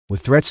With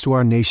threats to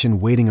our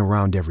nation waiting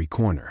around every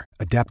corner,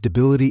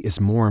 adaptability is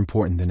more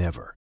important than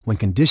ever. When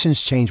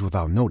conditions change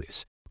without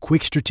notice,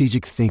 quick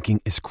strategic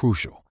thinking is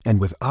crucial.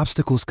 And with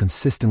obstacles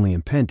consistently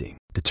impending,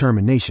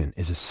 determination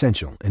is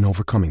essential in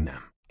overcoming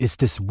them. It's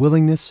this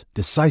willingness,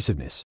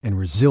 decisiveness, and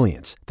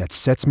resilience that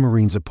sets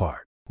Marines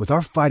apart. With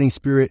our fighting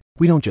spirit,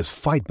 we don't just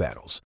fight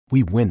battles,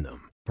 we win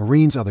them.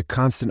 Marines are the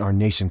constant our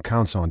nation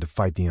counts on to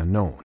fight the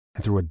unknown.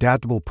 And through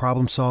adaptable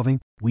problem solving,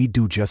 we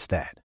do just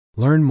that.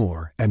 Learn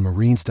more at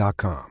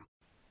marines.com.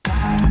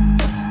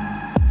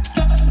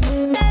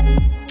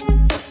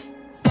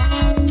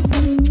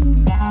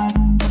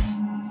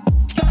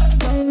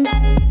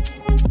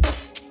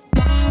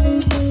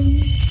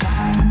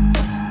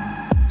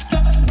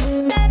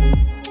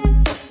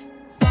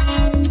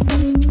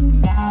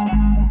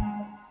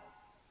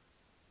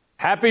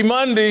 Happy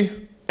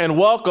Monday and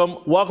welcome.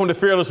 Welcome to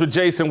Fearless with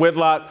Jason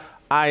Whitlock.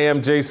 I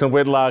am Jason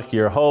Whitlock,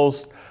 your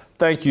host.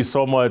 Thank you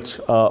so much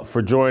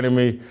for joining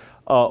me.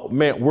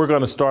 Man, we're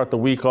going to start the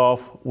week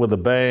off with a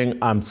bang.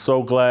 I'm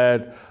so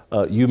glad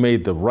you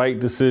made the right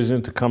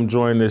decision to come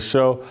join this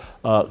show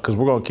because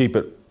we're going to keep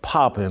it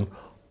popping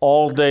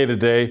all day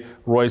today.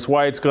 Royce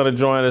White's going to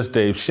join us,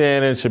 Dave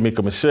Shannon,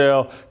 Shamika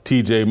Michelle,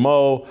 TJ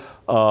Moe.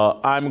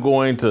 I'm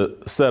going to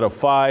set a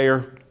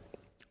fire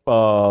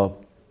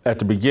at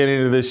the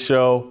beginning of this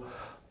show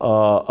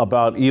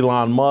about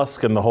Elon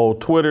Musk and the whole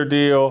Twitter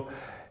deal.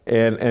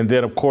 And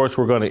then, of course,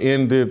 we're going to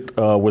end it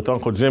with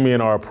Uncle Jimmy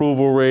and our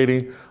approval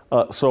rating.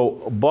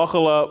 So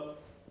buckle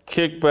up,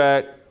 kick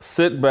back,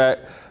 sit back,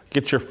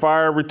 get your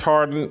fire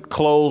retardant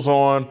clothes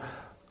on,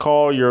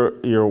 call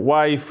your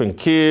wife and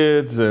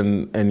kids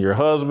and your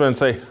husband and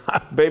say,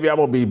 baby, I'm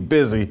going to be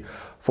busy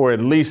for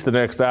at least the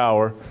next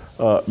hour,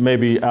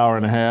 maybe hour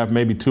and a half,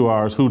 maybe 2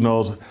 hours, who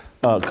knows,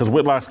 because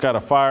Whitlock's got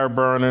a fire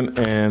burning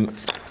and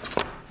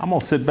I'm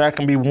going to sit back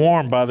and be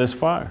warmed by this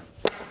fire.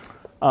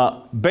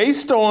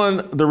 Based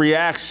on the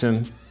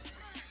reaction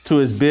to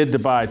his bid to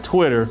buy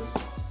Twitter,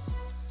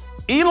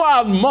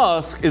 Elon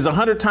Musk is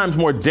 100 times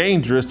more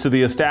dangerous to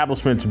the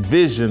establishment's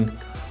vision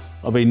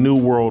of a new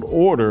world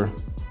order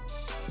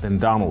than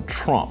Donald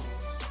Trump.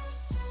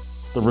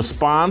 The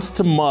response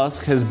to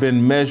Musk has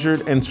been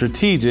measured and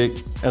strategic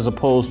as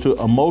opposed to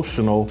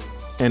emotional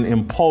and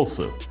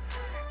impulsive.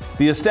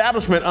 The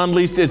establishment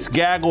unleashed its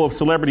gaggle of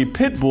celebrity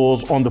pit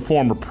bulls on the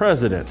former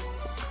president.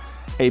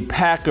 A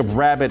pack of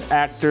rabid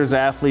actors,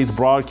 athletes,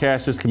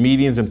 broadcasters,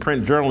 comedians, and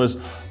print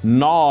journalists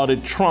gnawed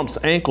at Trump's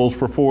ankles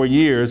for 4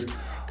 years,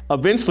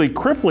 eventually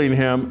crippling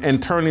him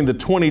and turning the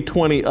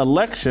 2020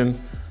 election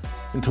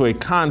into a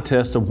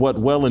contest of what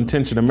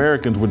well-intentioned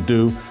Americans would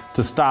do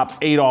to stop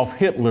Adolf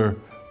Hitler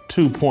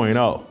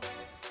 2.0.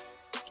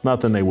 There's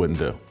nothing they wouldn't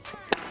do.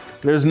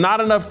 There's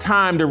not enough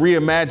time to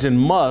reimagine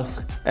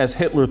Musk as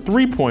Hitler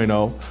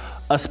 3.0,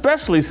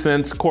 especially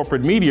since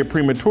corporate media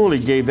prematurely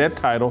gave that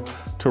title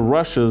to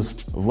Russia's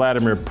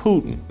Vladimir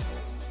Putin.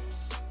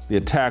 The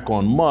attack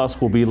on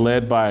Musk will be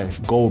led by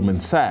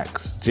Goldman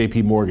Sachs,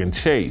 JP Morgan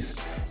Chase,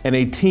 and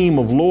a team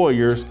of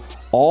lawyers,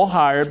 all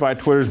hired by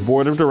Twitter's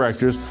board of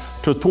directors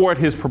to thwart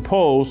his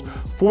proposed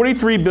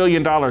 $43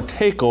 billion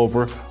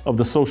takeover of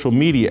the social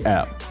media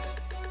app.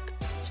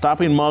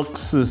 Stopping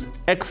Musk's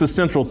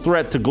existential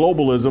threat to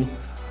globalism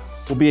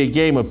will be a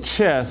game of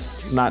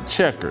chess, not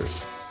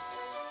checkers.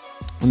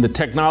 In the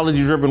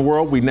technology-driven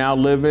world we now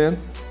live in,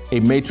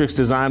 a matrix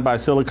designed by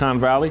Silicon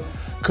Valley,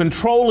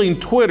 controlling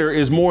Twitter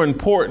is more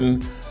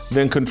important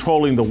than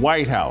controlling the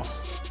White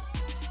House.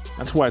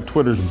 That's why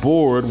Twitter's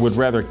board would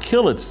rather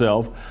kill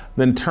itself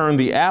than turn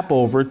the app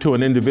over to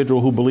an individual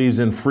who believes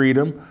in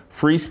freedom,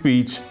 free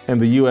speech,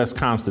 and the U.S.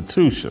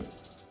 Constitution.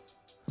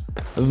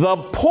 The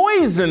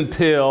poison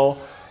pill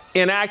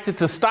enacted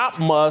to stop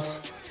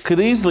Musk could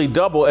easily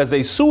double as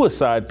a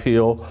suicide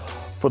pill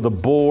for the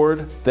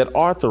board that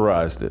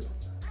authorized it.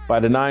 By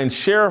denying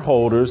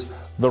shareholders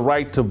the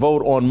right to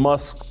vote on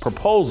Musk's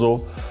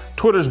proposal,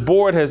 Twitter's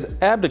board has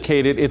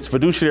abdicated its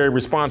fiduciary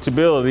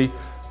responsibility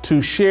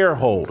to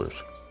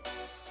shareholders.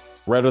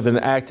 Rather than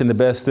act in the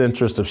best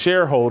interest of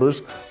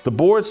shareholders, the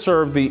board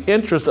served the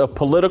interest of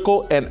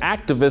political and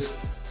activist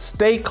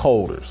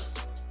stakeholders.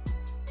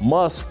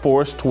 Musk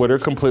forced Twitter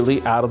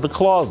completely out of the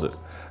closet.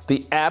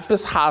 The app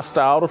is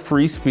hostile to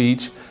free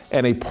speech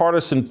and a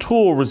partisan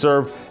tool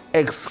reserved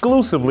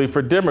exclusively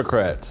for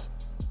Democrats.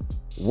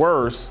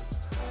 Worse,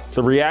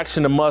 the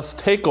reaction to Musk's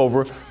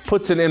takeover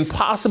puts an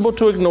impossible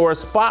to ignore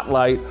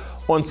spotlight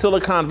on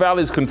Silicon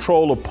Valley's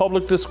control of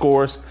public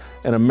discourse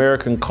and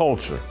American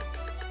culture.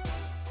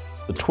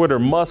 The Twitter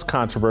Musk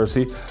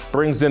controversy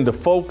brings into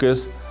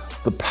focus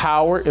the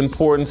power,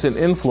 importance, and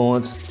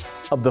influence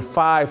of the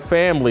 5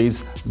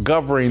 families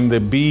governing the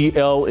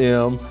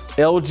BLM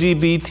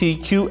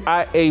LGBTQIA+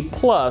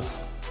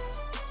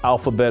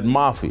 Alphabet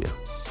Mafia.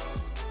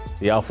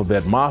 The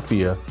Alphabet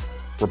Mafia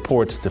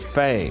reports to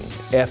FANG,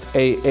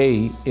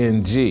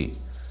 F-A-A-N-G.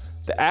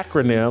 The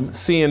acronym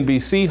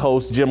CNBC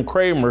host Jim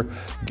Cramer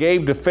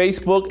gave to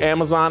Facebook,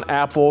 Amazon,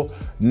 Apple,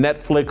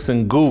 Netflix,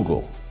 and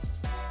Google.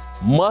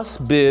 Musk's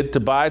bid to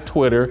buy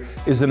Twitter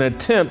is an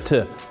attempt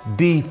to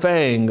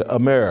defang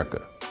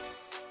America.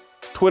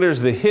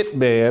 Twitter's the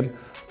hitman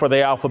for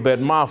the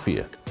alphabet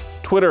mafia.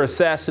 Twitter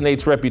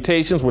assassinates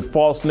reputations with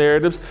false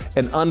narratives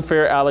and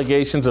unfair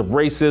allegations of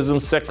racism,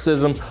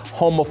 sexism,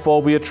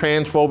 homophobia,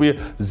 transphobia,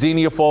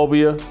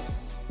 xenophobia.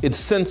 It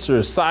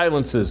censors,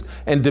 silences,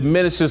 and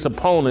diminishes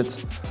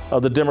opponents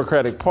of the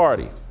Democratic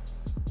Party.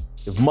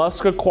 If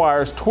Musk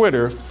acquires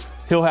Twitter,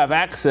 he'll have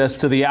access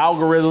to the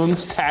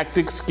algorithms,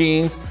 tactics,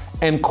 schemes,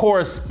 and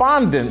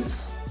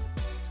correspondence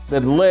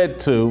that led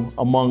to,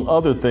 among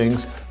other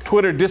things,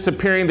 Twitter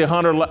disappearing the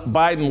Hunter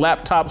Biden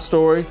laptop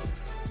story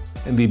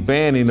and the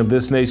banning of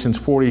this nation's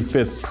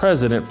 45th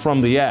president from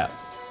the app.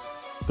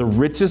 The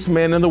richest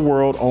man in the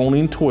world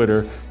owning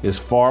Twitter is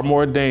far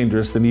more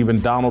dangerous than even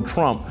Donald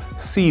Trump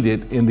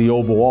seated in the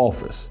Oval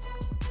Office.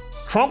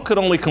 Trump could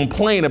only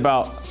complain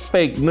about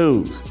fake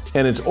news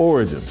and its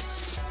origins.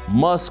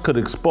 Musk could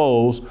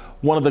expose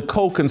one of the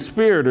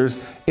co-conspirators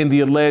in the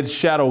alleged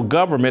shadow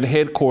government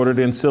headquartered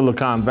in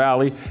Silicon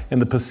Valley in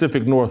the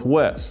Pacific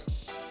Northwest.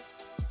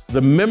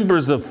 The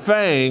members of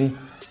FANG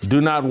do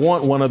not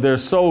want one of their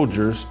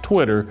soldiers,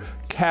 Twitter,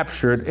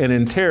 captured and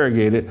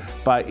interrogated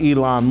by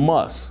Elon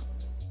Musk.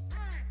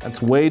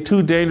 That's way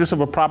too dangerous of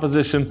a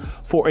proposition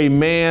for a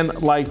man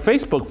like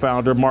Facebook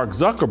founder Mark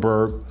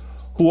Zuckerberg,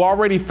 who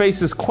already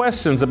faces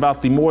questions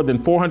about the more than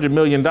 $400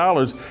 million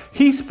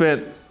he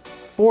spent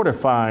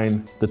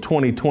fortifying the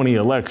 2020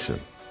 election.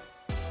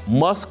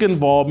 Musk's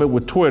involvement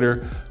with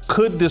Twitter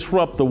could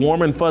disrupt the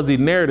warm and fuzzy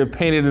narrative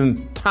painted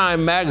in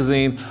Time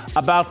magazine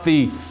about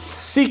the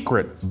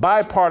secret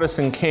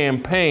bipartisan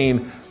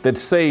campaign that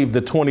saved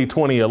the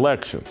 2020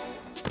 election.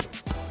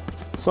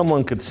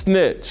 Someone could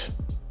snitch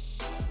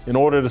in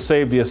order to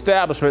save the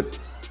establishment.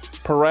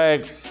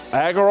 Parag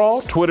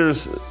Agrawal,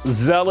 Twitter's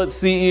zealot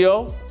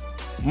CEO,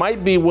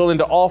 might be willing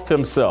to off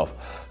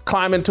himself,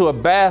 climb into a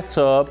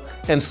bathtub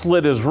and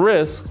slit his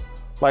wrist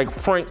like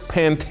Frank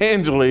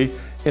Pentangeli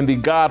in The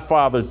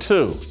Godfather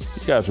 2.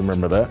 You guys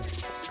remember that.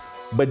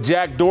 But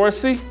Jack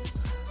Dorsey,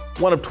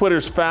 one of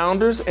Twitter's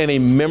founders and a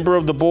member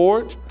of the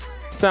board,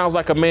 sounds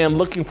like a man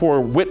looking for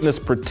witness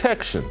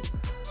protection.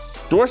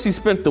 Dorsey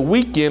spent the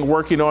weekend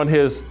working on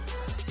his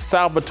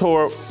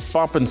Salvatore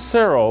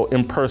Bompensero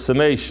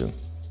impersonation.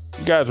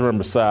 You guys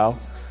remember Sal?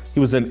 He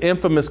was an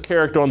infamous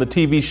character on the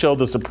TV show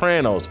The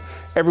Sopranos.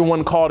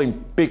 Everyone called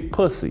him Big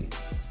Pussy.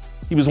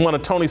 He was one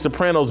of Tony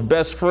Soprano's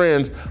best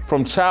friends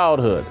from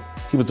childhood.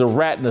 He was a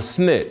rat and a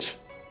snitch.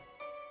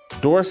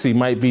 Dorsey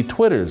might be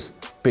Twitter's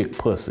Big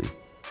Pussy.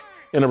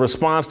 In a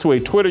response to a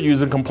Twitter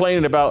user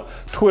complaining about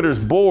Twitter's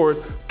board,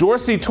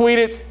 Dorsey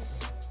tweeted,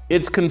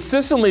 "It's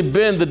consistently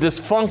been the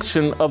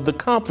dysfunction of the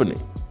company."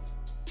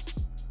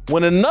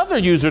 When another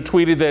user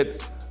tweeted that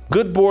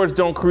good boards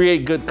don't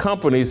create good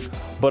companies,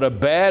 but a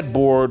bad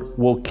board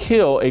will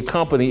kill a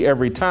company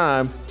every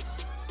time,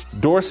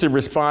 Dorsey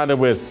responded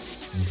with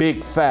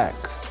big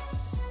facts.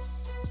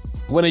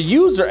 When a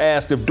user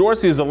asked if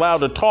Dorsey is allowed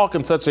to talk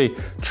in such a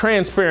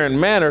transparent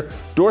manner,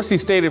 Dorsey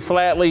stated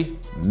flatly,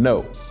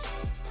 no.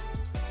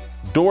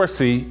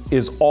 Dorsey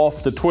is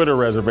off the Twitter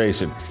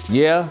reservation.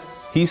 Yeah,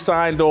 he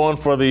signed on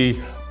for the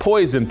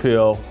poison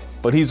pill,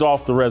 but he's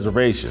off the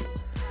reservation.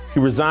 He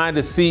resigned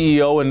as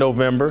CEO in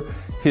November.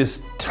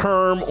 His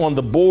term on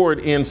the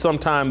board ends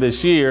sometime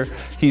this year.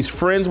 He's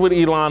friends with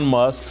Elon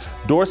Musk.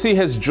 Dorsey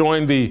has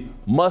joined the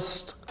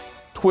Musk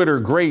Twitter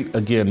Great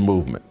Again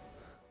movement.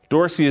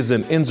 Dorsey is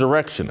an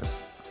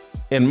insurrectionist.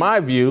 In my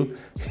view,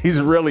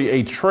 he's really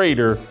a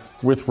traitor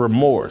with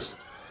remorse.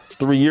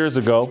 3 years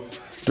ago,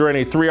 during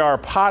a 3-hour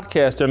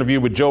podcast interview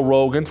with Joe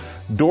Rogan,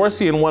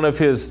 Dorsey and one of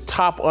his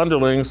top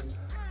underlings,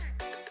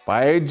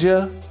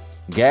 Faiza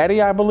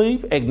Gaddy, I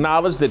believe,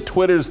 acknowledged that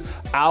Twitter's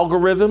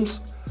algorithms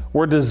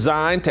were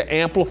designed to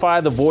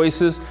amplify the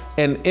voices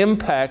and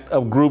impact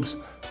of groups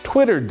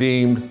Twitter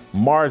deemed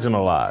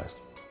marginalized.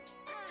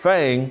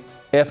 FANG,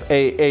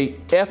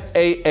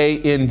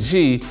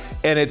 F-A-A-N-G,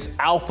 and its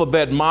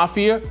alphabet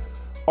mafia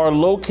are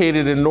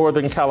located in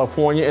Northern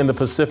California and the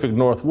Pacific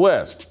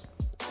Northwest.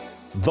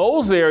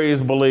 Those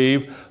areas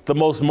believe the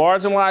most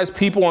marginalized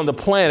people on the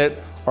planet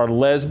are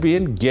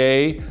lesbian,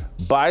 gay,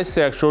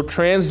 bisexual,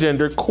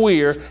 transgender,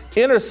 queer,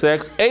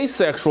 intersex,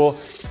 asexual,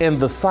 and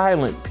the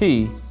silent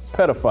P,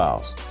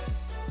 pedophiles.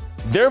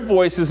 Their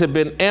voices have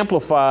been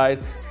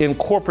amplified in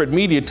corporate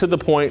media to the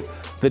point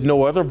that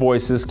no other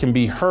voices can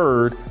be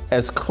heard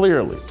as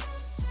clearly.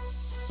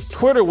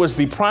 Twitter was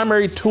the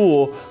primary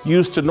tool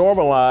used to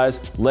normalize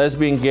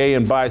lesbian, gay,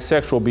 and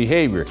bisexual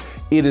behavior.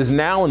 It is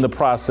now in the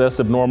process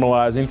of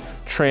normalizing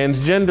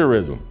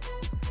transgenderism.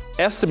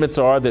 Estimates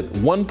are that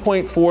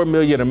 1.4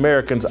 million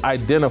Americans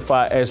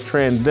identify as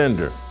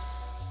transgender.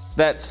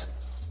 That's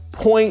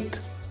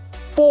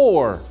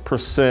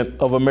 0.4%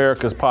 of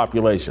America's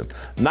population.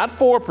 Not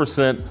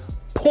 4%,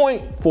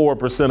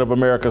 0.4% of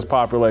America's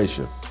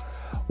population.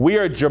 We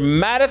are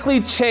dramatically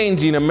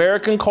changing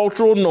American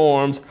cultural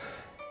norms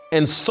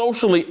and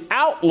socially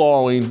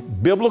outlawing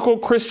biblical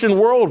Christian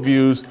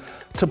worldviews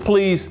to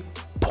please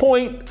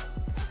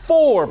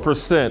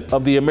 0.4%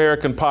 of the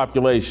American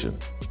population.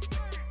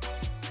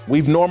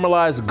 We've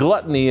normalized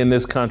gluttony in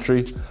this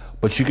country,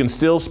 but you can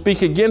still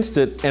speak against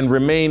it and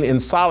remain in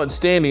solid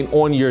standing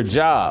on your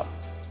job.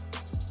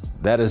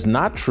 That is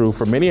not true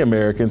for many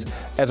Americans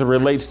as it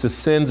relates to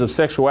sins of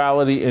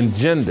sexuality and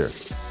gender.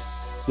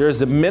 There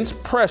is immense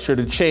pressure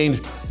to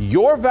change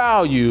your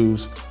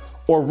values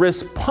or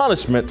risk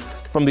punishment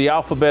from the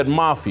alphabet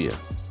mafia.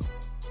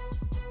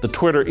 The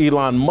Twitter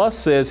Elon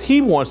Musk says he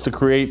wants to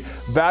create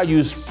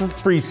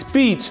values-free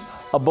speech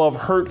above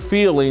hurt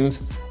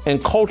feelings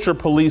and culture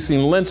policing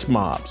lynch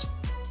mobs.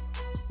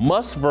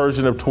 Musk's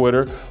version of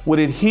Twitter would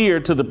adhere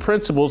to the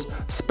principles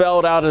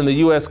spelled out in the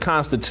U.S.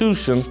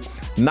 Constitution,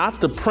 not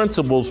the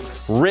principles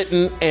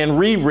written and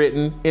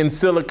rewritten in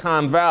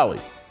Silicon Valley.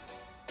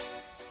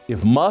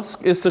 If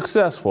Musk is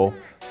successful,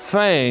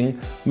 FANG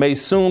may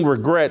soon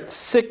regret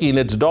sicking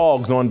its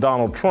dogs on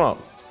Donald Trump.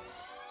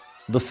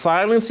 The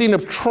silencing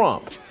of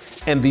Trump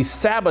and the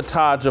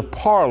sabotage of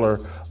Parler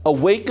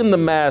awaken the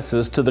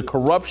masses to the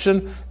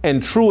corruption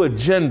and true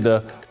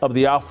agenda of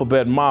the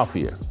alphabet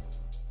mafia.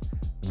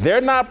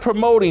 They're not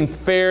promoting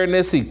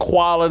fairness,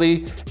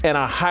 equality, and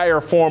a higher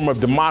form of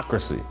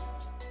democracy.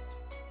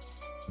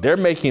 They're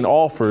making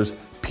offers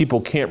people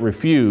can't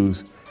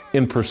refuse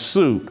in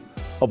pursuit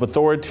of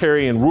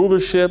authoritarian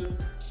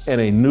rulership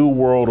and a new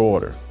world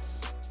order.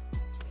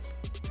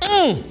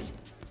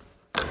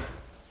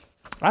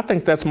 I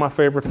think that's my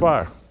favorite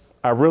fire.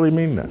 I really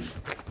mean that.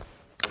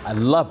 I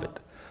love it.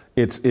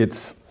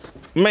 It's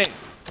man,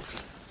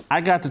 I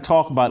got to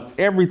talk about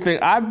everything.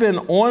 I've been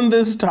on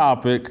this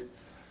topic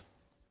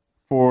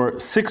for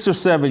 6 or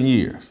 7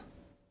 years.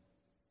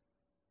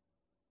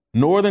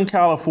 Northern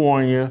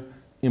California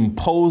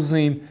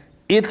imposing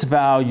its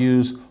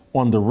values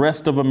on the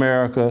rest of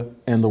America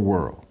and the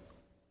world.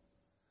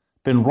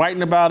 Been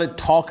writing about it,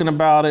 talking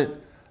about it,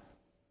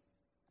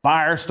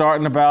 fire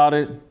starting about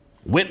it,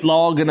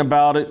 whitlogging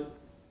about it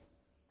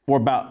for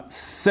about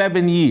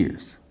 7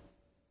 years.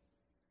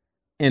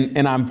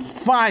 And I'm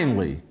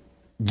finally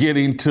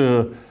getting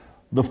to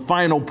the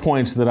final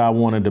points that I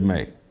wanted to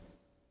make.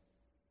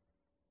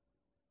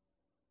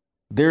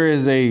 There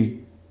is a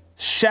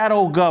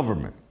shadow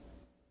government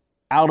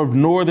out of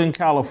Northern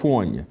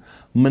California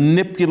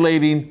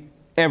manipulating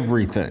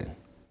everything.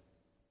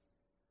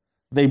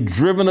 They've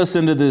driven us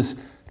into this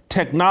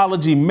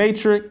technology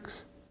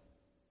matrix,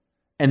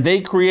 and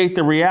they create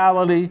the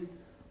reality,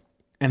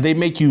 and they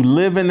make you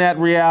live in that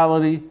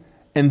reality.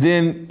 And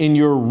then in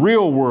your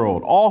real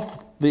world,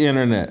 off the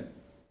internet,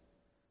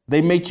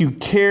 they make you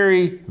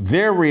carry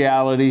their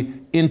reality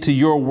into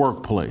your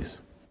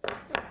workplace.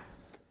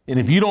 And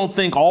if you don't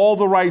think all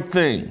the right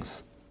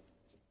things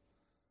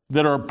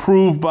that are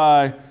approved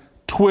by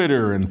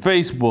Twitter and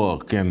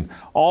Facebook and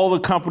all the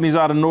companies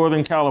out of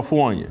Northern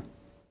California,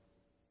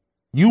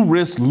 you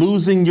risk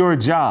losing your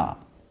job,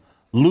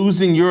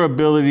 losing your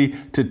ability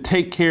to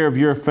take care of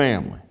your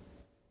family,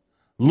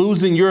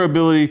 losing your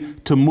ability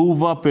to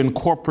move up in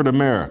corporate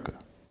America.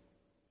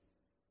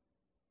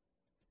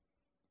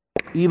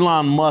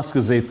 Elon Musk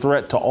is a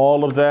threat to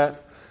all of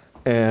that.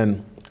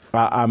 And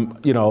I'm,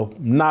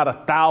 not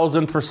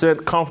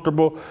 1,000%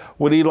 comfortable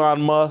with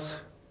Elon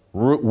Musk.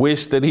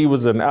 Wish that he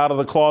was an out of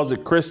the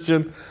closet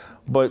Christian,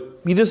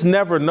 but you just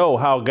never know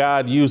how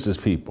God uses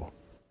people.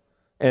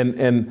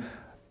 And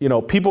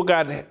people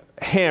got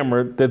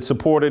hammered that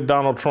supported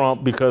Donald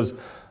Trump because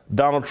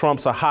Donald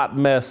Trump's a hot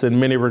mess in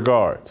many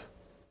regards.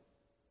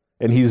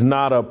 And he's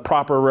not a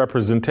proper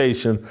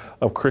representation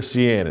of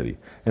Christianity.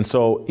 And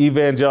so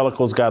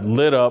evangelicals got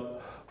lit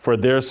up for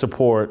their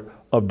support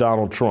of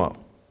Donald Trump.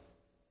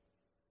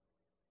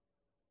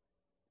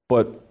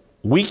 But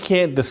we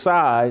can't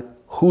decide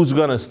who's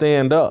going to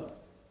stand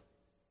up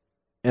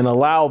and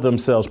allow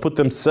themselves, put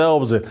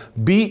themselves in,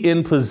 be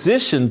in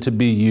position to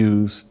be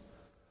used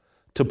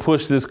to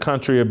push this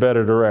country a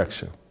better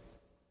direction.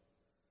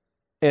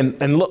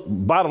 And look,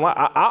 bottom line,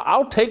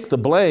 I'll take the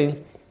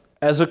blame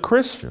as a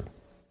Christian.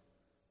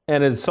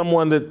 And as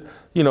someone that,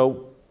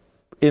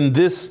 in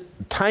this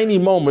tiny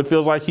moment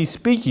feels like he's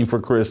speaking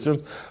for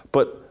Christians,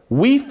 but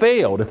we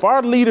failed. If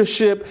our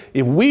leadership,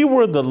 if we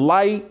were the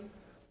light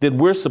that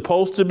we're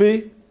supposed to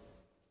be,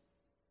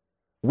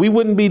 we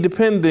wouldn't be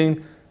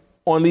depending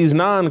on these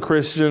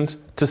non-Christians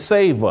to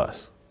save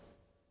us.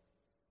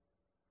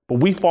 But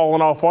we've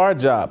fallen off our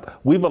job.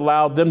 We've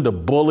allowed them to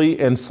bully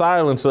and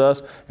silence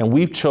us, and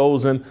we've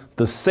chosen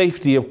the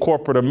safety of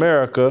corporate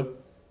America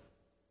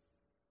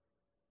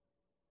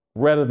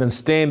rather than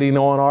standing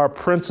on our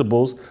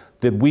principles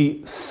that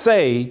we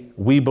say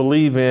we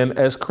believe in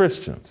as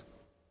Christians.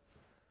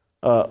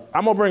 I'm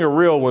gonna bring a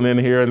real one in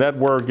here, and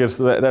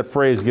that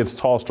phrase gets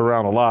tossed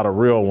around a lot, a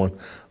real one.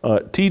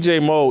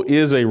 TJ Moe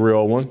is a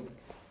real one.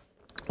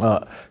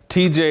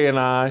 TJ and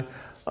I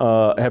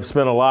have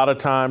spent a lot of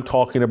time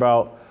talking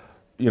about,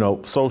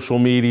 social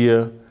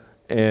media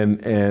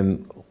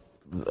and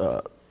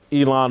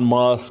Elon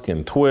Musk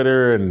and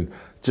Twitter and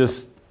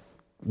just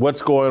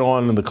what's going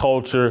on in the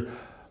culture.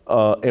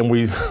 And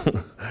we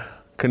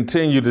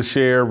continue to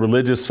share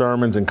religious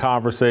sermons and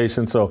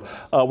conversations. So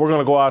we're going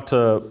to go out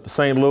to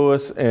St.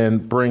 Louis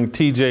and bring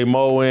TJ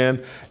Moe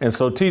in. And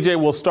so TJ,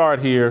 we'll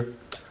start here.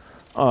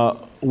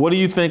 what do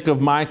you think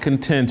of my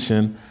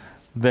contention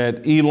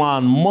that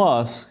Elon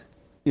Musk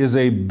is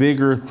a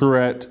bigger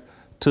threat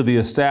to the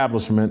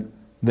establishment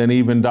than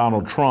even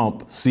Donald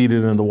Trump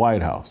seated in the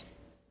White House?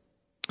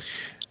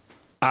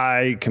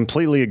 I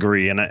completely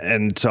agree.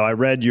 And so I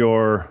read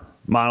your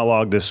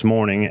monologue this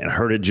morning and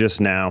heard it just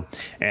now.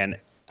 And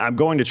I'm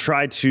going to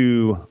try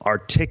to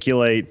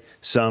articulate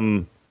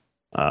some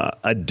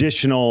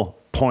additional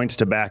points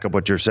to back up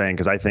what you're saying,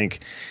 because I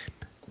think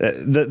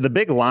the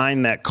big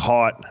line that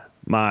caught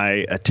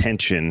my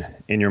attention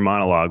in your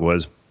monologue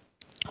was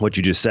what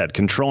you just said.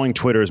 Controlling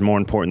Twitter is more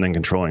important than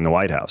controlling the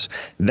White House.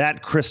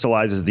 That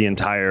crystallizes the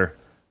entire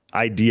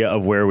idea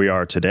of where we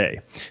are today.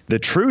 The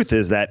truth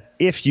is that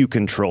if you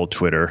control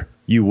Twitter,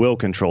 you will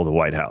control the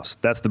White House.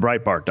 That's the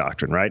Breitbart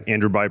doctrine, right?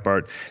 Andrew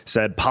Breitbart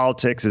said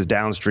politics is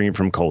downstream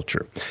from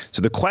culture.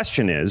 So the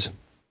question is,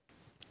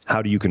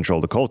 how do you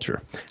control the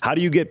culture? How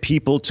do you get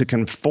people to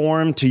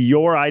conform to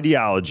your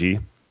ideology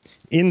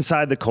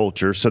inside the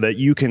culture so that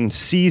you can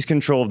seize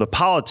control of the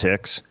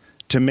politics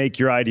to make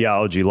your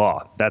ideology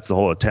law? That's the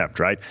whole attempt,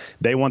 right?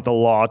 They want the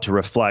law to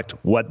reflect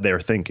what they're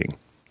thinking.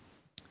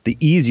 The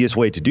easiest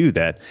way to do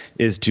that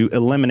is to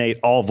eliminate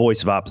all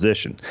voice of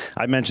opposition.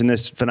 I mentioned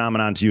this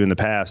phenomenon to you in the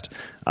past.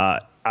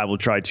 I will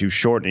try to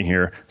shorten it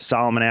here.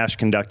 Solomon Asch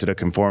conducted a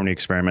conformity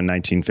experiment in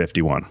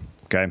 1951.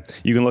 Okay,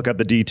 you can look up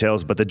the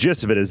details, but the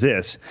gist of it is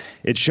this.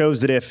 It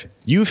shows that if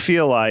you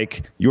feel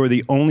like you're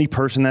the only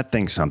person that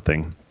thinks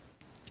something,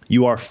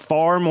 you are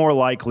far more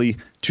likely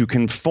to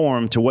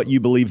conform to what you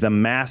believe the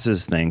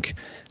masses think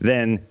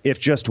than if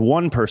just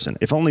one person,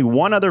 if only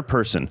one other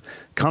person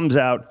comes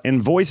out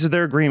and voices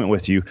their agreement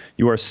with you,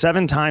 you are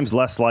 7 times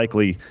less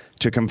likely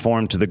to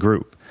conform to the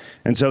group.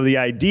 And so the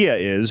idea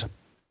is,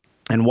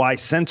 and why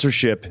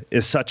censorship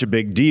is such a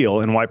big deal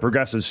and why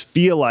progressives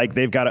feel like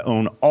they've got to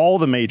own all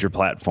the major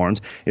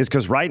platforms, is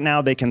because right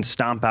now they can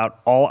stomp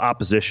out all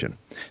opposition.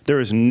 There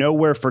is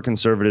nowhere for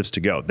conservatives to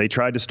go. They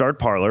tried to start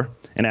Parler,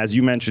 and as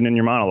you mentioned in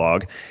your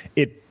monologue,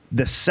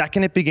 the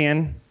second it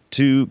began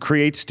to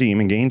create steam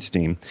and gain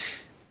steam,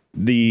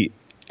 the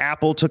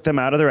Apple took them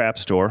out of their App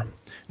Store,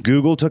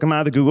 Google took them out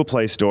of the Google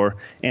Play Store,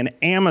 and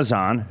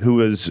Amazon, who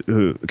was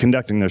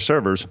conducting their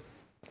servers,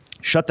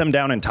 shut them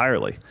down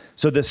entirely.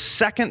 So the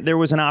second there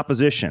was an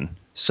opposition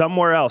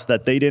somewhere else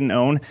that they didn't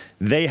own,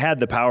 they had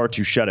the power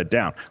to shut it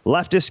down.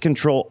 Leftists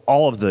control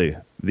all of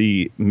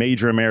the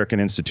major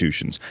American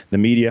institutions, the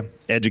media,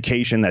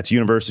 education, that's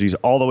universities,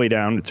 all the way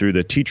down through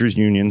the teachers'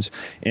 unions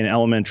in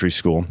elementary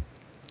school.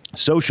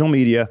 Social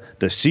media,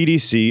 the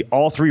CDC,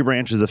 all 3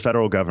 branches of the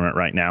federal government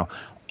right now,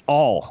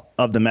 all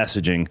of the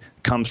messaging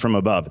comes from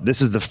above.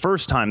 This is the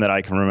first time that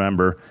I can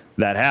remember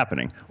that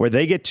happening, where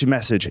they get to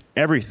message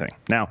everything.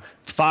 Now,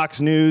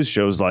 Fox News,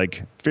 shows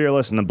like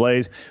Fearless and The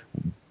Blaze,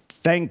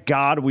 thank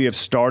God we have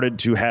started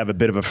to have a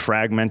bit of a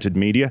fragmented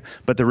media,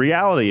 but the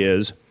reality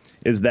is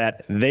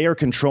that they are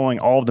controlling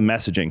all of the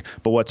messaging.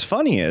 But what's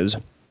funny is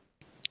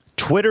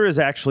Twitter is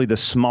actually the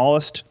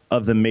smallest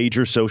of the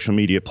major social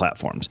media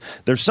platforms.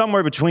 There's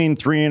somewhere between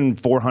 300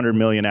 and 400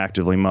 million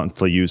actively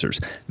monthly users.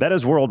 That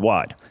is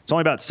worldwide. It's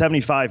only about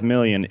 75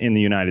 million in the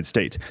United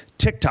States.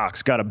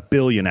 TikTok's got 1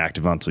 billion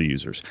active monthly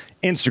users.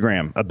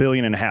 Instagram, 1.5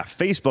 billion.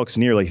 Facebook's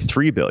nearly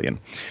 3 billion.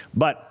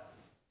 But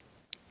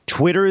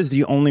Twitter is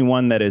the only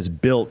one that is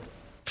built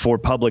for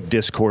public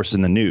discourse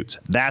in the news.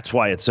 That's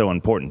why it's so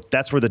important.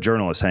 That's where the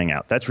journalists hang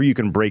out. That's where you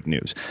can break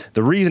news.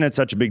 The reason it's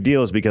such a big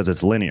deal is because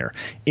it's linear.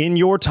 In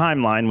your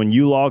timeline, when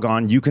you log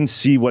on, you can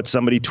see what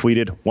somebody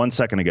tweeted 1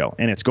 second ago,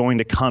 and it's going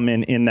to come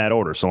in that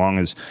order, so long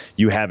as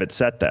you have it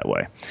set that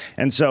way.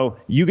 And so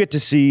you get to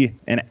see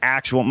an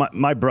actual,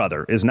 my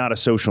brother is not a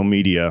social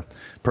media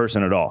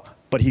person at all,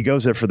 but he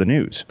goes there for the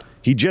news.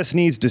 He just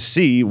needs to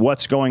see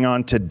what's going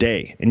on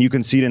today, and you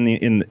can see it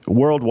in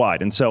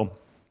worldwide. And so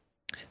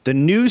the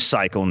news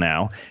cycle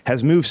now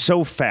has moved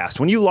so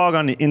fast. When you log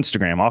on to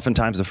Instagram,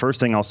 oftentimes the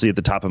first thing I'll see at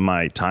the top of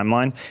my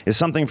timeline is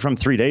something from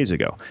 3 days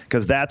ago,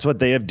 because that's what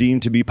they have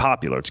deemed to be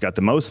popular. It's got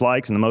the most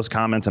likes and the most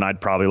comments, and I'd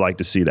probably like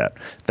to see that.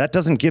 That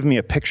doesn't give me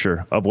a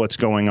picture of what's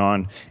going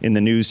on in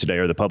the news today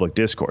or the public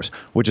discourse,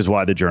 which is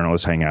why the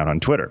journalists hang out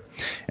on Twitter.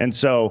 And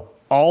so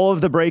all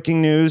of the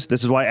breaking news,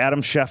 this is why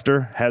Adam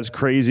Schefter has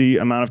crazy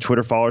amount of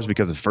Twitter followers,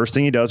 because the first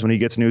thing he does when he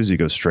gets news, he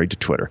goes straight to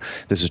Twitter.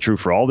 This is true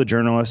for all the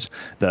journalists.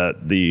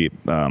 The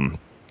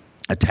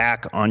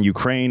attack on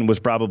Ukraine was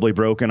probably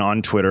broken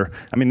on Twitter.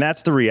 I mean,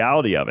 that's the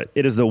reality of it.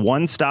 It is the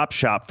one-stop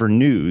shop for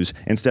news.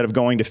 Instead of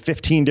going to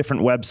 15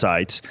 different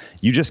websites,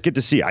 you just get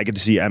to see, I get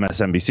to see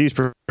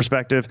MSNBC's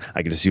perspective,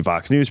 I get to see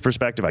Fox News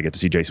perspective, I get to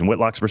see Jason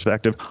Whitlock's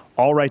perspective,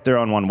 all right there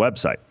on one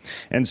website.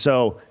 And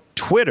so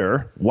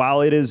Twitter,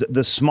 while it is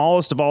the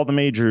smallest of all the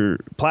major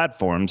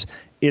platforms,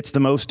 it's the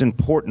most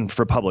important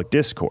for public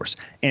discourse.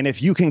 And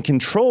if you can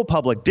control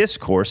public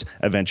discourse,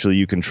 eventually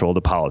you control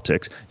the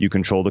politics, you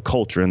control the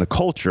culture, and the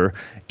culture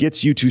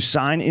gets you to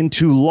sign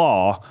into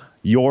law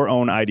your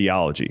own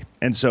ideology.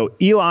 And so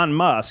Elon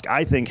Musk,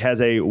 I think, has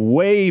a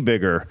way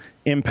bigger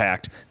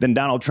impact than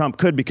Donald Trump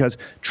could, because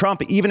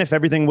Trump, even if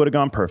everything would have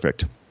gone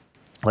perfect,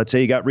 let's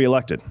say he got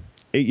reelected,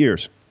 8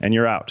 years, and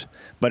you're out.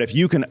 But if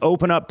you can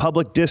open up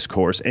public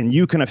discourse and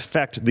you can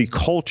affect the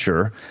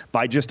culture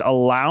by just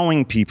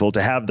allowing people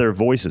to have their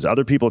voices,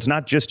 other people, it's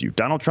not just you.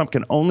 Donald Trump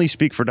can only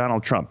speak for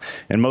Donald Trump,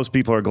 and most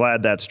people are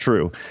glad that's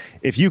true.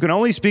 If you can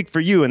only speak for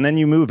you and then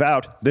you move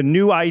out, the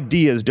new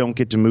ideas don't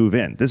get to move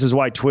in. This is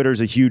why Twitter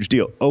is a huge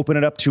deal. Open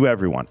it up to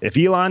everyone. If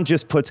Elon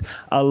just puts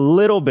a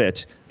little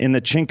bit in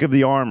the chink of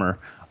the armor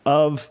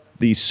of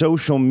the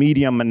social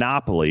media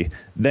monopoly,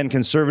 then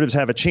conservatives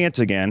have a chance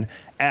again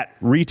at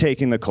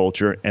retaking the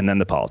culture and then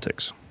the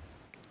politics.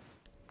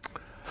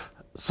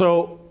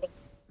 So,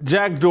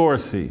 Jack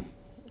Dorsey,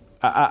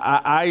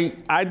 I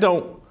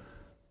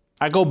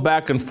go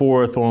back and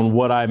forth on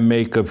what I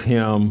make of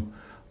him.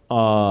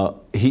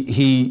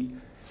 He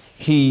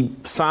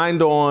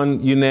signed on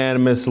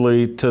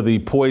unanimously to the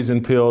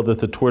poison pill that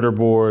the Twitter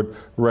board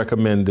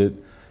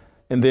recommended,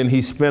 and then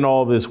he spent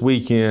all this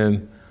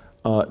weekend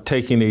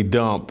taking a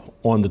dump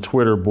on the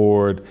Twitter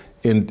board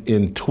in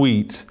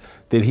tweets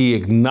that he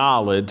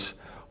acknowledged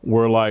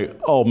were like,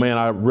 oh man,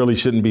 I really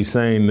shouldn't be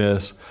saying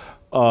this.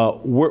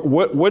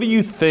 What do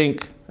you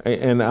think?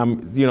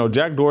 And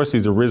Jack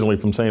Dorsey's originally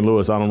from St.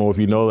 Louis. I don't know if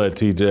you know that,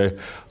 TJ.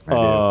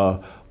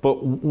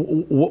 But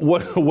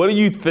what do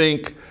you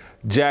think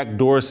Jack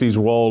Dorsey's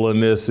role in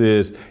this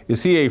is?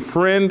 Is he a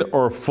friend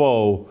or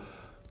foe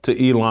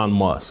to Elon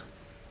Musk?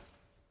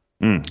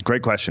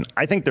 Great question.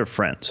 I think they're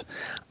friends.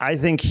 I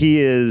think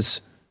he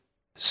is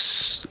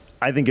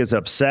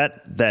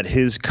upset that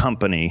his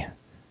company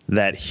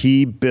that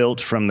he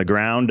built from the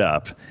ground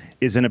up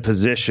is in a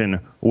position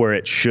where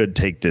it should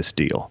take this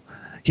deal.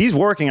 He's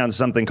working on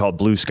something called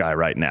Blue Sky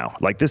right now.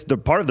 Like this, the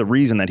part of the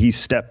reason that he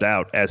stepped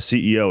out as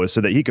CEO is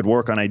so that he could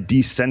work on a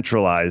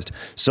decentralized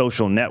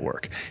social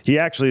network. He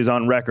actually is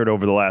on record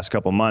over the last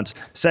couple months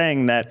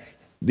saying that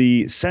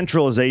the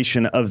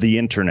centralization of the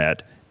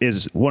internet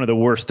is one of the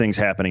worst things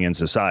happening in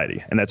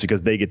society. And that's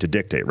because they get to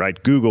dictate,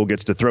 right? Google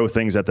gets to throw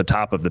things at the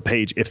top of the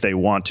page if they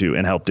want to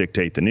and help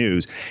dictate the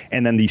news.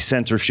 And then the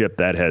censorship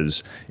that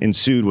has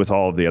ensued with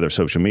all of the other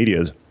social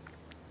medias.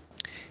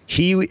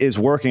 He is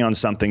working on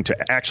something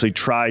to actually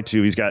try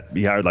to,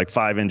 he hired like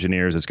 5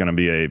 engineers. It's going to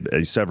be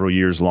a several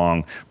years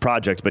long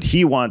project, but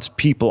he wants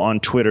people on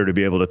Twitter to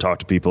be able to talk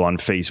to people on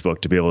Facebook,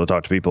 to be able to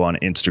talk to people on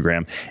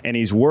Instagram. And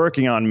he's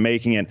working on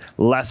making it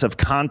less of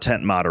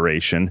content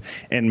moderation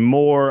and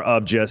more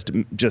of just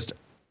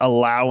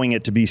allowing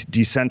it to be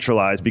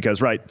decentralized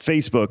because, right,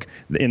 Facebook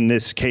in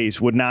this case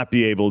would not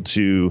be able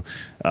to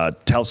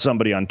tell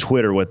somebody on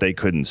Twitter what they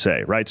couldn't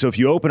say, right? So if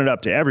you open it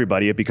up to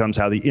everybody, it becomes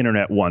how the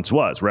internet once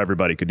was, where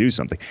everybody could do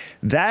something.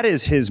 That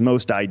is his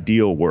most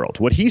ideal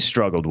world. What he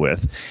struggled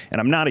with, and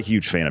I'm not a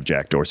huge fan of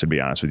Jack Dorsey, to be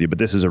honest with you, but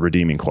this is a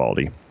redeeming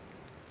quality.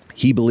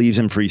 He believes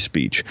in free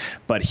speech,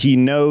 but he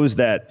knows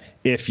that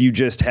if you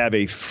just have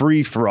a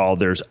free-for-all,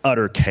 there's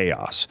utter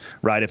chaos,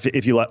 right?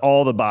 If you let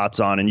all the bots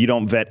on and you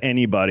don't vet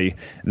anybody,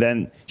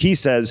 then he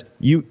says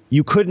you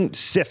couldn't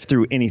sift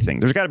through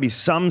anything. There's got to be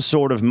some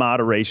sort of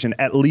moderation,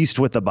 at least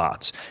with the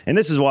bots. And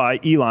this is why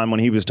Elon, when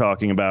he was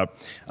talking about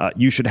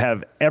you should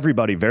have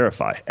everybody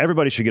verify.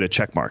 Everybody should get a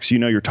check mark so you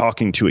know you're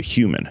talking to a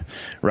human,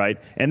 right?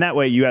 And that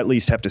way you at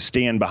least have to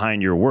stand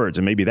behind your words,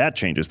 and maybe that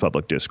changes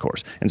public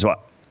discourse. And so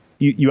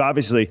you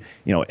obviously,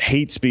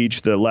 hate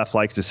speech, the left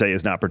likes to say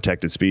is not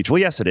protected speech. Well,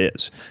 yes, it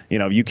is.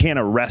 You can't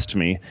arrest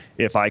me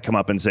if I come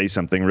up and say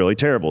something really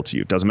terrible to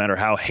you. It doesn't matter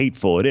how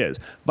hateful it is.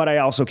 But I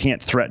also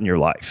can't threaten your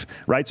life,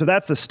 right? So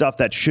that's the stuff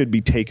that should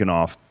be taken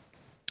off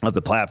of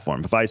the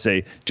platform. If I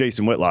say,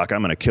 Jason Whitlock,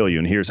 I'm going to kill you,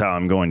 and here's how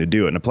I'm going to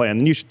do it in a plan,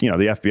 then the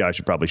FBI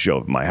should probably show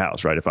up at my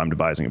house, right, if I'm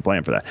devising a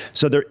plan for that.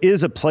 So there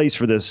is a place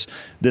for this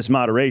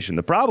moderation.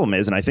 The problem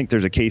is, and I think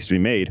there's a case to be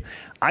made,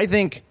 I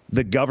think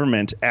the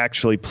government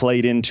actually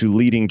played into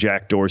leading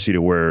Jack Dorsey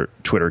to where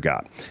Twitter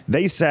got.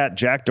 They sat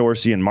Jack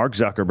Dorsey and Mark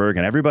Zuckerberg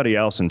and everybody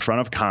else in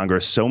front of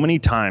Congress so many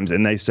times,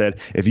 and they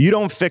said, if you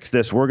don't fix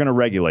this, we're going to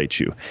regulate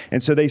you.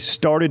 And so they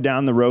started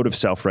down the road of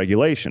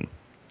self-regulation.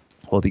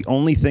 Well, the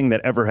only thing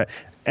that ever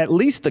at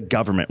least the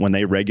government, when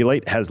they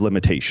regulate, has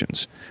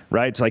limitations,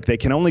 right? It's like they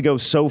can only go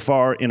so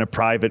far in a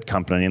private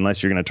company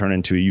unless you're going to turn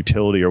into a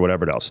utility or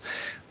whatever else.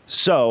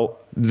 So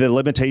the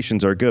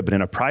limitations are good, but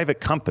in a private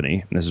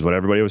company, and this is what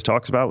everybody always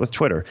talks about with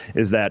Twitter,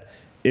 is that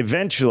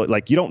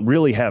eventually, you don't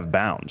really have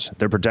bounds.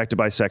 They're protected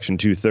by Section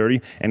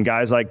 230, and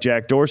guys like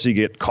Jack Dorsey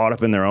get caught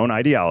up in their own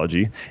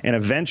ideology, and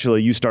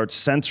eventually you start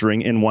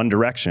censoring in one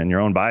direction,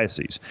 your own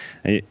biases.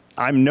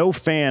 I'm no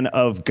fan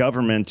of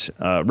government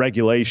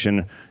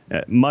regulation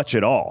much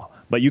at all,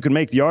 but you can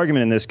make the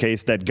argument in this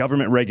case that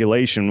government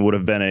regulation would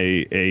have been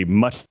a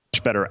much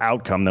better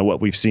outcome than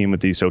what we've seen with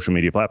these social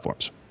media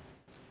platforms.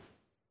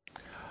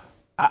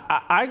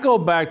 I go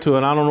back to,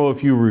 and I don't know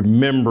if you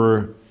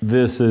remember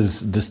this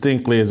as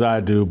distinctly as I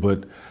do,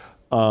 but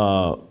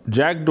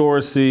Jack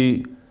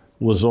Dorsey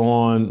was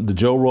on the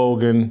Joe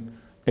Rogan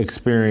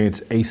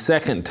Experience a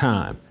second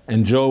time,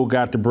 and Joe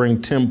got to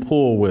bring Tim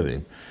Pool with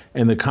him.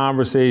 And the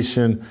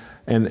conversation,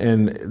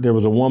 and there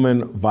was a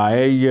woman,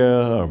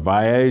 Viaja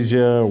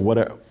or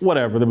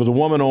whatever. There was a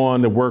woman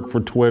on that worked for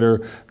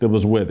Twitter that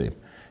was with him.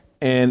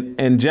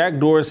 And Jack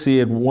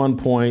Dorsey at one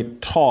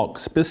point talked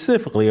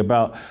specifically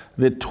about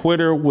that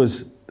Twitter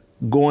was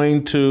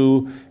going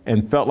to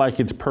and felt like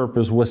its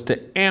purpose was to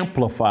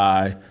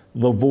amplify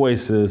the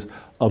voices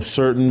of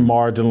certain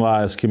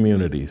marginalized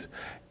communities.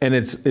 And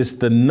it's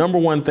the number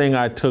one thing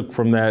I took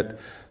from that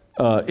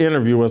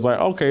interview was like,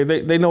 okay,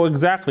 they know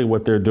exactly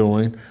what they're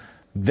doing.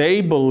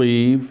 They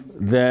believe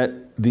that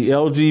the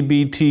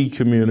LGBT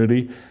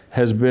community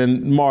has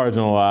been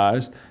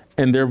marginalized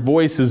and their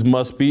voices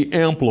must be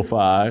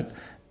amplified,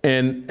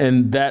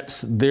 and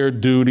that's their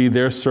duty,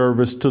 their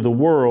service to the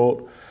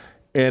world.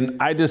 And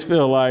I just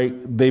feel like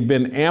they've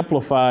been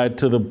amplified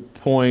to the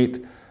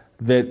point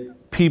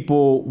that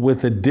people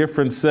with a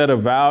different set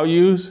of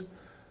values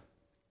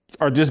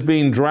are just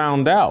being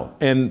drowned out.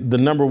 And the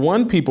number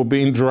one people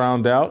being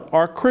drowned out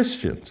are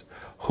Christians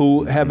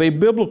who have a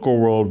biblical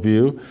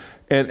worldview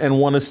and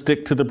want to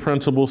stick to the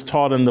principles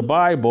taught in the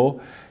Bible.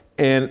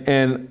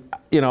 And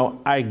you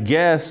know, I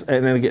guess,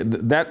 and then again,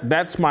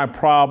 that's my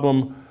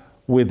problem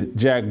with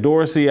Jack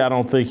Dorsey. I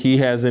don't think he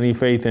has any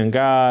faith in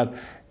God.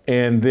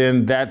 And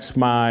then that's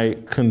my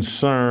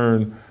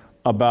concern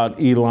about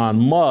Elon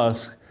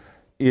Musk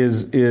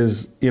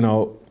is you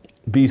know,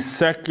 these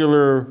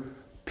secular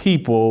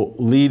people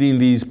leading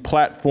these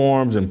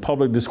platforms and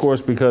public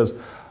discourse, because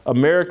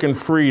American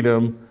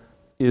freedom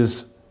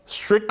is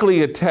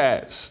strictly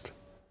attached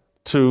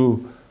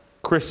to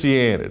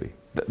Christianity.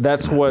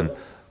 That's what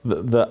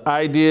the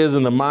ideas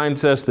and the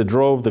mindsets that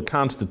drove the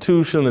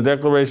Constitution, the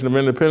Declaration of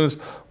Independence,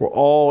 were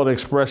all an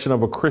expression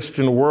of a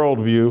Christian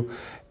worldview.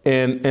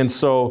 And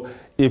so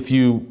if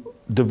you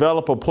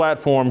develop a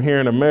platform here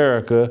in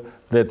America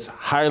that's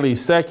highly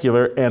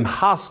secular and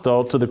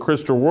hostile to the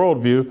Christian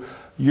worldview,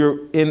 you're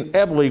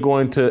inevitably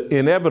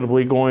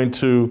going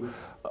to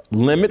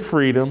limit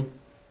freedom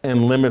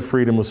and limit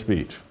freedom of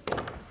speech.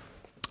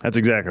 That's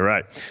exactly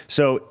right.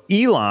 So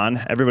Elon,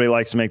 everybody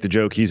likes to make the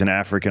joke he's an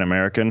African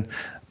American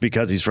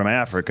because he's from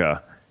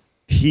Africa.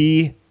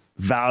 He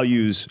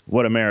values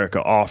what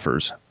America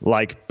offers,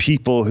 like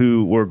people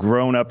who were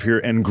grown up here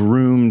and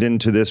groomed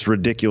into this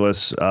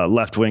ridiculous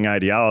left-wing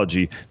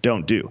ideology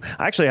don't do.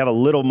 I actually have a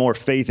little more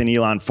faith in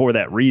Elon for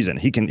that reason.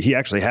 He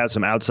actually has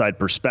some outside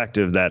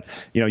perspective that,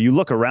 you know, you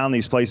look around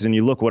these places and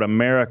you look what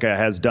America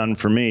has done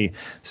for me.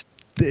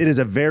 It is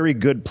a very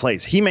good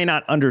place. He may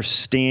not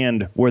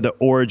understand where the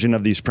origin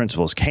of these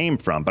principles came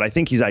from, but I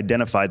think he's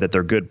identified that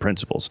they're good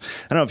principles.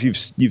 I don't know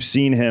if you've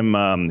seen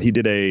him. He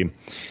did an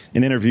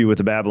interview with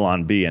the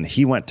Babylon Bee, and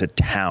he went to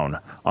town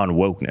on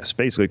wokeness,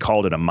 basically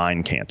called it a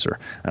mind cancer.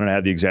 I don't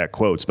have the exact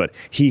quotes, but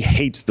he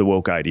hates the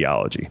woke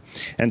ideology.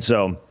 And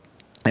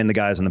the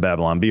guys in the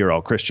Babylon Bee are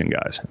all Christian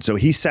guys. So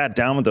he sat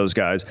down with those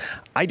guys.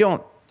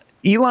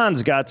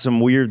 Elon's got some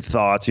weird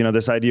thoughts. You know,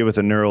 this idea with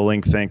the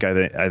Neuralink thing,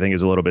 I think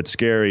is a little bit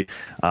scary.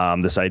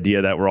 This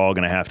idea that we're all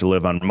going to have to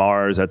live on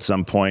Mars at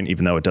some point,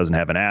 even though it doesn't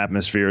have an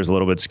atmosphere, is a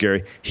little bit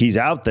scary. He's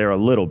out there a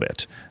little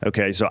bit.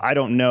 Okay, so I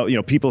don't know. You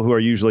know, people who are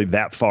usually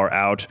that far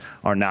out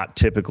are not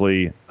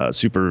typically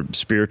super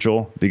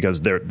spiritual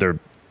because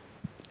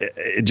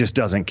it just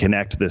doesn't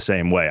connect the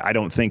same way. I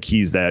don't think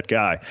he's that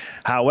guy.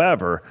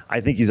 However,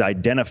 I think he's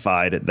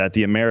identified that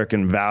the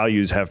American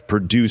values have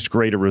produced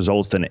greater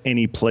results than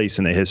any place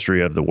in the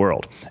history of the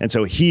world. And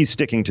so he's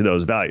sticking to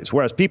those values.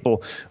 Whereas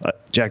people,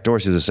 Jack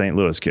Dorsey's a St.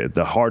 Louis kid,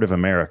 the heart of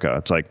America.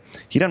 It's like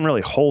he doesn't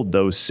really hold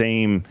those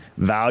same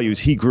values.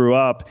 He grew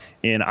up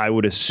in, I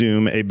would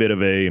assume, a bit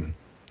of a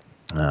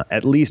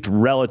at least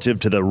relative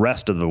to the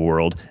rest of the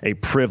world, a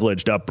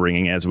privileged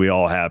upbringing, as we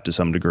all have to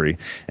some degree.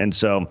 And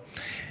so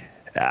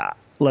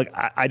look,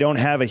 I don't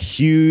have a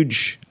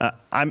huge.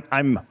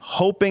 I'm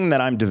hoping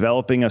that I'm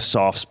developing a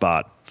soft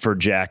spot for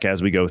Jack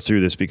as we go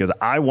through this, because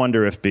I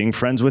wonder if being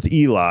friends with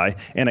Eli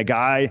and a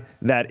guy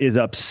that is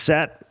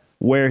upset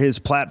where his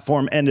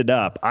platform ended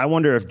up, I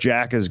wonder if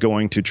Jack is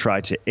going to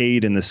try to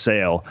aid in the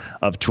sale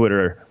of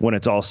Twitter when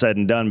it's all said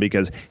and done,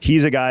 because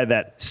he's a guy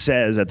that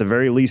says at the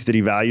very least that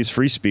he values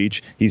free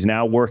speech. He's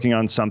now working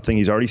on something.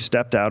 He's already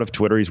stepped out of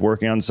Twitter. He's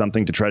working on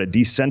something to try to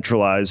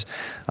decentralize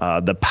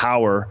the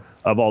power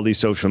of all these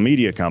social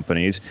media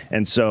companies.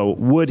 And so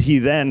would he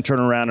then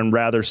turn around and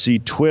rather see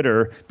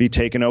Twitter be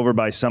taken over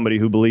by somebody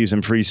who believes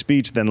in free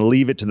speech than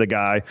leave it to the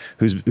guy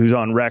who's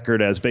on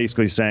record as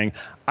basically saying,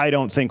 I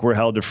don't think we're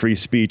held to free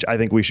speech. I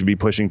think we should be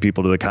pushing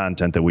people to the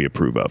content that we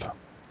approve of.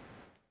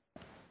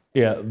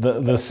 Yeah,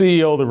 the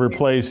CEO that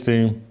replaced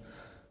him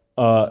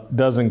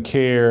doesn't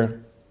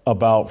care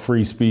about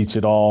free speech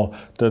at all,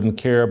 doesn't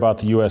care about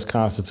the U.S.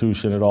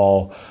 Constitution at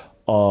all.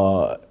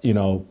 You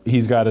know,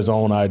 he's got his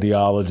own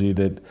ideology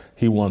that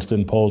he wants to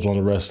impose on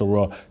the rest of the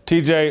world.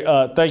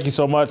 TJ, thank you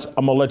so much.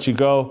 I'm going to let you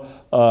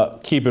go.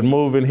 Keep it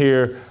moving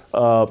here.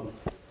 I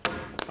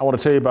want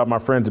to tell you about my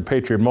friends at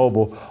Patriot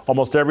Mobile.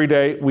 Almost every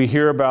day we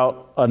hear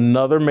about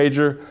another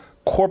major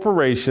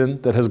corporation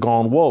that has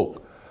gone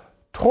woke,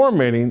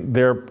 tormenting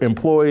their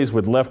employees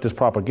with leftist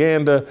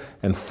propaganda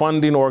and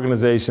funding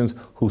organizations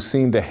who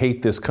seem to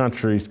hate this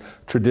country's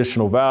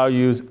traditional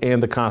values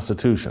and the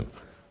Constitution.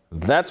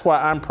 That's why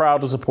I'm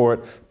proud to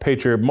support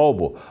Patriot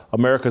Mobile,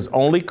 America's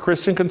only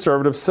Christian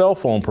conservative cell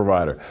phone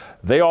provider.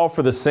 They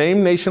offer the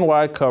same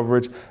nationwide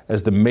coverage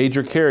as the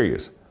major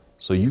carriers,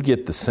 so you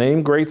get the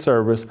same great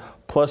service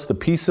plus the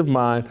peace of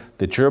mind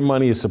that your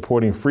money is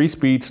supporting free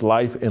speech,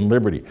 life, and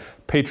liberty.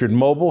 Patriot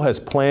Mobile has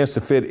plans to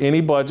fit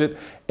any budget,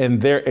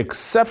 and their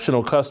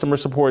exceptional customer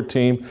support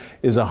team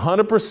is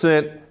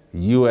 100%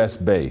 U.S.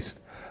 based.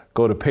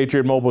 Go to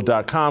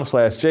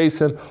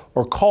patriotmobile.com/Jason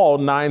or call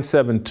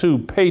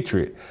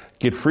 972-PATRIOT.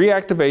 Get free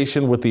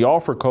activation with the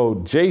offer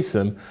code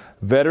JASON.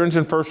 Veterans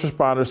and first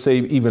responders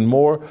save even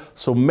more.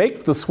 So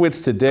make the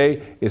switch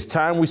today. It's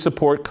time we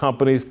support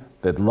companies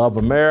that love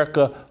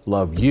America,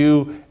 love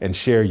you, and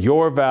share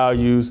your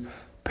values.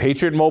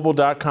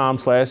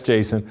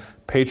 patriotmobile.com/Jason,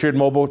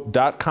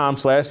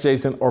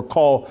 patriotmobile.com/Jason, or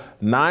call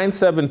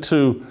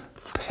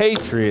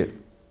 972-PATRIOT.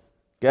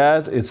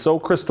 Guys, it's so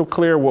crystal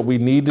clear what we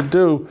need to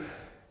do.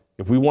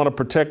 If we want to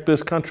protect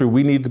this country,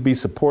 we need to be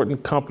supporting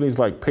companies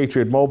like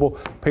Patriot Mobile,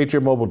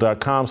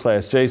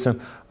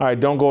 patriotmobile.com/Jason. All right,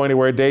 don't go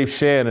anywhere. Dave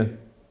Shannon.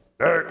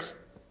 Thanks.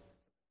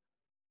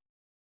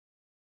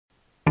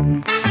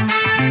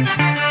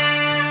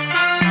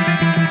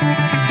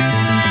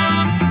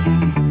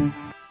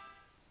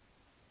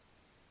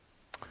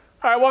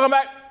 All right, welcome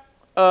back.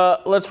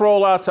 Let's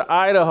roll out to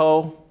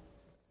Idaho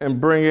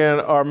and bring in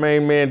our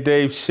main man,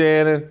 Dave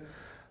Shannon.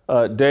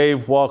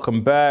 Dave,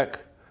 welcome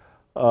back.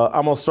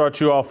 I'm going to start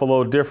you off a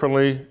little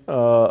differently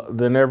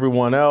than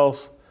everyone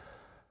else.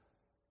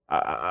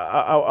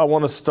 I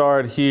want to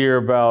start here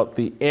about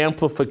the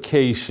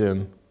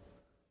amplification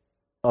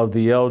of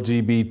the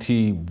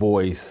LGBT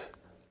voice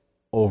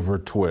over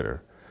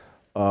Twitter.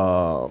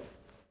 I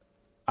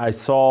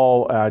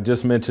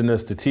just mentioned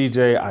this to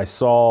TJ, I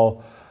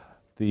saw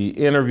the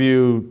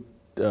interview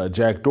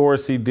Jack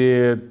Dorsey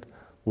did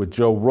with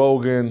Joe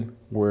Rogan,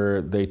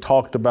 where they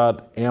talked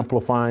about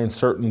amplifying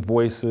certain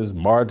voices,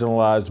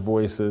 marginalized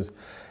voices.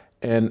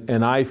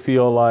 And I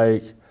feel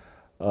like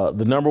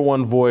the number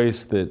one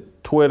voice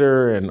that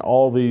Twitter and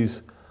all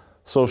these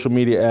social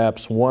media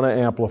apps want to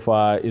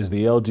amplify is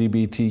the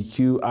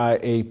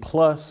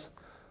LGBTQIA+,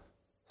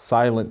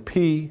 silent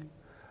P.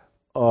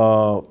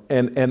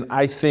 And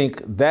I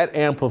think that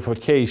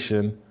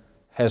amplification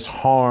has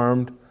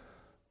harmed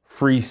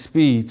free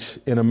speech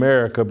in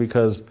America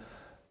because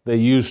they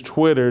use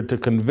Twitter to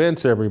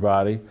convince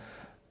everybody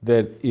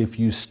that if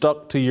you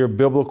stuck to your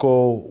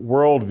biblical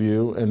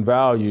worldview and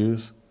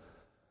values,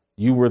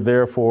 you were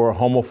therefore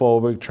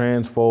homophobic,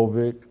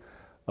 transphobic,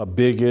 a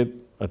bigot,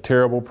 a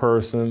terrible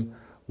person,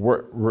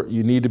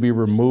 you need to be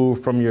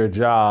removed from your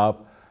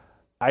job.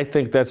 I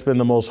think that's been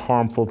the most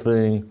harmful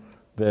thing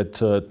that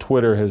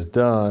Twitter has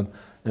done.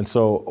 And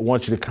so I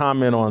want you to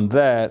comment on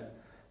that,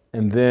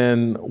 and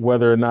then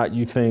whether or not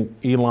you think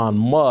Elon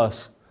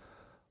Musk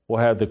will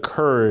have the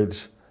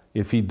courage,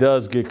 if he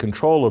does get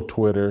control of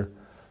Twitter,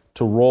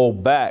 to roll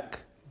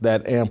back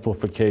that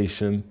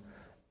amplification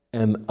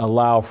and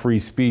allow free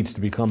speech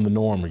to become the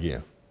norm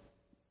again.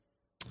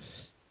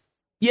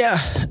 Yeah.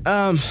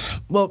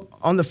 Well,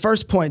 on the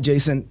first point,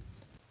 Jason,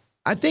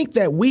 I think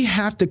that we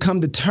have to come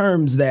to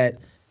terms that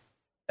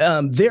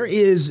there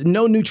is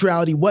no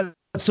neutrality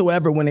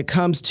whatsoever when it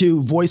comes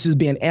to voices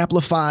being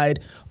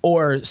amplified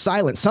or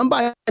silenced.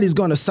 Somebody's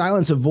going to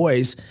silence a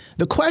voice.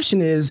 The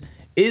question is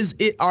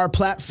it our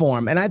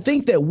platform? And I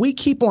think that we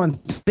keep on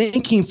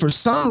thinking for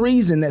some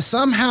reason that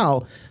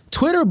somehow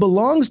Twitter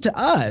belongs to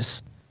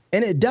us,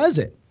 and it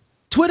doesn't.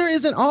 Twitter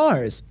isn't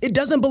ours. It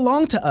doesn't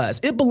belong to us.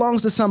 It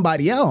belongs to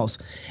somebody else.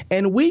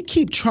 And we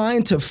keep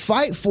trying to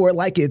fight for it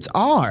like it's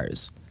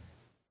ours.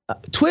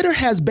 Twitter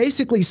has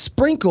basically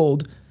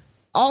sprinkled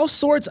all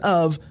sorts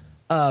of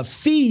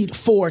feed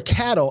for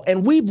cattle,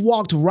 and we've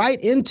walked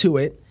right into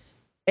it.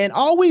 And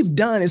all we've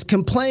done is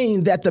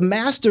complain that the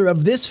master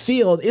of this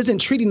field isn't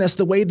treating us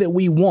the way that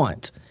we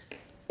want.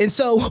 And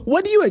so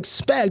what do you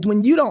expect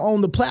when you don't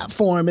own the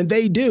platform and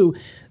they do?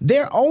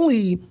 They're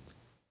only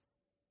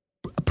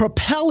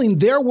propelling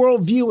their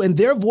worldview and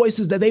their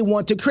voices that they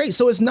want to create.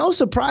 So it's no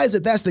surprise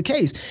that that's the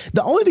case.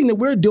 The only thing that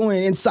we're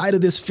doing inside of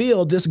this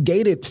field, this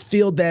gated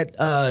field that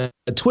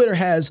Twitter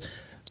has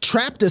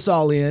trapped us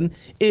all in,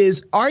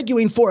 is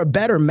arguing for a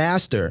better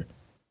master.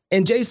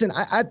 And Jason,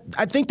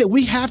 I think that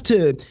we have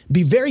to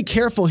be very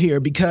careful here,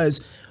 because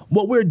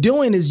what we're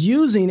doing is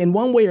using in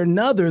one way or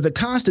another the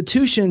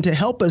Constitution to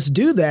help us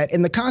do that.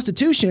 And the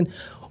Constitution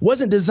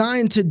wasn't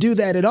designed to do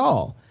that at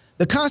all.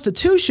 The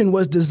Constitution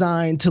was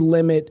designed to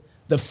limit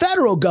the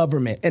federal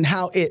government and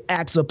how it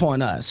acts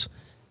upon us.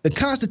 The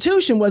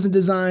Constitution wasn't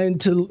designed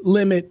to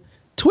limit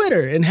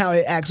Twitter and how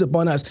it acts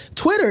upon us.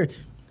 Twitter,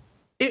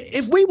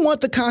 if we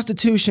want the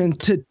Constitution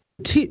to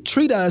treat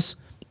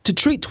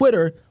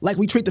Twitter like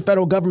we treat the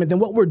federal government, then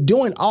what we're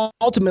doing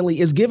ultimately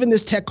is giving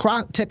this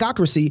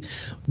technocracy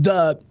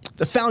the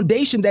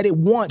foundation that it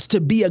wants to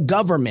be a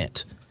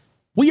government.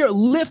 We are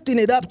lifting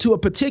it up to a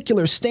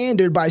particular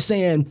standard by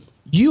saying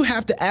you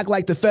have to act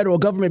like the federal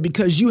government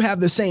because you have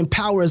the same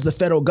power as the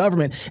federal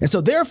government. And so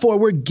therefore,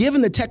 we're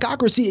giving the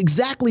technocracy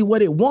exactly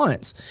what it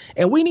wants.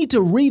 And we need to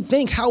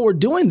rethink how we're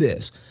doing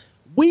this.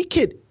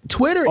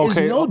 Twitter is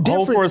no different.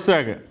 Hold for a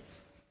second.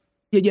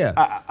 Yeah.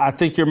 I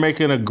think you're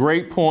making a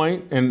great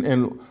point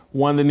and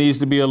one that needs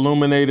to be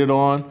illuminated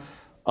on.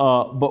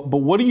 But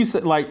what do you say?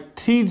 Like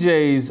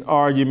TJ's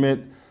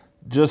argument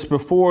just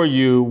before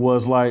you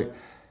was like,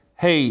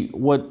 hey,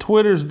 what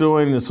Twitter's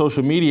doing and the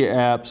social media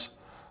apps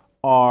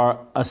are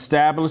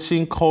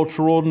establishing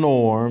cultural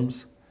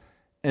norms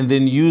and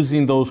then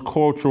using those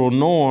cultural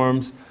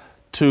norms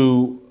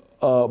to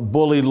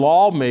bully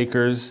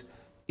lawmakers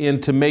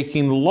into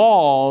making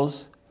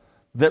laws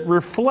that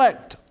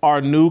reflect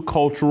our new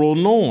cultural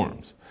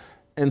norms.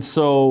 And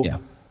so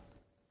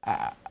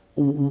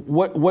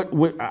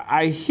what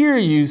I hear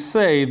you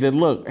say that,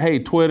 look, hey,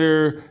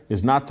 Twitter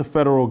is not the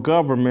federal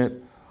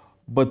government,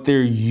 but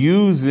they're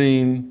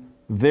using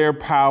their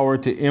power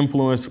to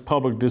influence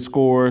public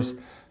discourse,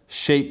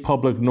 shape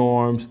public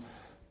norms,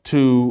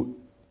 to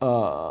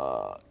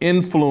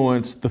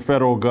influence the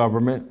federal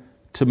government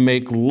to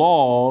make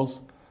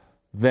laws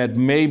that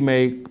may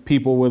make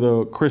people with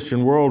a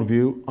Christian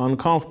worldview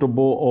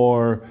uncomfortable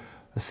or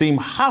seem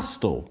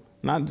hostile,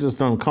 not just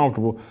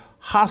uncomfortable,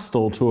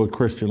 hostile to a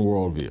Christian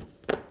worldview.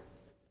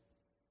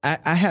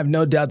 I have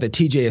no doubt that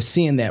TJ is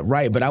seeing that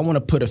right, but I want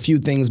to put a few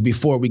things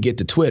before we get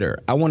to Twitter.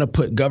 I want to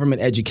put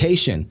government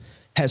education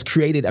has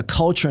created a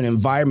culture and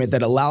environment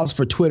that allows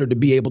for Twitter to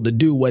be able to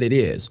do what it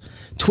is.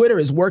 Twitter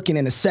is working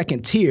in a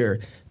second tier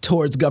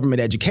towards government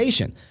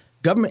education.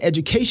 Government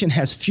education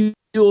has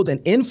fueled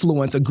and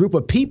influenced a group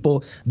of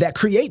people that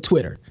create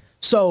Twitter.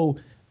 So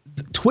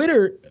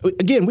Twitter,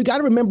 again, we got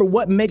to remember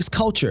what makes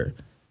culture.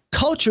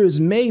 Culture is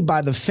made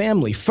by the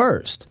family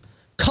first.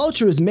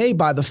 Culture is made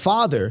by the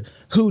father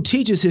who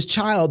teaches his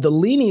child the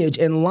lineage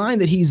and line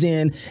that he's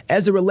in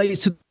as it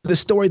relates to the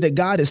story that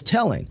God is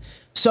telling.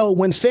 So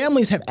when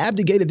families have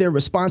abdicated their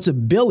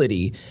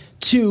responsibility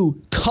to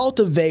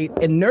cultivate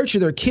and nurture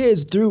their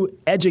kids through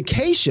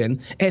education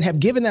and have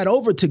given that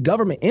over to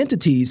government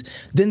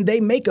entities, then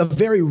they make a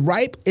very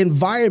ripe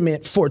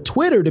environment for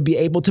Twitter to be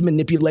able to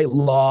manipulate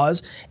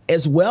laws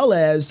as well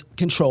as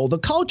control the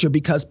culture,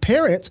 because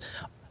parents,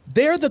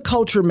 they're the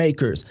culture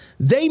makers.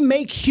 They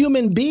make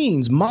human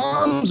beings.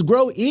 Moms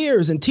grow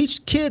ears and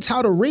teach kids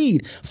how to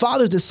read.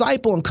 Fathers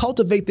disciple and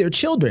cultivate their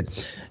children.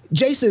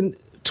 Jason,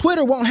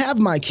 Twitter won't have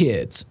my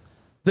kids.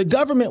 The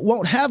government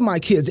won't have my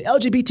kids. The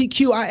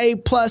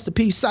LGBTQIA plus, the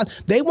peace sign,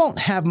 they won't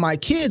have my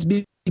kids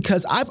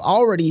because I've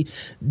already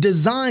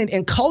designed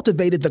and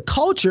cultivated the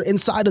culture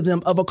inside of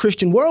them of a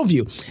Christian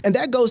worldview. And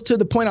that goes to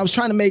the point I was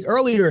trying to make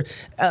earlier,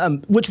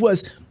 which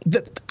was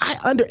that I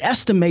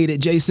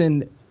underestimated,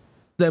 Jason,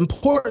 the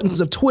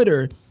importance of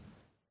Twitter,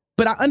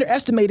 but I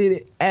underestimated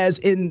it as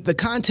in the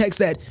context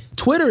that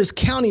Twitter is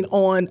counting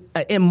on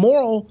an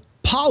immoral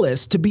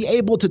polis to be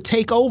able to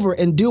take over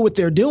and do what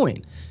they're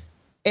doing.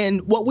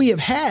 And what we have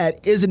had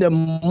is an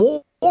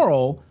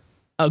immoral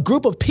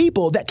group of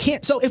people that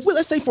can't. So if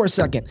let's say for a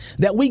second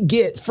that we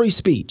get free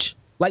speech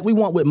like we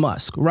want with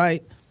Musk,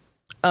 right?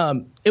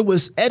 It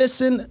was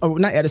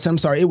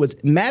it was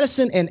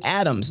Madison and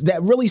Adams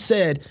that really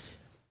said,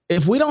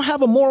 if we don't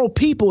have a moral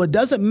people, it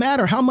doesn't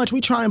matter how much we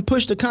try and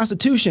push the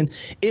Constitution,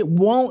 it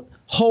won't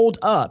hold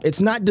up. It's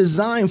not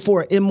designed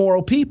for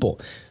immoral people.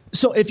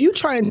 So if you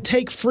try and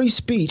take free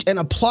speech and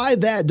apply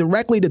that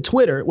directly to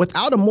Twitter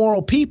without a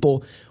moral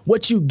people,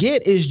 what you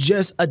get is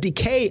just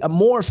a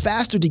more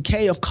faster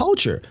decay of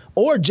culture,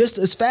 or just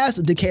as fast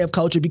a decay of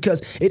culture,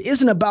 because it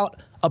isn't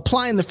about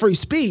applying the free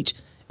speech.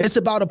 It's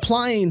about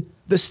applying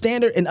the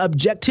standard and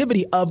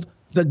objectivity of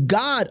the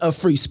God of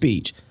free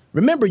speech.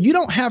 Remember, you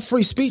don't have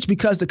free speech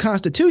because the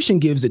Constitution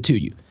gives it to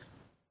you.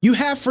 You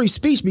have free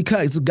speech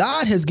because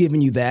God has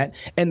given you that,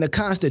 and the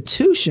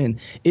Constitution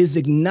is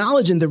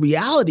acknowledging the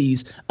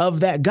realities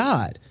of that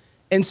God.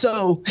 And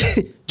so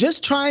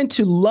just trying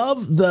to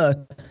love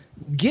the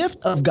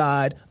gift of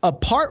God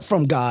apart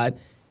from God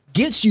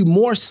gets you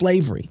more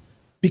slavery,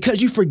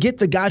 because you forget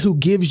the God who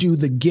gives you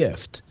the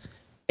gift.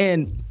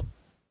 And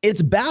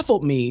it's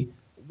baffled me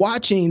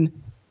watching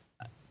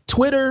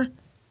Twitter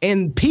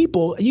and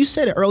people. You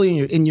said it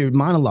earlier in your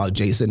monologue,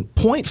 Jason,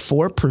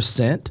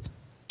 0.4%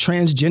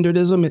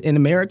 transgenderism in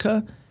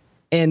America,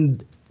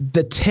 and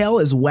the tail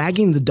is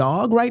wagging the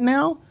dog right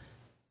now.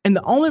 And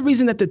the only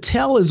reason that the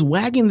tail is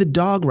wagging the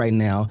dog right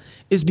now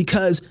is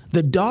because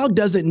the dog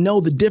doesn't know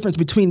the difference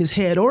between his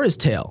head or his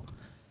tail.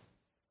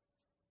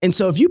 And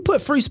so if you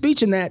put free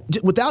speech in that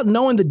without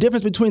knowing the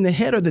difference between the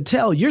head or the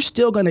tail, you're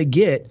still going to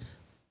get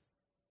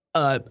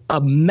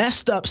a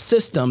messed up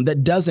system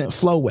that doesn't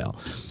flow well.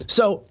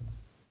 So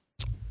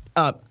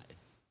I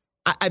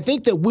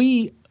think that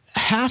we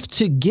have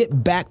to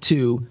get back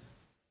to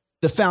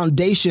the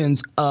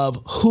foundations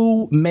of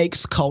who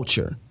makes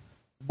culture.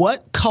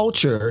 What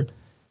culture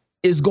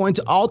is going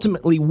to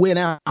ultimately win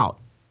out?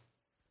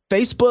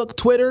 Facebook,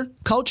 Twitter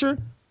culture,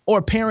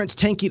 or parents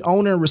taking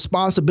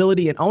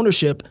responsibility and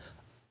ownership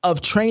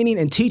of training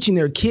and teaching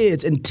their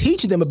kids and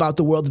teaching them about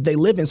the world that they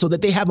live in so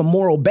that they have a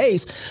moral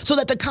base so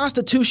that the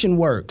Constitution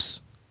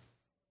works?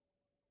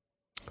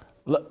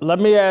 Let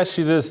me ask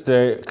you this,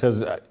 Dave,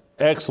 because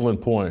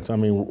excellent points. I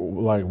mean,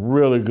 like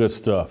really good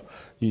stuff.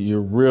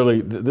 You're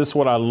really, this is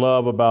what I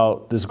love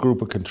about this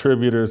group of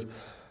contributors.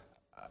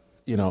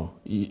 You know,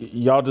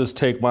 y'all just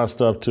take my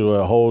stuff to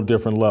a whole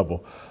different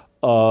level.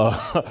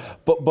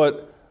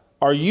 But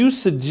are you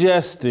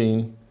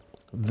suggesting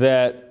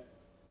that,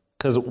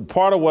 because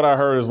part of what I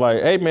heard is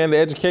like, hey man, the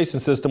education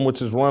system,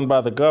 which is run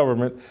by the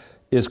government,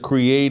 is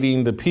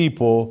creating the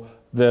people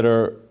that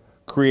are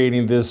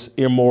creating this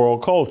immoral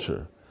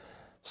culture.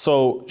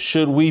 So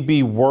should we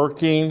be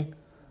working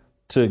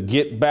to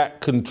get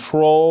back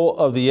control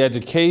of the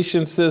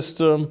education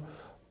system,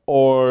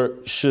 or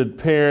should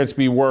parents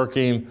be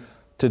working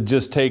to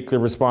just take the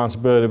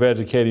responsibility of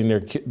educating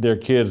their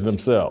kids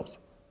themselves?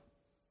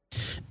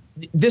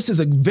 This is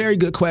a very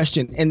good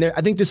question. And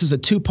I think this is a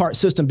two-part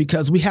system,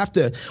 because we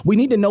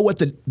need to know what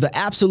the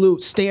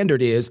absolute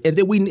standard is. And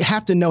then we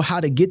have to know how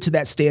to get to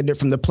that standard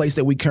from the place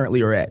that we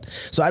currently are at.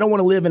 So I don't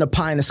want to live in a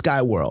pie in the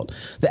sky world.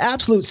 The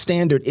absolute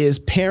standard is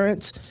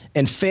parents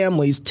and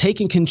families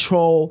taking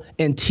control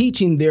and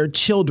teaching their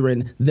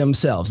children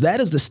themselves.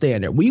 That is the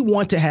standard. We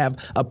want to have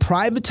a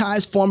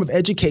privatized form of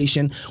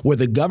education where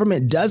the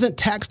government doesn't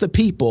tax the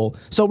people.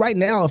 So right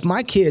now, if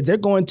my kids, they're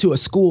going to a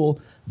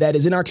school that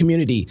is in our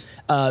community,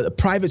 a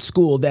private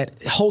school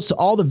that holds to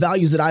all the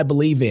values that I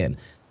believe in,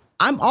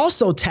 I'm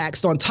also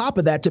taxed on top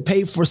of that to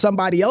pay for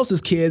somebody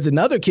else's kids and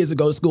other kids to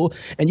go to school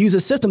and use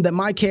a system that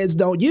my kids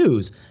don't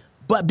use.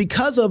 But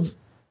because of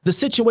the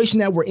situation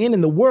that we're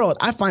in the world,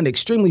 I find it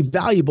extremely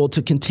valuable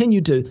to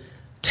continue to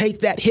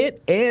take that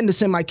hit and to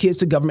send my kids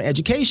to government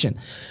education.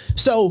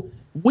 So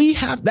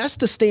that's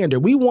the standard.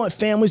 We want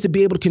families to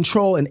be able to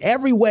control in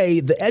every way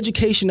the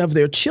education of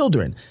their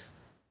children.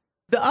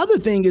 The other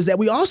thing is that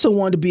we also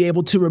want to be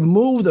able to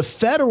remove the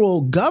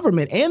federal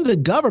government and the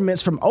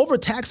governments from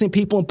overtaxing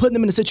people and putting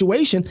them in a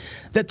situation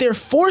that they're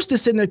forced to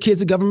send their kids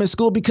to government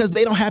school because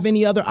they don't have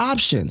any other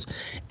options.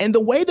 And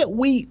the way that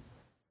we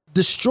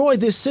destroy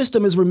this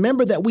system is,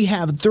 remember that we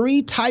have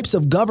three types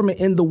of government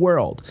in the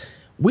world.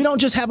 We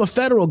don't just have a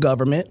federal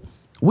government.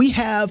 We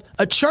have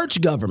a church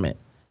government.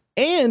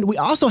 And we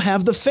also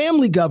have the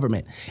family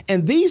government.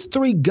 And these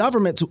three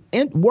governments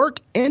work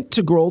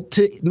integral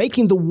to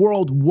making the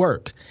world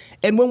work.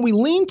 And when we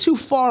lean too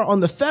far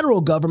on the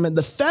federal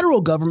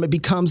government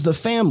becomes the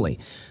family.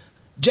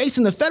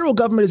 Jason, the federal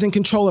government is in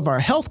control of our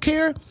health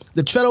care.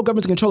 The federal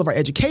government is in control of our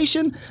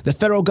education. The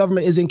federal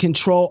government is in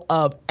control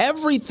of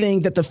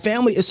everything that the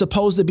family is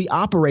supposed to be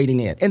operating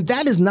in. And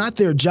that is not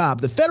their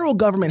job. The federal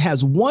government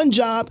has one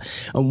job,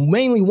 and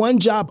mainly one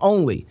job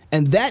only.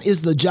 And that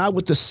is the job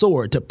with the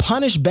sword, to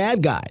punish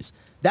bad guys.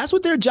 That's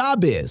what their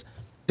job is.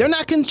 They're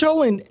not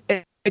controlling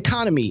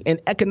economy and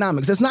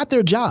economics. That's not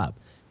their job.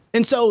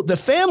 And so the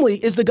family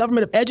is the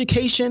government of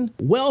education,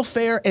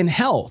 welfare, and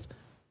health.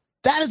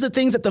 That is the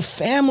things that the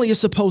family is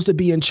supposed to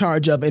be in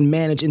charge of and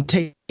manage and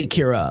take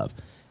care of.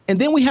 And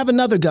then we have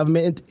another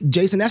government,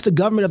 Jason, that's the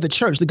government of the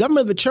church. The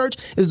government of the church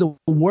is the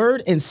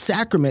word and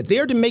sacrament.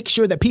 They're to make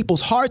sure that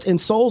people's hearts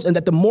and souls and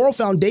that the moral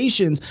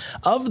foundations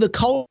of the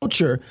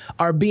culture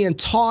are being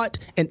taught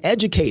and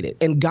educated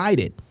and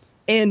guided.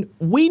 And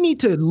we need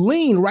to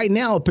lean right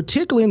now,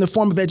 particularly in the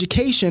form of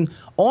education,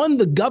 on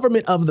the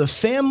government of the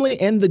family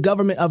and the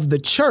government of the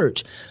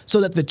church,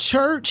 so that the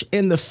church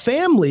and the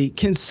family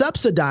can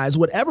subsidize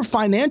whatever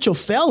financial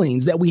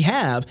failings that we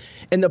have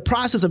in the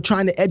process of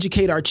trying to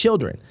educate our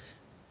children.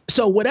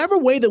 So whatever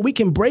way that we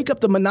can break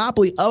up the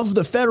monopoly of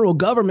the federal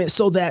government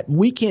so that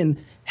we can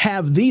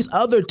have these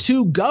other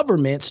two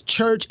governments,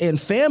 church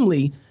and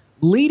family,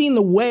 leading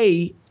the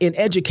way in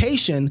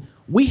education,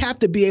 we have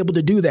to be able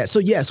to do that. So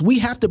yes, we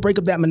have to break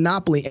up that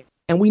monopoly,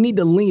 and we need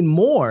to lean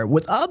more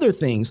with other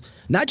things,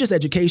 not just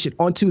education,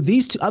 onto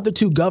these other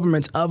two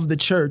governments of the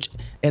church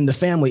and the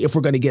family if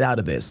we're going to get out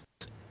of this.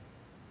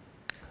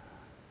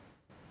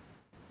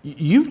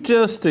 You've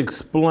just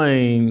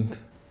explained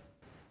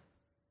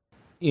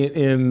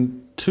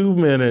in 2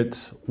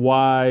 minutes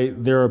why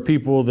there are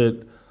people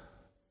that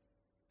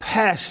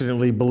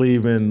passionately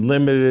believe in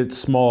limited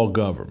small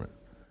government.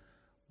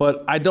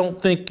 But I don't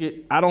think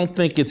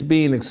it's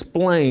being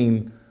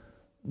explained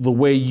the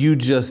way you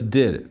just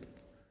did it.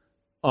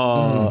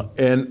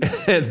 And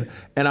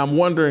I'm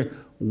wondering,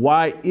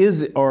 why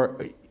is it,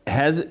 or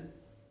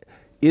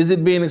is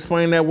it being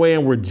explained that way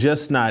and we're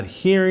just not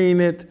hearing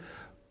it?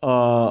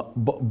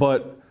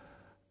 But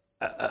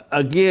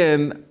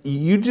again,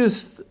 you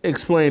just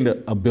explained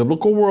a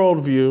biblical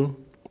worldview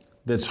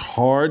that's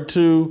hard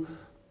to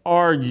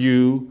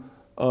argue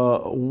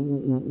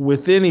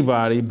with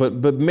anybody,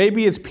 but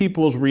maybe it's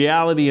people's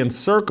reality and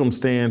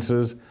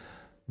circumstances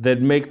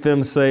that make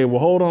them say, well,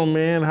 hold on,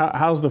 man,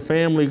 how's the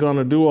family going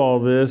to do all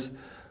this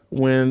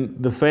when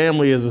the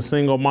family is a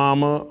single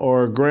mama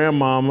or a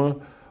grandmama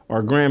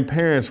or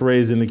grandparents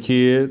raising the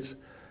kids?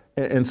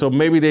 And so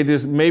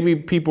maybe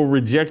people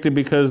reject it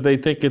because they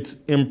think it's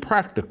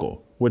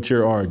impractical, what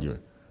you're arguing.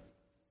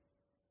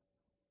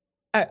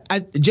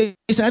 Jason,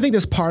 I think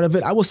that's part of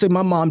it. I will say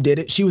my mom did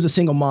it. She was a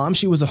single mom.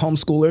 She was a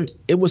homeschooler.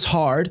 It was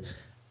hard.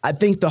 I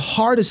think the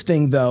hardest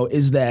thing, though,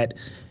 is that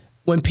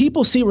when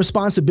people see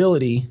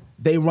responsibility,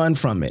 they run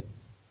from it.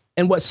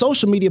 And what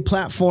social media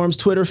platforms,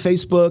 Twitter,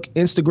 Facebook,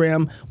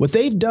 Instagram, what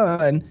they've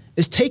done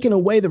is taken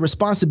away the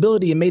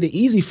responsibility and made it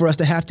easy for us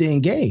to have to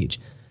engage.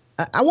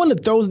 I want to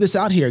throw this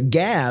out here.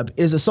 Gab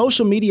is a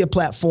social media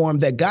platform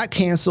that got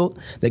canceled,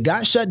 that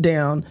got shut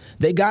down.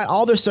 They got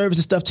all their service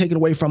and stuff taken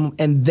away from them,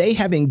 and they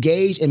have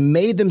engaged and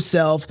made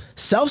themselves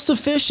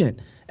self-sufficient.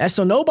 And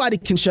so nobody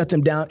can shut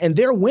them down, and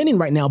they're winning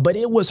right now, but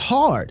it was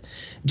hard.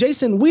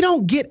 Jason, we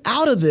don't get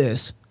out of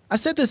this. I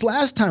said this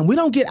last time. We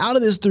don't get out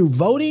of this through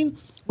voting.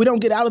 We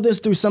don't get out of this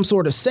through some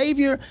sort of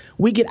savior.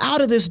 We get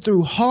out of this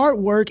through hard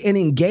work and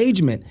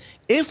engagement.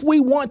 If we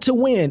want to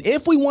win,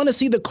 if we want to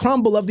see the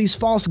crumble of these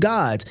false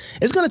gods,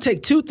 it's going to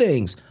take two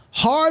things: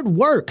 hard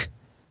work,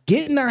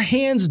 getting our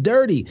hands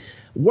dirty,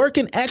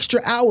 working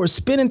extra hours,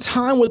 spending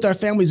time with our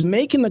families,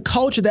 making the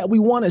culture that we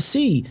want to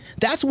see.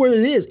 That's where it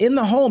is, in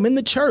the home, in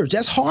the church.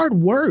 That's hard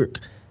work.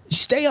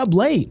 Stay up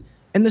late.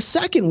 And the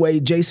second way,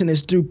 Jason,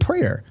 is through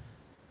prayer.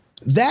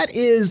 That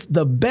is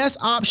the best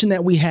option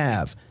that we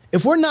have.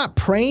 If we're not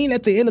praying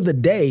at the end of the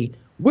day,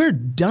 we're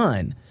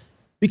done.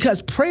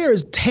 Because prayer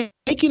is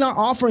taking our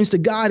offerings to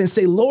God and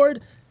say,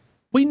 Lord,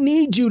 we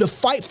need you to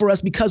fight for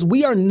us because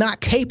we are not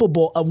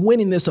capable of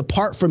winning this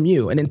apart from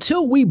you. And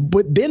until we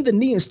bend the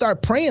knee and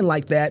start praying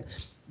like that,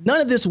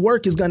 none of this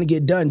work is going to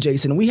get done,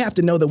 Jason. We have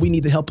to know that we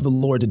need the help of the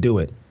Lord to do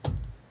it.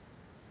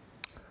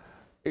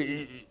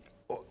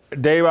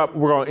 Dave,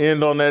 we're going to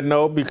end on that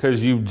note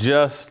because you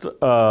just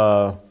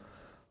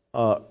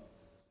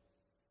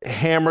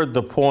hammered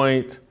the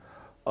point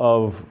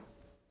of,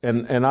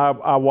 and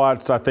I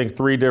watched, I think,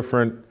 3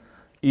 different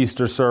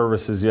Easter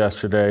services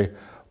yesterday,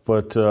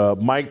 but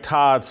Mike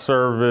Todd's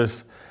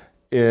service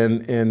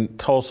in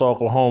Tulsa,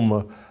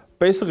 Oklahoma,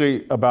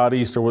 basically about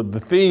Easter, the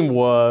theme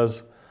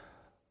was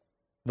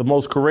the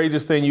most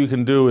courageous thing you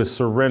can do is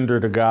surrender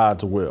to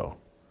God's will.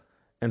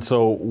 And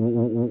so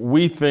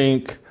we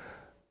think,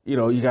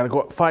 you got to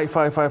go fight.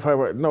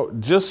 No,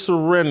 just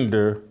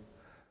surrender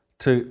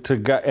to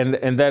God.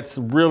 And that's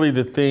really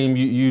the theme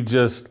you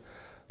just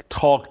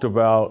talked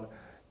about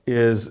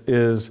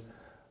is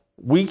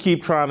we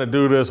keep trying to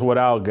do this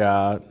without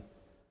God,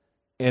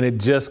 and it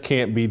just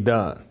can't be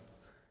done.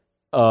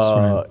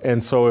 Right.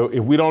 And so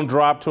if we don't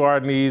drop to our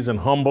knees and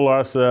humble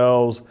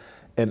ourselves,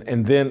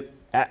 and then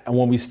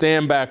when we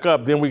stand back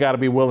up, then we got to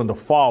be willing to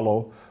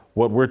follow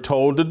what we're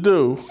told to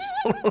do.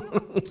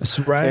 That's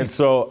right. And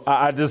so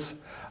I just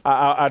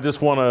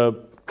want to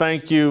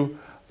thank you.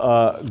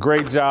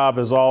 Great job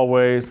as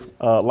always.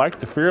 Like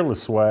the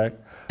Fearless swag.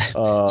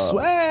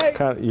 Swag.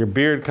 Your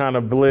beard kind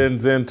of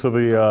blends into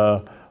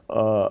the.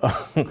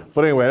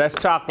 But anyway, that's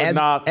Chocolate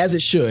Knox. As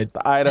it should.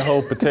 The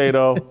Idaho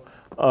potato.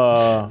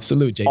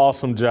 Salute, Jason.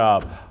 Awesome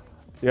job.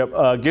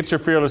 Yep. Get your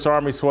Fearless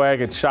Army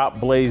swag at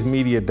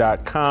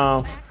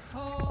shopblazemedia.com.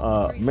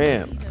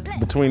 Man,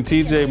 between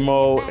TJ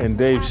Moe and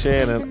Dave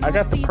Shannon, I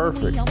got the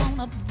perfect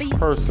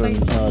person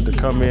to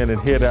come in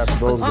and hit after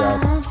those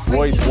guys.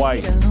 Royce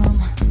White.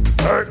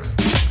 Hurts.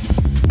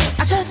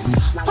 I just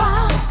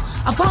want,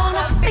 I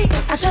wanna be,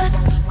 I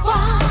just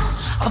want,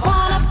 I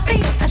wanna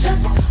be, I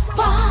just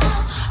want,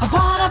 I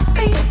wanna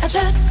be, I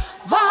just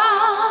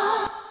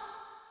want.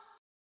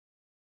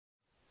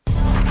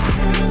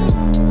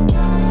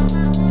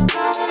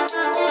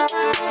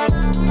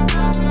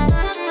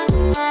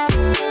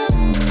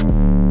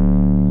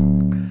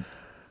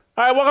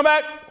 All right, welcome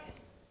back.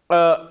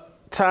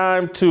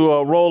 Time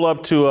to roll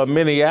up to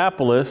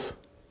Minneapolis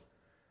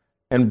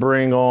and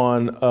bring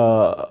on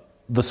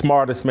the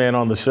smartest man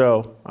on the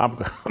show. I'm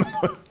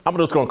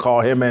just going to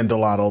call him and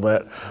Delano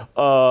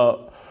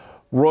that.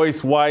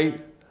 Royce White.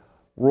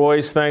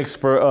 Royce, thanks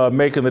for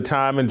making the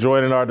time and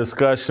joining our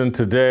discussion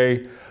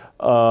today.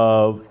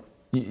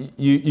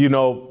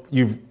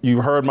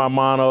 You've heard my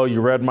mono,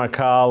 you read my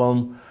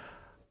column.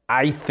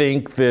 I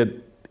think that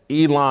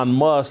Elon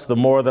Musk, the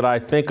more that I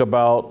think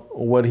about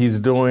what he's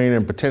doing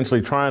and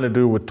potentially trying to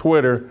do with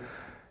Twitter,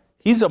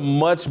 he's a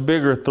much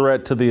bigger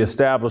threat to the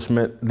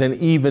establishment than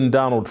even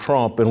Donald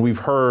Trump. And we've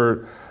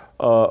heard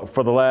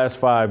for the last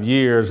 5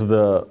 years,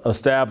 the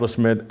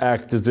establishment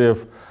act as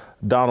if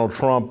Donald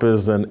Trump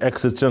is an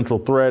existential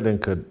threat and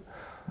could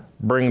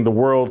bring the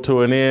world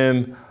to an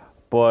end.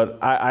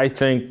 But I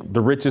think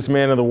the richest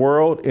man in the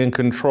world, in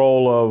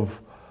control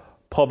of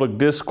public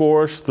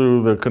discourse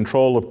through the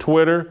control of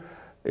Twitter,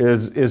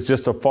 is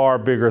just a far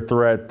bigger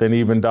threat than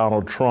even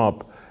Donald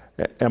Trump.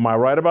 Am I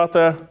right about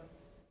that?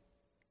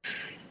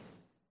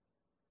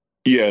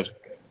 Yes,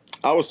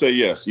 I would say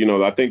yes.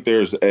 I think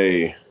there's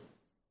a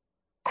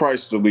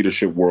crisis of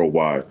leadership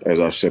worldwide, as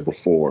I've said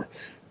before.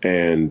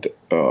 And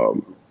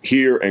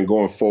here and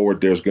going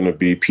forward, there's going to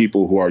be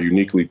people who are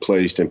uniquely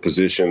placed in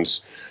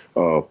positions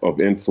of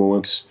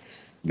influence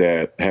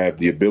that have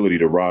the ability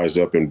to rise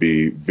up and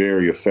be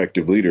very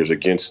effective leaders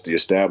against the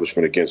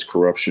establishment, against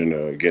corruption,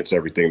 against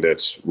everything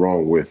that's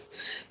wrong with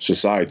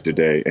society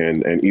today.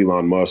 And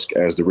Elon Musk,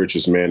 as the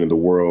richest man in the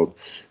world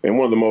and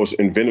one of the most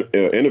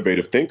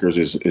innovative thinkers,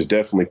 is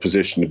definitely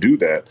positioned to do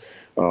that.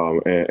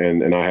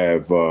 And I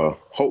have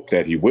hope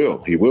that he will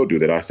do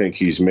that. I think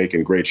he's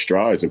making great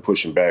strides and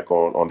pushing back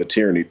on the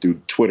tyranny through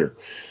Twitter.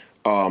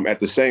 At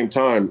the same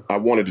time, I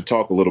wanted to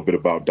talk a little bit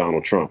about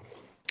Donald Trump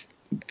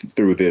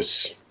through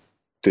this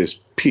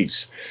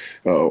piece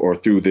or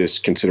through this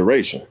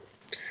consideration.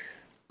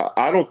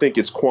 I don't think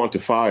it's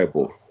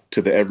quantifiable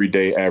to the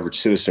everyday average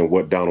citizen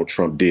what Donald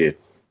Trump did.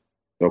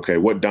 Okay,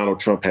 what Donald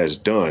Trump has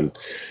done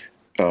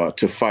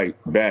to fight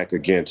back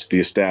against the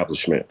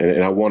establishment.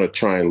 And I want to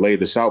try and lay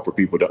this out for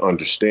people to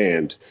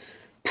understand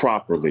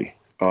properly.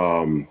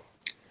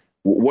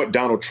 What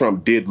Donald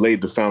Trump did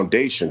laid the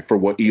foundation for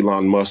what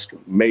Elon Musk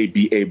may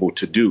be able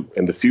to do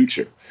in the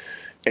future.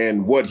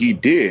 And what he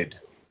did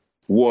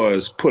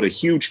was put a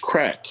huge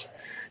crack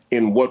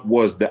in what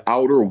was the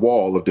outer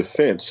wall of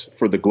defense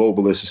for the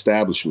globalist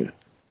establishment.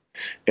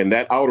 And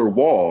that outer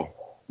wall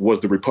was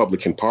the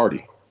Republican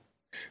Party.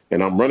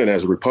 And I'm running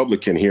as a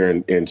Republican here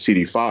in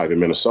CD5 in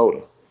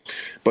Minnesota.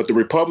 But the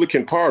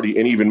Republican Party,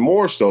 and even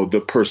more so,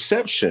 the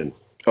perception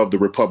of the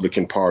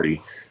Republican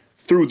Party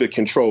through the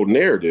controlled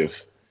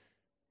narrative,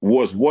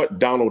 was what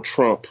Donald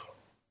Trump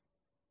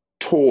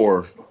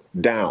tore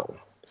down.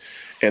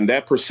 And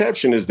that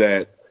perception is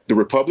that the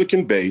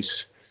Republican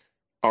base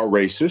are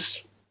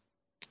racist,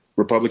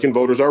 Republican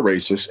voters are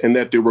racist, and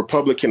that the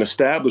Republican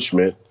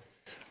establishment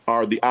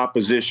are the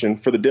opposition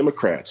for the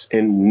Democrats.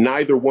 And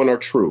neither one are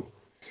true.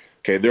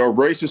 Okay, there are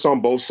racists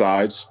on both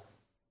sides.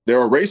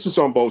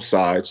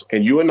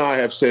 And you and I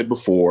have said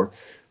before,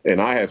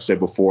 and I have said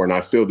before, and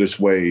I feel this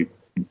way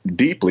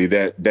deeply,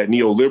 that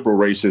neoliberal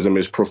racism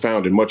is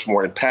profound and much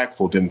more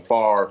impactful than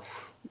far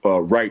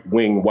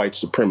right-wing white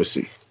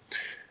supremacy.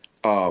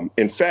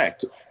 In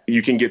fact,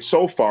 you can get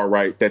so far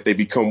right that they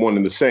become one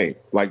and the same,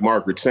 like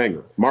Margaret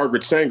Sanger.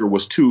 Margaret Sanger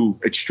was too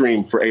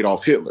extreme for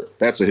Adolf Hitler.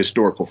 That's a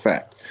historical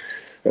fact.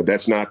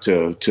 That's not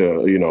to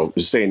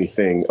say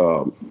anything.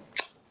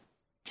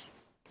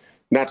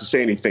 Not to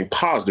say anything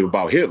positive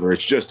about Hitler.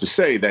 It's just to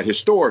say that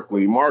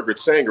historically, Margaret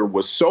Sanger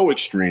was so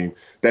extreme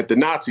that the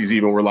Nazis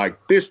even were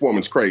like, this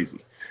woman's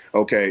crazy.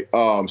 Okay,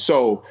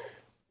 so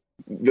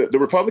the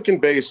Republican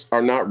base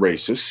are not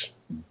racist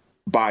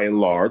by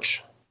and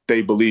large.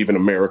 They believe in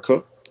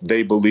America.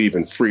 They believe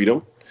in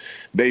freedom.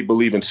 They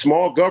believe in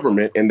small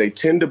government, and they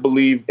tend to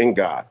believe in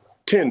God.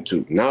 Tend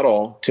to, not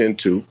all, tend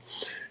to.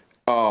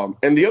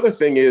 And the other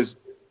thing is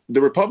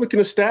the Republican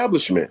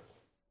establishment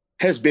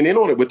has been in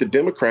on it with the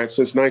Democrats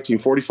since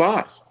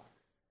 1945.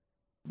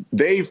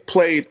 They've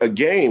played a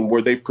game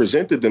where they've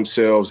presented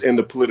themselves in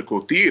the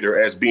political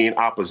theater as being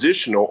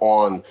oppositional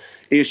on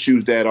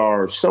issues that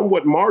are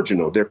somewhat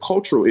marginal. They're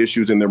cultural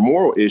issues and they're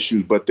moral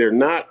issues, but they're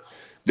not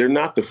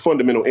the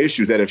fundamental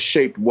issues that have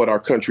shaped what our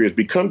country has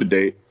become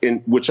today,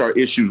 in which are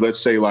issues, let's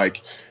say,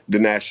 like the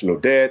national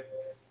debt,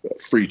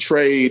 free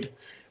trade,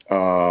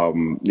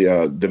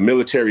 the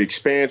military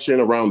expansion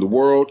around the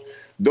world.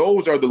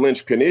 Those are the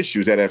linchpin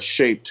issues that have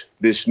shaped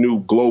this new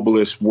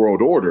globalist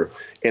world order.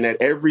 And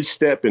at every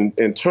step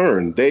and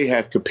turn, they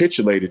have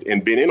capitulated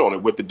and been in on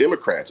it with the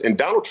Democrats. And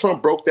Donald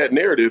Trump broke that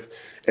narrative.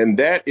 And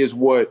that is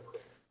what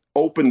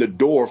opened the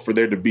door for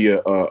there to be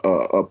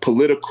a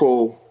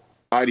political,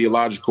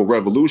 ideological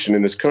revolution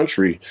in this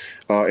country.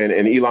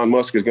 And Elon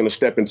Musk is going to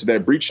step into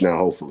that breach now,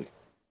 hopefully.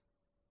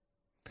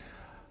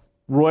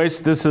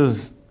 Royce, this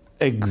is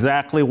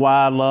exactly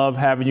why I love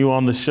having you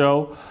on the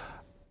show.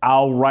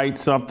 I'll write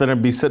something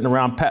and be sitting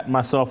around patting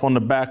myself on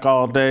the back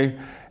all day,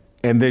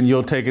 and then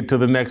you'll take it to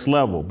the next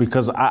level,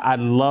 because I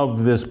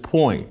love this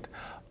point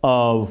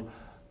of,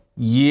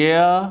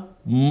 yeah,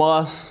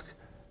 Musk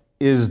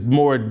is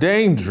more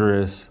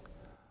dangerous,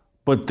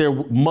 but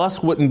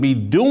Musk wouldn't be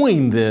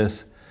doing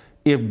this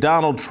if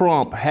Donald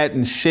Trump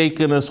hadn't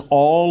shaken us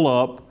all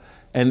up,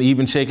 and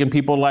even shaken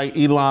people like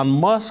Elon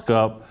Musk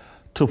up,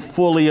 to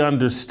fully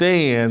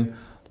understand,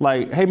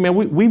 like, hey, man,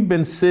 we've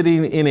been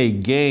sitting in a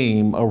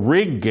game, a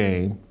rigged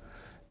game,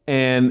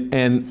 and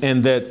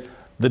that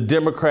the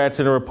Democrats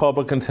and the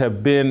Republicans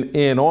have been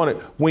in on it.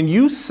 When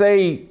you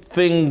say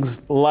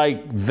things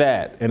like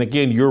that, and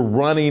again, you're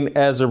running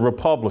as a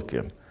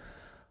Republican,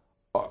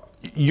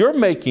 you're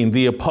making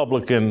the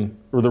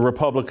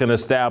Republican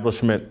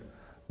establishment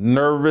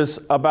nervous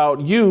about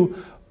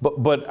you.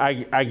 But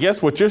I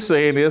guess what you're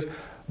saying is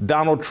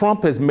Donald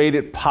Trump has made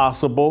it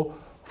possible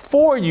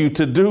for you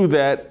to do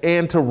that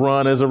and to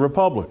run as a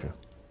Republican.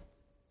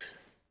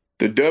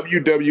 The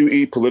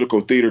WWE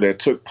political theater that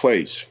took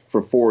place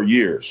for 4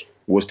 years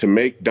was to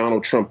make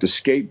Donald Trump the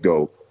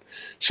scapegoat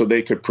so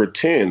they could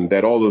pretend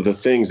that all of the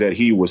things that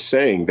he was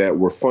saying that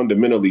were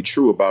fundamentally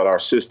true about our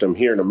system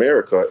here in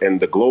America and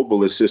the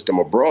globalist system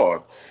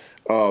abroad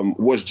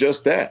was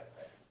just that.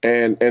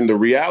 And the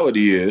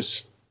reality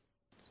is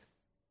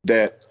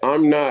that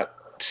I'm not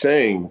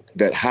saying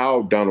that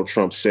how Donald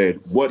Trump said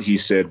what he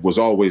said was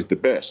always the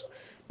best,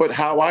 but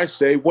how I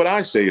say what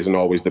I say isn't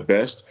always the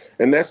best.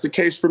 And that's the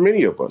case for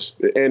many of us.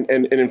 And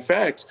in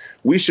fact,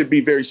 we should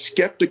be very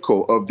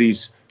skeptical of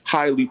these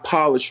highly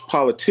polished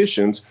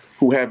politicians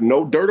who have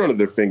no dirt under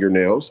their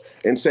fingernails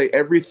and say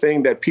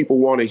everything that people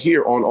want to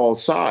hear on all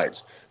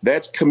sides.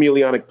 That's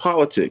chameleonic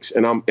politics.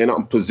 And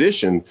I'm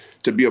positioned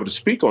to be able to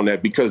speak on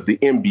that because the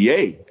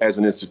NBA as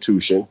an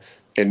institution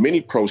and many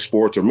pro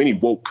sports or many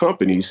woke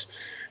companies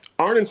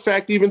aren't in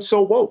fact even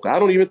so woke. I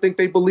don't even think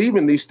they believe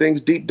in these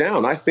things deep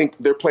down. I think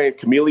they're playing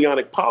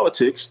chameleonic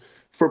politics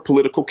for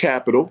political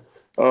capital,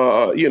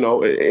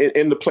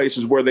 in the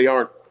places where they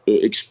aren't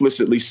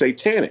explicitly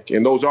satanic.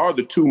 And those are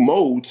the two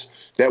modes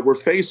that we're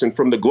facing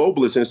from the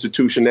globalist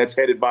institution that's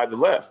headed by the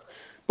left.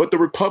 But the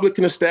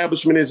Republican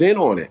establishment is in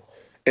on it.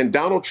 And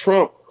Donald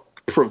Trump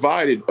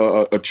provided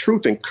a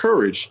truth and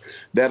courage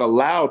that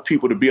allowed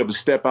people to be able to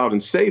step out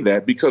and say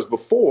that, because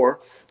before,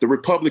 the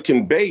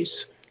Republican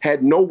base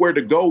had nowhere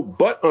to go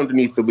but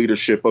underneath the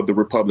leadership of the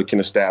Republican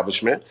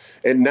establishment.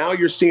 And now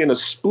you're seeing a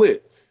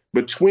split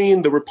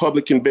between the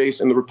Republican base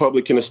and the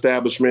Republican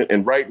establishment.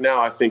 And right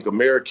now, I think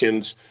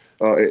Americans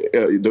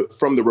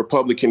from the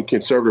Republican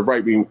conservative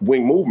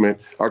right-wing movement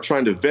are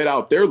trying to vet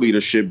out their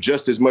leadership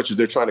just as much as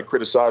they're trying to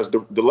criticize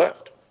the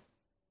left.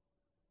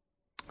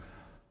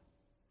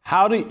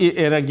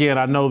 And again,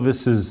 I know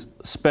this is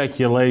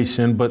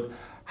speculation, but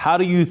how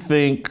do you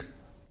think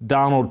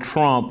Donald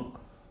Trump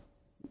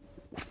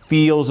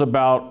feels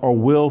about or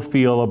will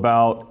feel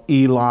about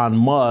Elon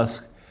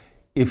Musk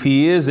if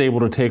he is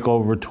able to take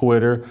over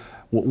Twitter?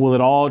 Will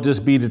it all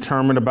just be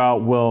determined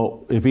about,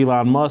 well, if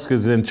Elon Musk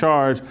is in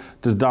charge,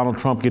 does Donald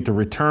Trump get to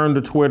return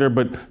to Twitter?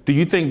 But do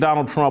you think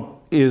Donald Trump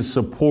is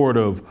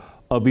supportive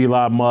of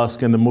Elon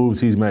Musk and the moves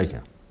he's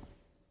making?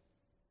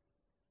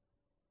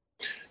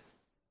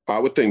 I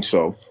would think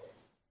so.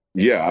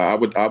 Yeah,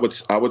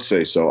 I would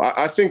say so.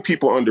 I think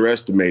people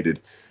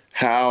underestimated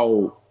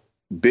how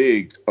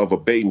big of a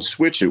bait and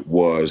switch it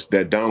was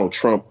that Donald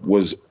Trump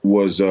was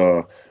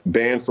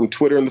banned from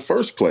Twitter in the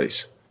first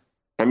place.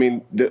 I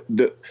mean,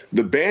 the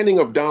banning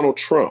of Donald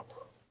Trump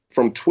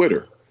from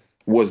Twitter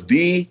was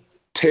the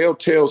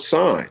telltale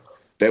sign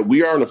that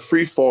we are in a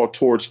free fall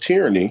towards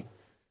tyranny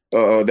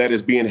that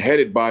is being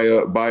headed by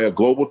a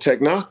global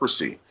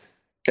technocracy,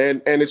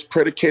 and it's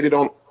predicated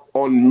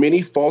on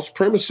many false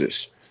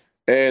premises.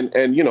 And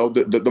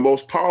the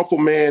most powerful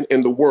man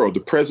in the world,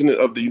 the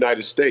president of the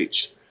United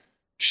States,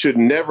 should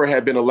never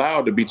have been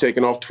allowed to be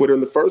taken off Twitter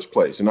in the first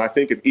place. And I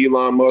think if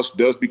Elon Musk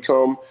does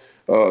become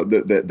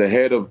the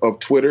head of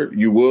Twitter,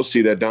 you will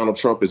see that Donald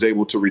Trump is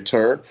able to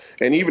return.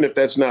 And even if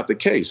that's not the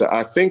case,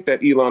 I think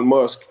that Elon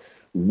Musk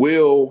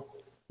will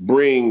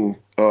bring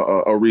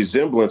a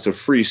resemblance of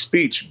free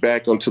speech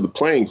back onto the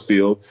playing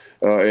field.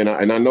 And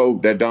I know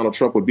that Donald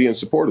Trump would be in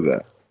support of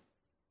that.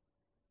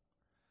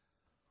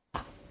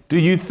 Do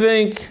you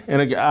think,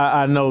 and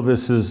I know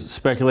this is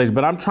speculation,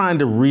 but I'm trying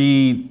to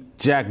read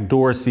Jack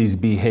Dorsey's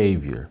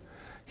behavior.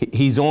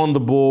 He's on the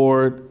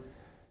board.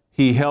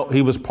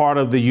 He was part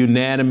of the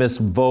unanimous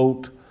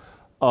vote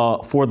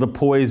for the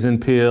poison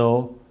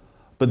pill,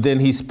 but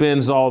then he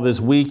spends all this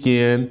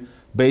weekend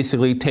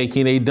basically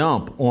taking a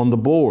dump on the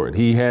board.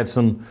 He had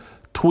some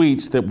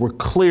tweets that were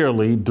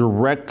clearly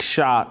direct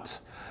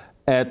shots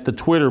at the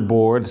Twitter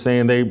board,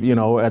 saying they,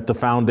 at the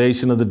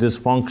foundation of the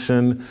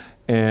dysfunction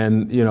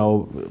and,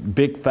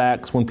 big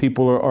facts when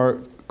people are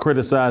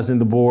criticizing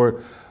the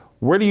board.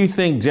 Where do you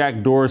think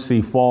Jack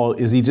Dorsey falls?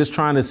 Is he just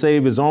trying to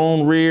save his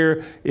own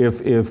rear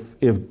if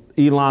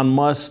Elon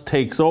Musk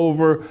takes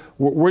over?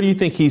 Where do you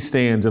think he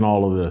stands in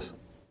all of this?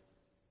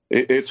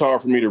 It's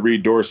hard for me to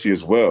read Dorsey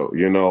as well,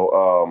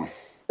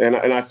 and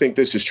I think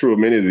this is true of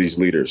many of these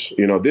leaders.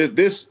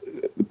 This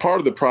part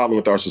of the problem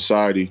with our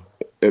society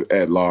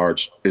at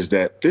large is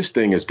that this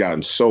thing has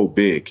gotten so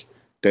big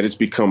that it's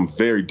become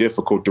very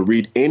difficult to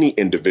read any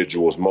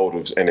individual's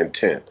motives and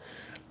intent.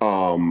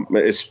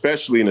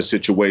 Especially in a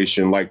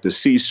situation like the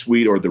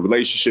C-suite, or the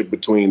relationship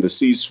between the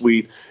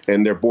C-suite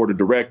and their board of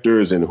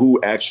directors and who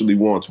actually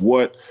wants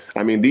what.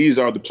 I mean, these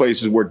are the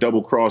places where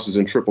double crosses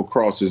and triple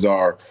crosses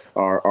are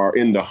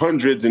in the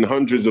hundreds and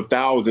hundreds of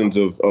thousands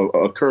of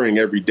occurring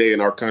every day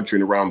in our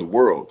country and around the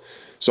world.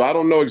 So I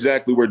don't know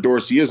exactly where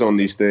Dorsey is on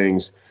these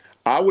things.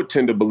 I would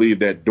tend to believe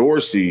that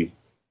Dorsey,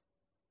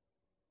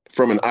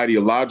 from an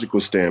ideological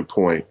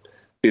standpoint,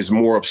 is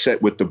more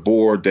upset with the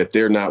board that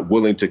they're not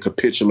willing to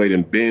capitulate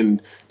and bend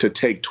to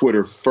take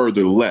Twitter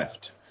further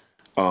left.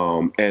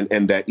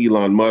 And that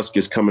Elon Musk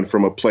is coming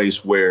from a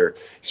place where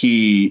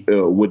he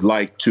would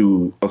like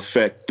to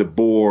affect the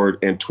board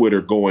and Twitter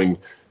going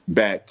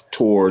back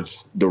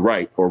towards the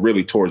right, or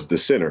really towards the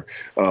center,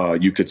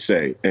 you could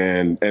say.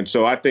 And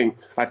so I think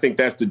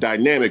that's the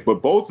dynamic.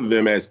 But both of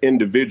them as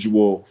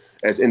individuals,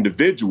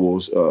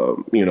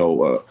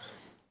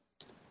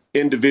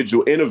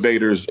 individual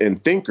innovators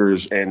and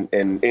thinkers and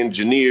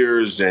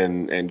engineers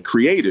and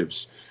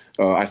creatives.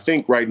 I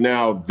think right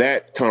now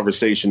that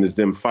conversation is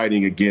them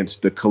fighting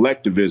against the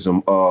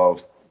collectivism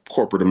of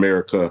corporate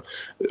America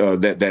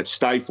that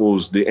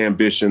stifles the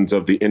ambitions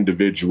of the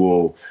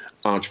individual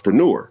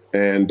entrepreneur.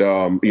 And,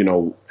 there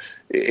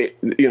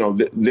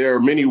are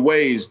many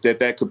ways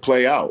that could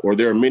play out, or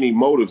there are many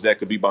motives that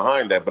could be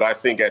behind that. But I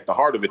think at the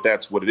heart of it,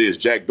 that's what it is.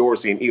 Jack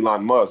Dorsey and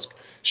Elon Musk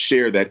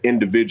share that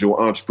individual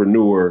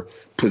entrepreneur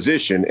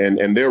position,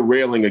 and they're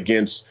railing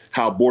against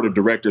how board of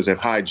directors have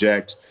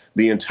hijacked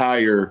the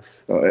entire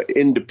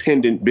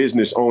independent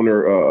business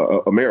owner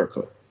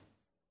America.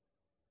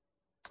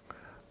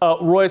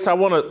 Royce, I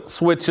want to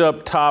switch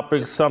up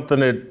topics,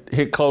 something that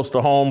hit close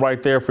to home right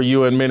there for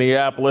you in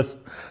Minneapolis.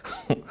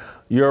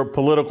 Your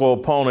political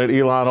opponent,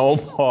 Ilhan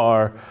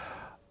Omar,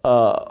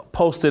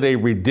 posted a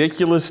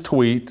ridiculous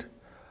tweet.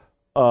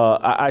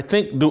 I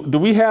think, do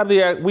we have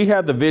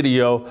the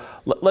video?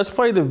 Let's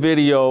play the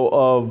video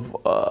of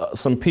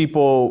some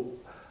people,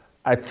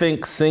 I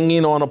think,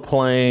 singing on a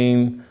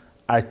plane.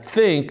 I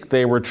think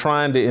they were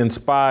trying to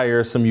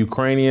inspire some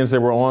Ukrainians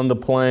that were on the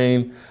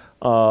plane.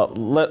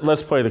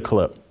 Let's play the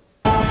clip.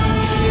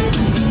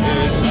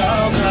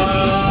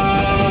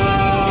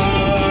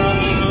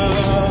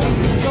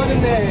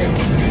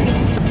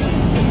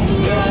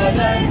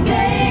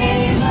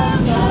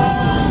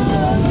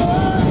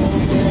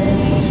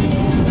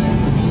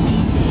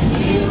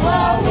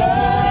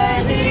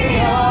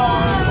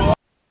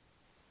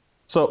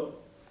 So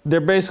they're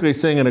basically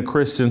singing a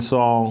Christian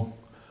song,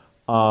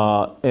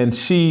 and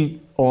she,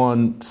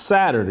 on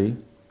Saturday,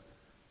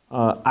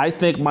 I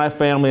think my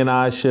family and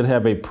I should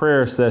have a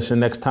prayer session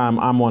next time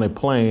I'm on a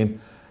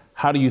plane.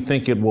 How do you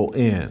think it will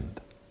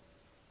end?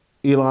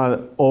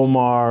 Ilhan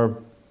Omar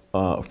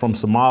from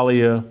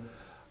Somalia,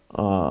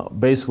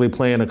 basically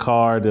playing a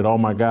card that, oh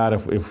my God,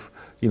 if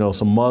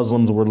some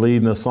Muslims were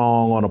leading a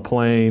song on a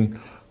plane,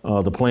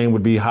 the plane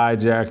would be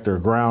hijacked or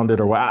grounded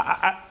or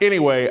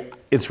anyway,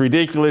 it's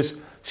ridiculous.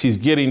 She's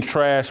getting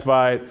trashed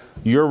by it.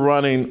 You're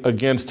running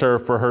against her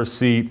for her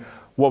seat.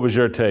 What was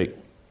your take?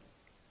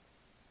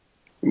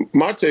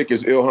 My take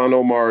is Ilhan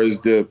Omar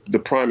is the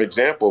prime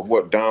example of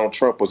what Donald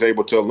Trump was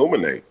able to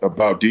illuminate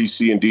about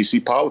D.C. and D.C.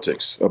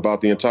 politics,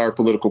 about the entire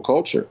political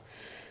culture,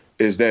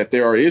 is that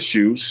there are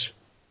issues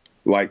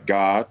like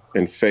God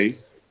and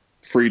faith,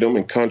 freedom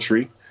and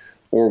country,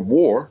 or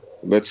war,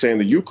 let's say in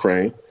the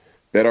Ukraine,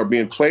 that are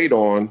being played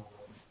on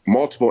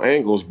multiple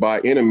angles by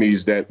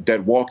enemies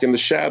that walk in the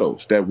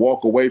shadows, that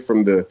walk away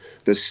from the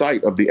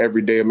sight of the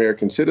everyday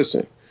American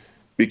citizen,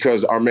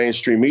 because our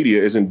mainstream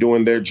media isn't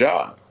doing their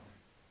job.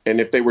 And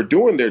if they were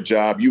doing their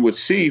job, you would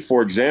see,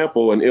 for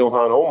example, an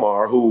Ilhan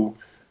Omar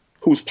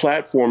whose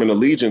platform and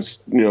allegiance,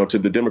 to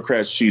the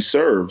Democrats she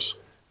serves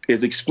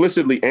is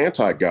explicitly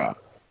anti-God.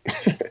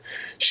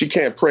 She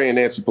can't pray in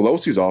Nancy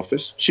Pelosi's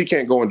office. She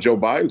can't go in Joe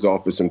Biden's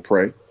office and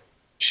pray.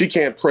 She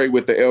can't pray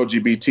with the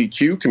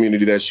LGBTQ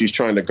community that she's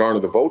trying to garner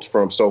the votes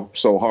from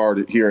so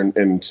hard here in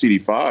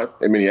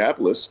CD5 in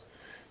Minneapolis.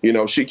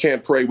 She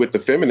can't pray with the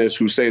feminists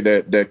who say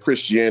that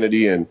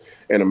Christianity and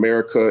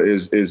America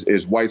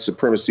is white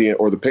supremacy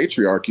or the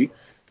patriarchy.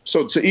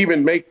 So to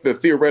even make the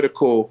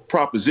theoretical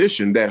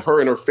proposition that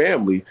her and her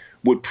family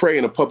would pray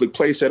in a public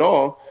place at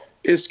all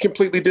is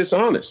completely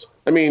dishonest.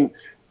 I mean,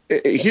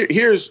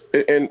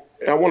 and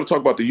I want to talk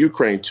about the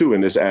Ukraine, too,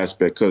 in this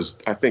aspect, because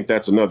I think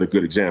that's another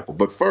good example.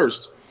 But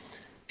first,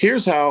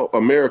 here's how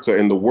America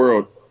and the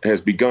world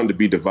has begun to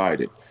be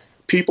divided.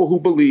 People who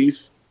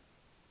believe,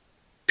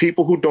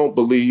 people who don't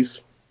believe,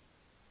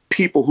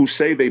 people who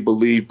say they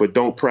believe but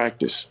don't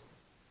practice.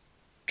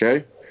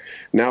 OK,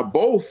 now,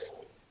 both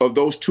of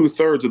those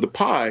 2/3 of the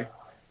pie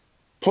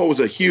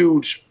pose a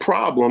huge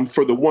problem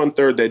for the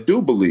 1/3 that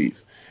do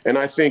believe. And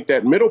I think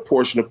that middle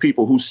portion of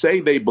people who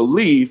say they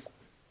believe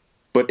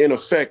but in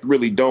effect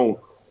really don't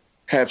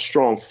have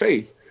strong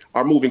faith,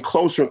 are moving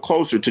closer and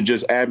closer to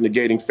just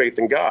abnegating faith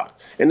in God.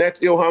 And that's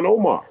Ilhan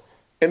Omar.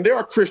 And there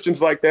are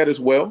Christians like that as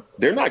well.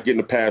 They're not getting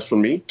a pass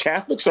from me.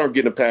 Catholics aren't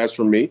getting a pass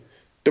from me.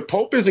 The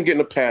Pope isn't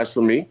getting a pass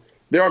from me.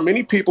 There are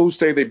many people who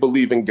say they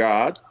believe in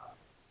God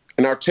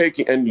and are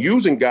taking and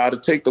using God to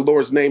take the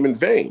Lord's name in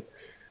vain.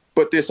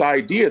 But this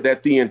idea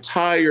that the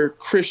entire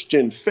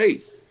Christian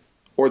faith,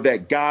 or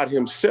that God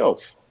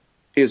himself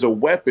is a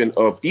weapon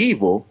of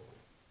evil,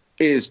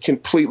 is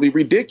completely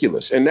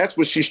ridiculous. And that's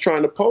what she's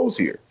trying to pose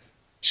here.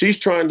 She's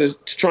trying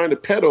to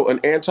peddle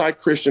an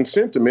anti-Christian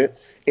sentiment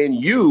and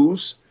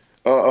use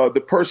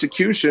the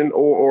persecution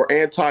or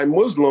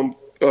anti-Muslim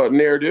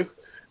narrative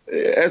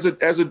as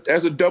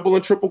a double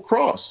and triple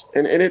cross.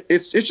 And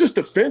it's just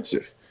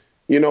offensive.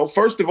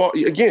 First of all,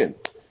 again,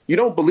 you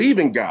don't believe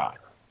in God,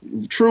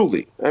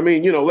 truly. I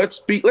mean,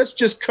 let's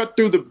just cut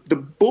through the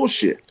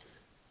bullshit.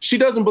 She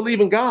doesn't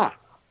believe in God.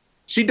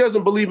 She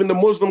doesn't believe in the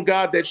Muslim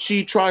God that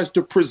she tries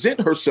to present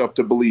herself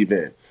to believe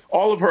in.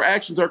 All of her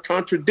actions are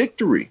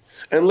contradictory,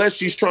 unless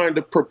she's trying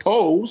to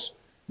propose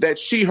that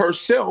she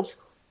herself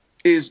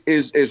is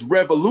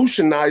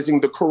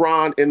revolutionizing the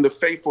Quran and the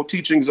faithful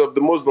teachings of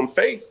the Muslim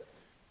faith,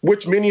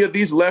 which many of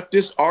these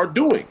leftists are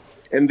doing.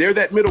 And they're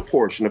that middle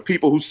portion of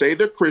people who say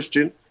they're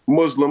Christian,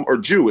 Muslim, or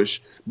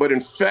Jewish, but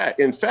in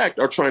fact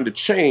are trying to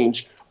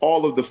change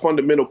all of the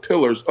fundamental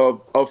pillars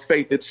of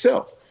faith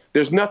itself.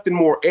 There's nothing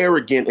more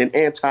arrogant and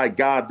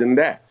anti-God than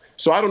that.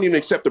 So I don't even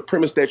accept the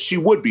premise that she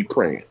would be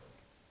praying.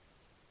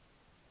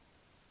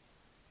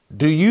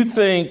 Do you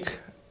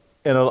think,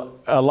 and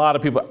a lot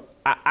of people,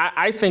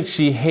 I think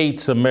she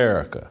hates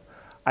America.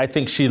 I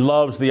think she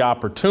loves the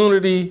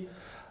opportunity,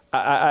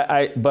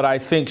 but I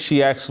think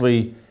she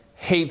actually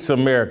hates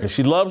America.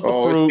 She loves the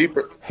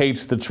fruit,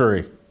 hates the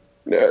tree.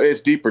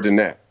 It's deeper than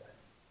that.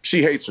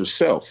 She hates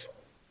herself.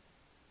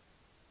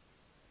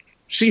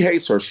 She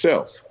hates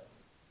herself.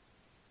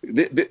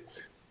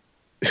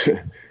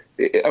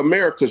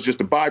 America's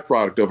just a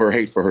byproduct of her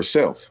hate for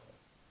herself.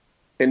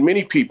 And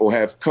many people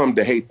have come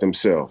to hate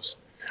themselves.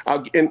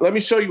 And let me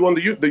show you on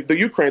the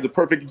Ukraine's a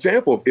perfect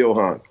example of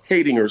Ilhan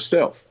hating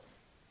herself.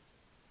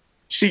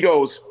 She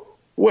goes,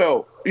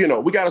 well,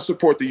 we got to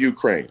support the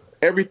Ukraine.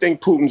 Everything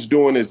Putin's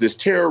doing is this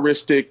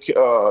terroristic,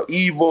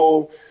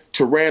 evil,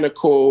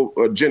 tyrannical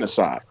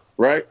genocide,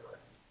 right?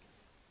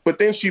 But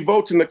then she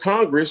votes in the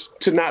Congress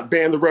to not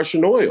ban the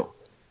Russian oil.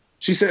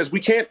 She says we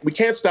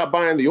can't stop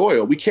buying the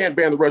oil. We can't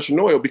ban the Russian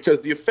oil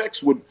because the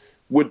effects would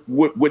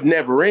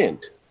never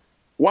end.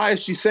 Why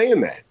is she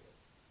saying that?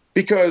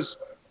 Because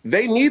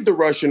they need the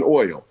Russian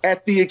oil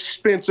at the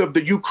expense of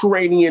the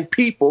Ukrainian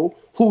people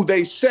who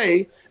they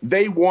say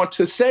they want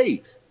to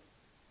save.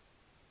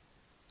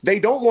 They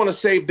don't want to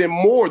save them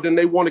more than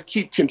they want to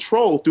keep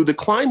control through the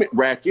climate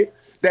racket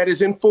that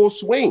is in full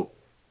swing.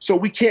 So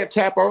we can't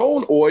tap our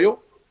own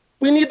oil.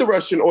 We need the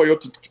Russian oil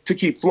to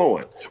keep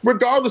flowing,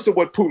 regardless of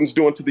what Putin's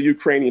doing to the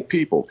Ukrainian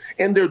people.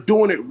 And they're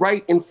doing it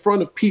right in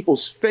front of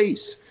people's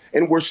face.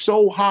 And we're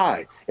so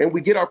high, and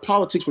we get our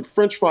politics with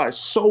French fries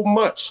so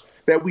much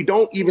that we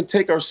don't even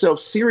take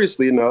ourselves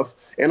seriously enough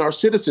and our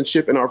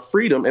citizenship and our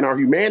freedom and our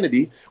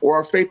humanity or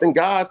our faith in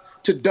God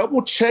to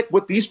double check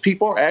what these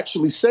people are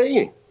actually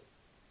saying.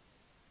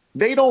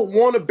 They don't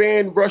want to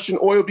ban Russian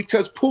oil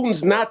because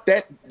Putin's not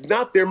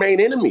their main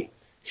enemy.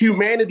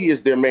 Humanity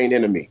is their main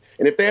enemy.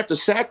 And if they have to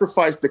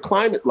sacrifice the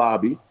climate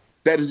lobby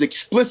that is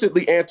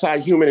explicitly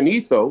anti-human in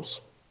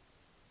ethos,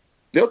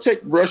 they'll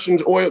take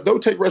Russia's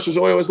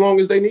oil as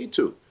long as they need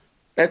to,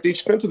 at the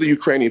expense of the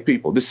Ukrainian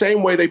people. The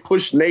same way they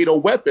pushed NATO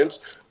weapons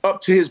up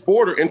to his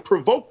border and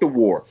provoked the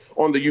war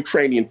on the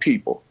Ukrainian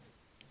people.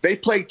 They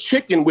played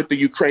chicken with the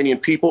Ukrainian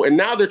people, and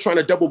now they're trying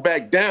to double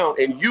back down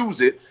and use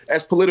it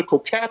as political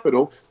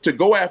capital to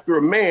go after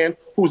a man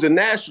who's a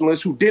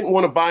nationalist who didn't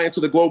want to buy into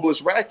the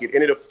globalist racket.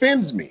 And it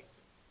offends me.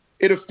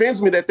 It offends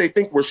me that they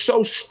think we're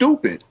so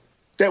stupid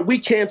that we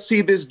can't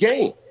see this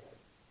game,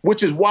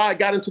 which is why I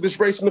got into this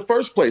race in the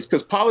first place,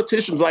 because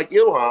politicians like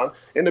Ilhan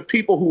and the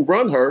people who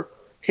run her,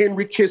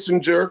 Henry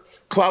Kissinger,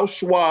 Klaus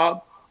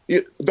Schwab,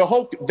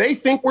 they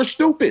think we're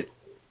stupid.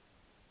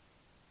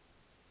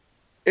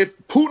 If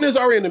Putin is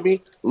our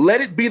enemy, let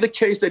it be the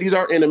case that he's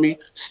our enemy.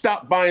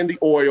 Stop buying the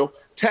oil,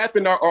 tap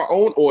into our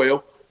own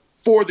oil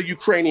for the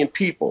Ukrainian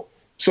people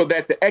so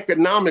that the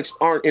economics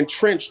aren't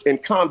entrenched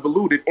and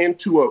convoluted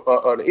into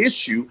an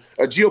issue,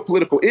 a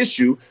geopolitical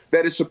issue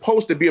that is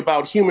supposed to be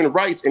about human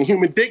rights and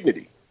human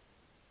dignity.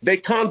 They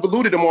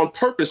convoluted them on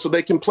purpose so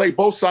they can play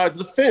both sides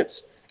of the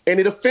fence. And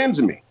it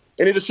offends me.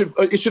 And it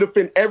should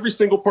offend every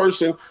single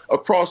person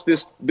across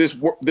this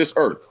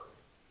earth.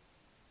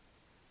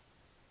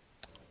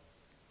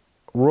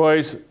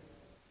 Royce,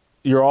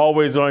 you're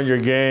always on your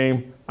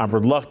game. I'm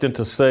reluctant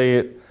to say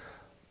it,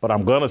 but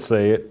I'm going to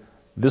say it.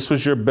 This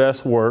was your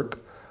best work.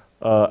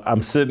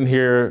 I'm sitting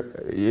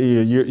here,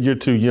 you're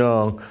too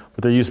young,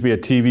 but there used to be a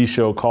TV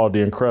show called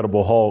The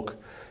Incredible Hulk,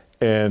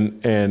 and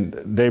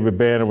David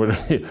Banner would,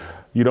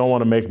 you don't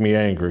want to make me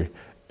angry.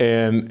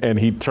 And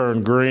he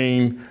turned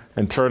green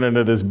and turned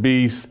into this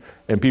beast,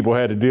 and people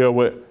had to deal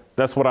with.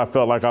 That's what I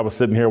felt like I was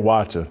sitting here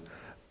watching.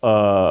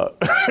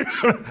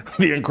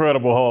 The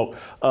Incredible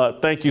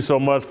Hulk. Thank you so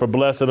much for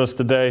blessing us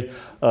today.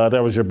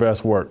 That was your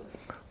best work.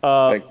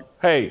 Thank you.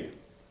 Hey,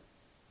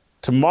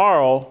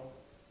 tomorrow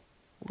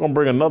we're going to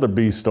bring another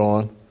beast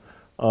on.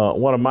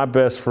 One of my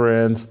best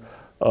friends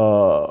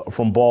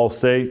from Ball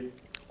State,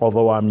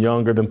 although I'm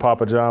younger than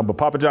Papa John, but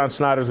Papa John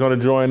Schneider is going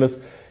to join us.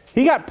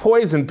 He got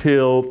poison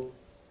pilled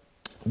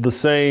the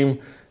same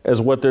as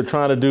what they're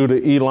trying to do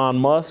to Elon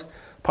Musk.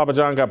 Papa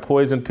John got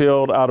poison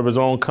pilled out of his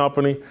own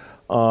company.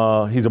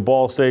 He's a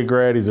Ball State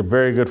grad. He's a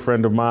very good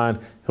friend of mine.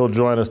 He'll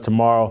join us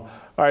tomorrow.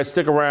 All right,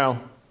 stick around.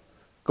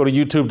 Go to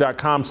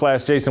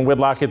youtube.com/Jason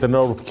Whitlock. Hit the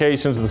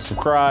notifications and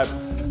subscribe.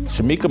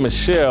 Shamika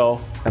Michelle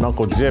and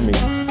Uncle Jimmy.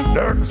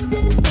 Next.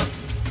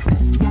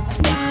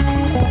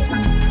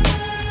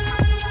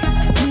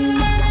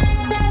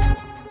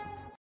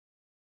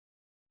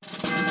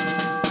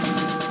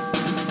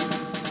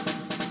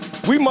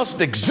 We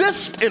must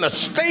exist in a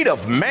state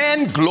of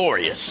man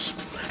glorious,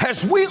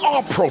 as we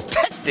are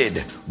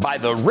protected by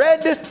the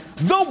red,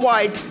 the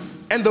white,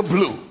 and the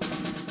blue.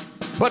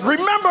 But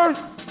remember,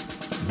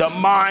 the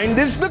mind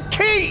is the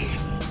key.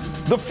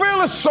 The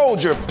fearless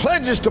soldier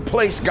pledges to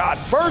place God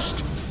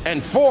first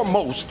and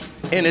foremost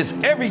in his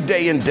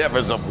everyday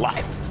endeavors of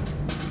life.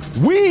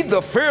 We,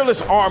 the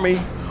fearless army,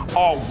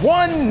 are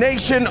one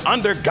nation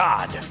under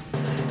God,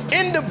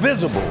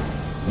 indivisible,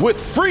 with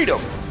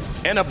freedom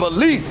and a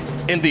belief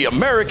in the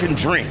American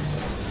dream.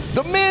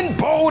 The men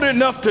bold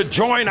enough to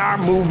join our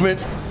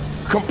movement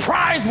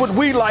comprise what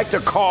we like to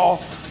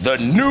call the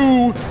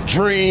New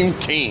Dream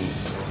Team.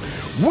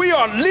 We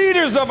are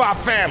leaders of our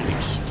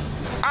families,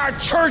 our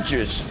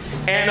churches,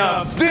 and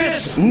of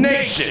this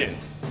nation.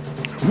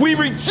 We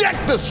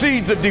reject the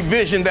seeds of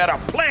division that are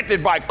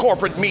planted by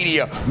corporate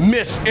media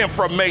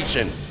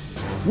misinformation.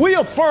 We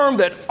affirm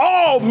that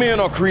all men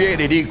are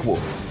created equal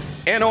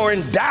and are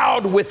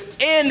endowed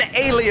with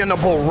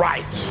inalienable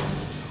rights.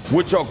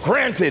 which are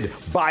granted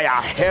by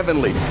our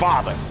Heavenly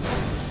Father.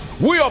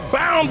 We are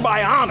bound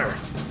by honor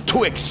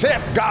to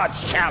accept God's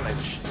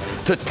challenge,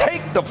 to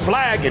take the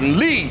flag and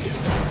lead,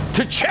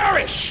 to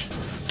cherish,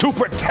 to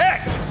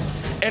protect,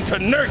 and to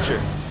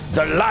nurture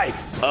the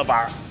life of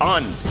our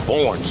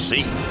unborn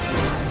seed.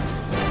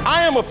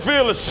 I am a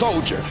fearless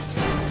soldier,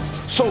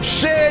 so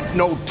shed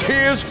no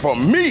tears for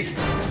me.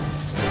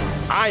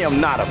 I am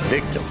not a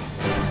victim.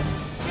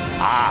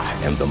 I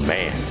am the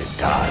man that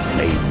God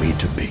made me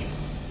to be.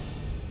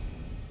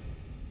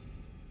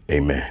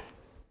 Amen.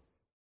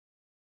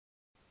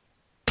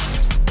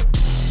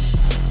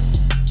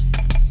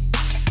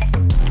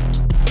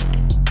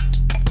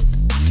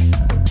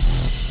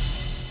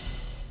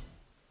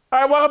 All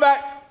right, welcome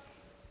back.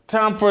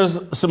 Time for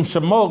some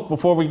Shamoke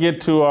before we get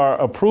to our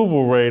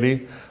approval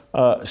rating.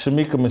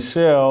 Shamika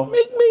Michelle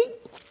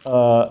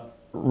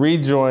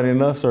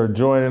rejoining us or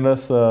joining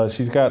us.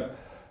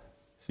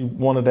 She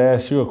wanted to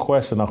ask you a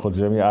question, Uncle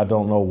Jimmy. I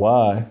don't know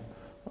why.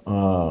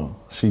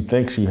 She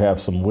thinks you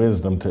have some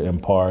wisdom to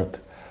impart.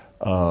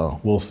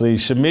 We'll see.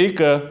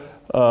 Shamika,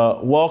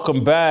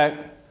 welcome back.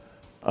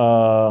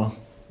 A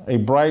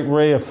bright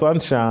ray of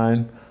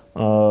sunshine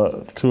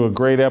to a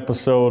great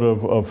episode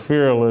of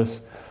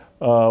Fearless.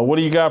 What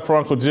do you got for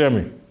Uncle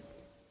Jimmy?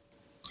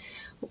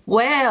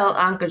 Well,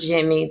 Uncle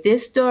Jimmy,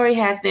 this story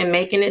has been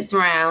making its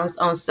rounds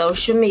on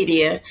social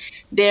media.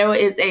 There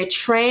is a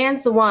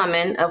trans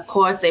woman, of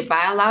course, a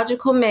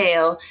biological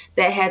male,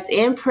 that has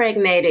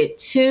impregnated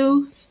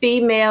 2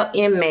 female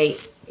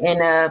inmates in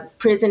a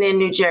prison in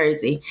New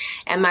Jersey.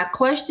 And my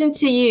question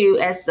to you,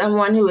 as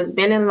someone who has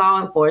been in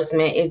law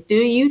enforcement, is do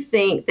you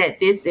think that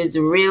this is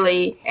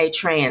really a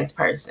trans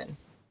person?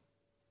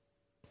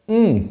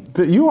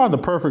 You are the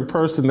perfect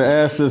person to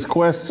ask this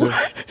question.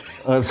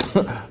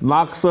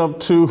 Locks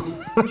up 2.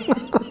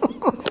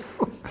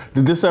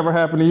 Did this ever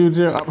happen to you,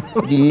 Jim?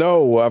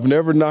 No, I've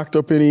never knocked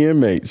up any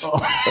inmates.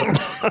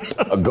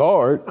 A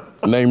guard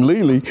named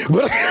Lily.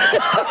 But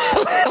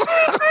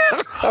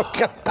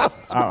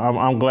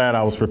I'm glad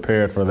I was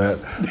prepared for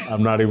that.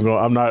 I'm not even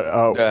going.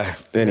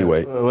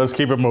 Anyway, let's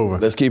keep it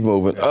moving. Let's keep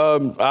moving. I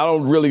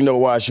don't really know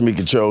why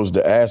Shamika chose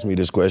to ask me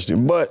this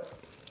question, but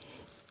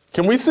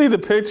can we see the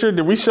picture?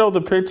 Did we show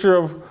the picture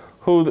of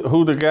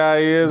who the guy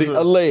is?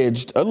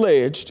 Alleged.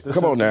 This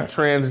Come on now.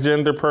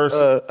 Transgender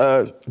person.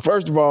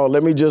 First of all,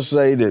 let me just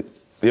say that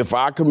if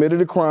I committed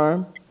a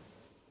crime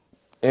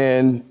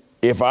and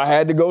if I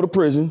had to go to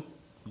prison,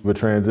 you would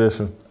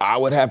transition. I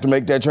would have to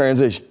make that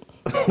transition.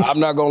 I'm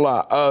not gonna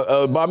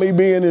lie. By me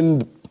being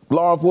in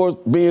law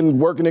enforcement,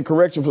 working in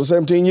correction for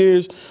 17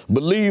 years,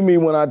 believe me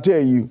when I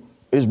tell you,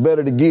 it's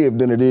better to give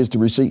than it is to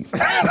receive.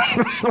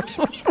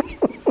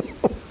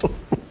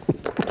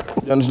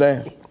 You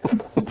understand?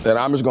 And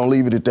I'm just gonna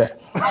leave it at that.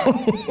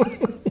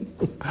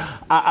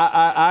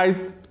 I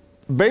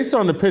based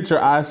on the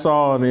picture I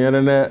saw on the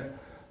internet,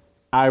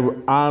 I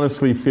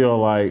honestly feel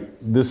like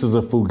this is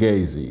a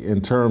fugazi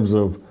in terms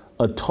of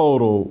a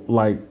total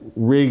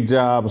rig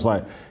job. It's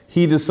like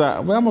he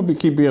decided, well, I'm gonna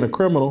keep being a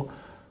criminal,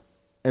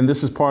 and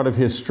this is part of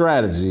his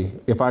strategy.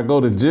 If I go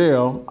to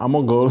jail, I'm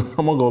gonna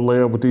go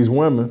lay up with these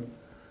women.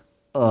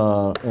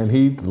 And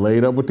he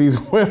laid up with these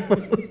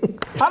women.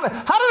 How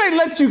do they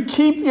let you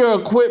keep your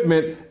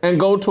equipment and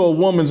go to a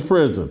woman's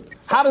prison?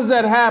 How does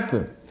that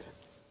happen?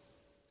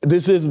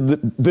 This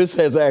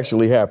has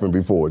actually happened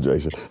before,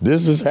 Jason.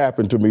 This has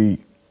happened to me.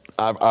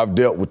 I've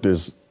dealt with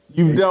this.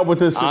 You've dealt with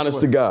this?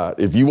 Honest to God.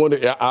 If you want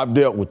to, I've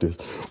dealt with this.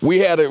 We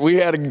had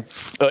an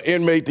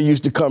inmate that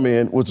used to come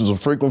in, which was a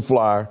frequent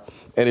flyer,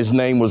 and his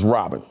name was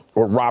Robert.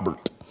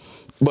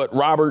 But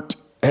Robert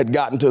had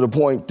gotten to the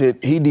point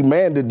that he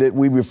demanded that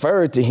we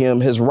refer to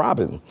him as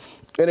Robin.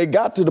 And it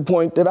got to the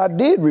point that I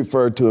did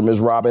refer to him as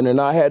Robin, and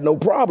I had no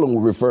problem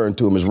with referring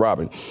to him as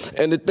Robin.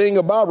 And the thing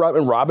about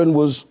Robin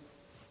was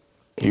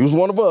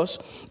one of us.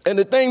 And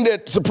the thing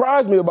that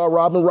surprised me about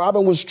Robin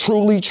was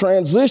truly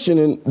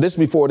transitioning. This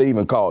before they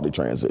even called it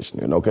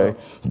transitioning, okay?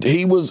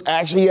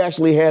 He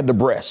actually had the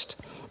breast.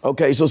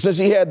 Okay, so since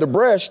he had the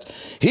breast,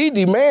 he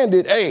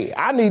demanded, hey,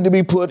 I need to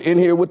be put in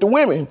here with the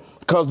women,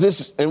 because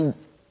this, and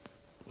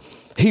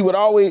he would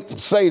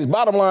always say, the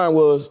bottom line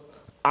was,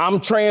 I'm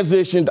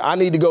transitioned, I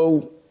need to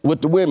go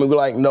with the women. We're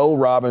like, no,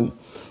 Robin.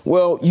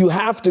 Well, you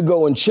have to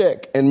go and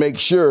check and make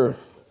sure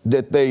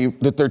that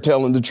they're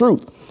telling the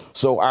truth.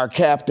 So our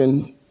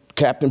Captain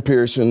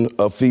Pearson,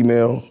 a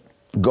female,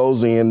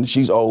 goes in,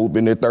 she's old,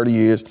 been there 30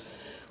 years,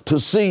 to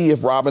see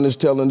if Robin is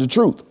telling the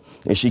truth.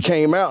 And she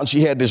came out and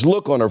she had this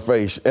look on her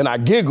face, and I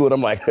giggled.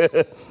 I'm like,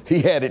 he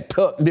had it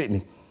tucked,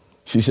 didn't he?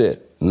 She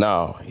said,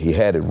 no, he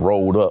had it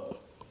rolled up.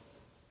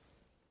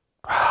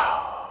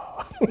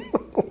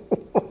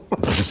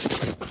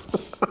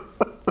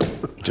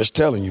 Just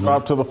telling you, man.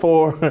 Drop to the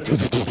floor, kick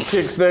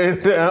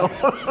staying down.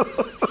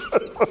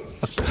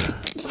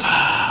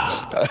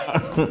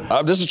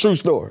 This is a true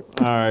story.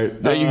 All right.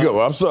 There you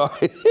go. I'm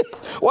sorry.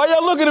 Why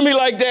y'all looking at me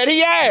like that?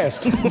 He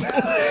asked.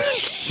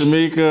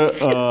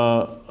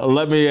 Shamika,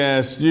 let me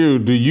ask you,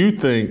 do you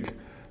think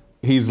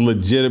he's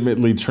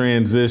legitimately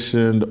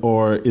transitioned,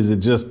 or is it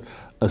just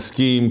a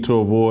scheme to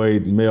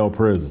avoid male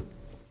prison?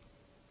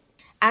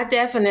 I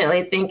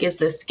definitely think it's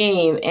a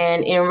scheme.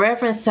 And in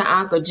reference to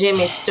Uncle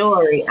Jimmy's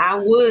story, I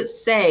would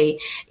say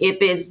if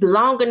it's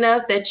long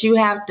enough that you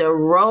have to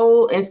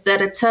roll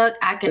instead of tuck,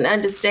 I can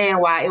understand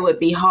why it would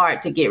be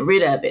hard to get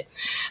rid of it.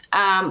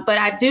 But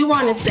I do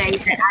want to say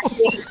that I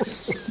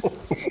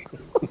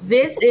think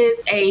this is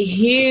a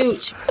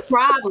huge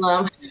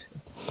problem.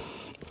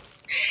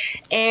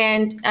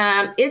 And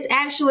it's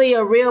actually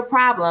a real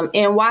problem.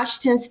 In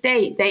Washington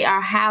State, they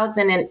are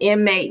housing an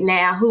inmate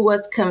now who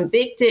was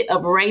convicted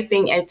of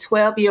raping a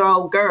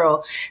 12-year-old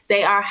girl.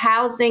 They are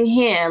housing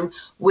him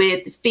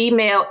with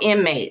female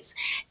inmates.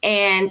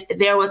 And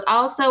there was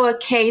also a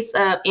case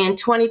in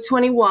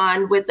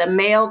 2021 with a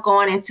male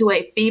going into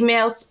a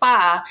female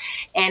spa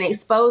and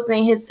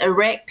exposing his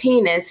erect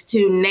penis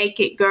to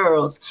naked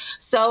girls.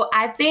 So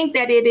I think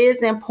that it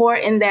is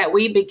important that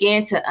we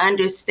begin to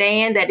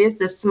understand that it's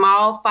the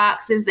small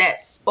foxes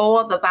that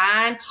spoil the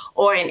vine,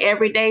 or in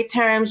everyday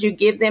terms, you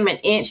give them an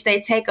inch, they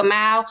take a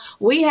mile.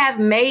 We have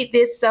made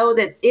this so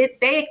that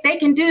they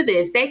can do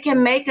this. They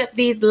can make up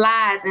these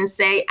lies and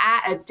say,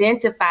 I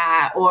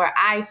identify or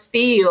I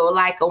feel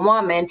like a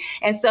woman.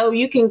 And so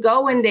you can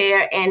go in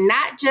there and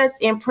not just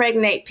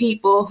impregnate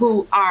people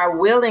who are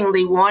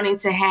willingly wanting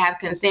to have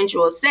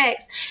consensual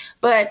sex,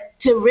 but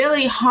to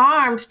really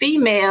harm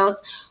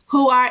females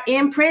who are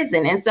in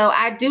prison. And so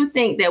I do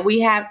think that we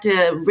have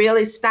to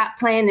really stop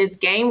playing this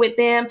game with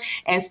them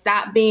and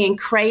stop being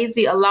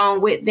crazy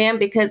along with them,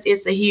 because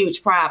it's a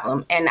huge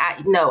problem. And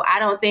I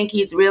don't think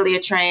he's really a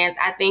trans.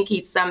 I think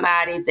he's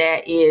somebody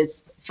that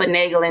is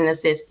finagling the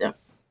system.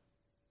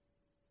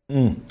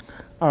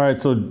 All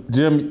right, so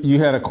Jim, you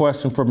had a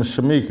question from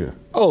Shamika.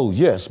 Oh,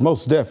 yes,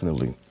 most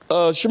definitely.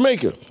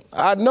 Shamika,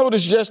 I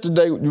noticed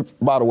yesterday,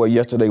 by the way,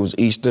 yesterday was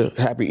Easter.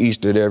 Happy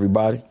Easter to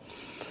everybody.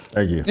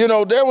 Thank you. You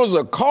know, there was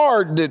a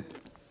card that,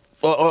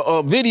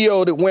 a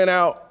video that went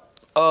out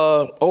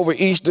over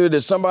Easter that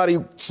somebody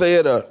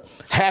said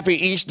Happy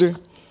Easter.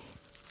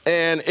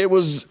 And it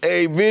was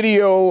a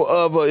video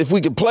of, if we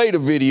could play the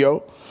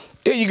video,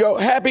 here you go,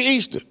 Happy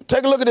Easter.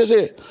 Take a look at this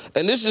here.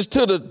 And this is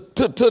to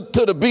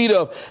the beat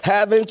of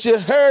Haven't You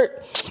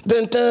Heard?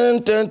 Dun,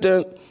 dun, dun,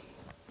 dun.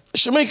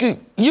 Shamika,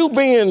 you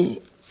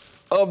being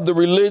of the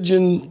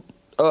religion,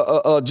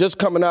 just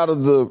coming out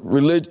of the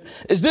religion.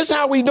 Is this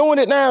how we doing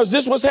it now? Is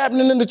this what's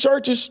happening in the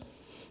churches?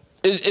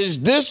 Is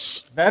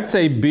this? That's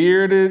a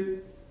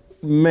bearded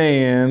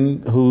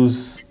man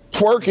who's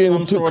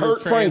twerking to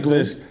Kirk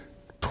Franklin.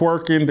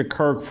 Twerking to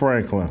Kirk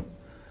Franklin.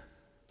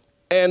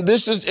 And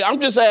this is, I'm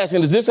just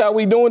asking, is this how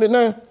we doing it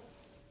now?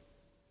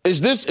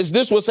 Is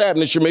this what's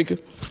happening, Shamika?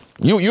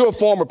 You're a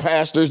former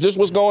pastor. Is this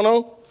what's going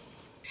on?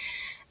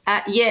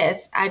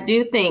 Yes, I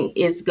do think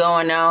it's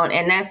going on.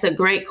 And that's a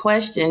great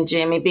question,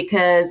 Jimmy,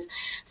 because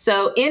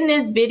so in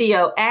this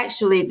video,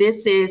 actually,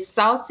 this is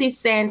Saucy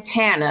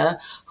Santana,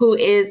 who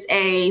is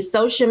a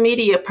social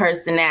media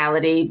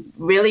personality,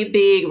 really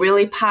big,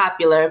 really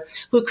popular,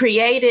 who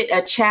created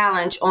a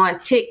challenge on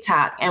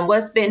TikTok. And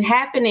what's been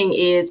happening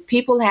is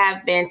people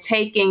have been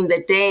taking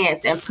the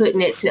dance and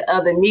putting it to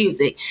other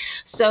music.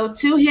 So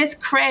to his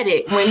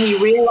credit, when he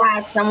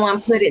realized someone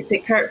put it to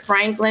Kirk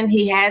Franklin,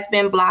 he has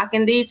been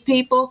blocking these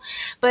people.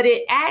 But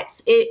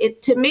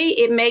to me,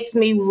 it makes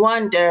me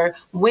wonder,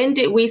 when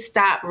did we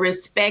stop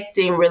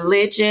respecting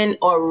religion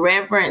or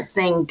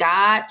reverencing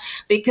God?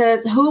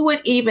 Because who would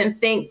even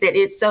think that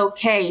it's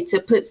okay to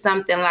put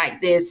something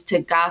like this to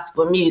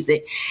gospel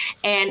music?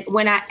 And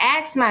when I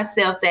ask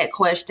myself that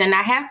question,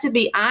 I have to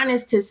be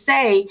honest to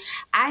say,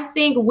 I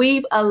think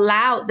we've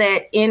allowed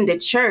that in the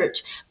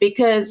church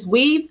because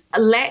we've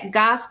let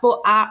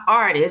gospel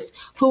artists,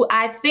 who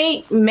I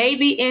think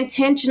maybe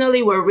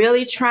intentionally were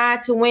really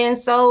trying to win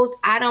souls,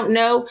 I don't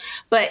know,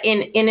 but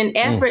in an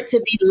effort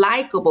to be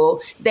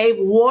likable, they've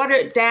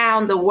watered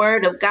down the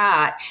word of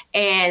God,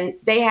 and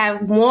they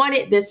have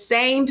wanted the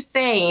same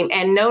fame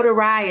and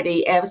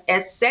notoriety as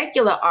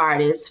secular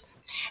artists.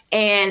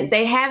 And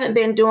they haven't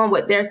been doing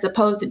what they're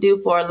supposed to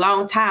do for a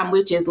long time,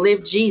 which is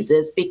live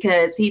Jesus,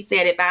 because he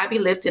said, if I be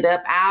lifted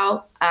up,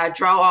 I'll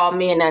draw all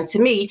men unto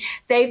me.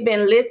 They've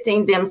been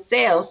lifting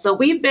themselves. So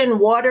we've been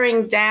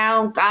watering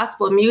down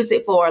gospel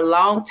music for a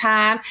long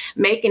time,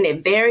 making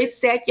it very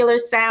secular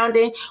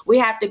sounding. We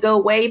have to go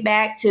way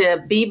back to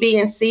BB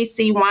and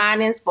CC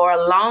Winans for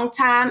a long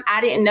time.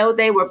 I didn't know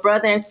they were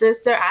brother and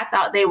sister. I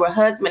thought they were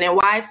husband and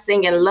wife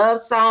singing love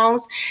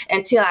songs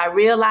until I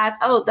realized,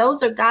 oh,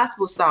 those are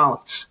gospel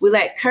songs. We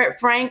let Kirk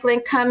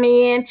Franklin come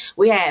in.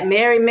 We had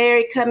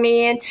Mary come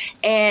in,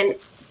 and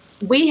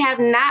we have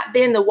not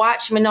been the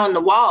watchman on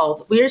the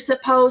wall. We're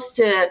supposed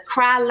to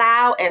cry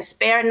loud and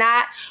spare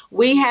not.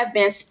 We have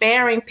been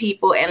sparing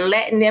people and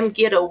letting them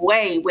get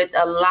away with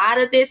a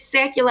lot of this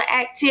secular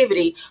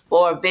activity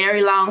for a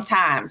very long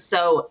time.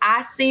 So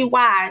I see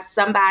why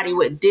somebody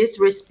would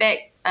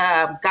disrespect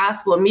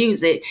gospel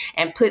music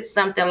and put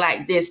something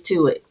like this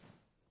to it.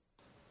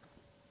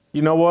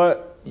 You know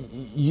what?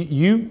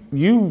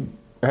 You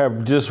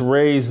have just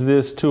raised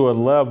this to a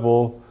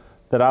level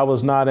that I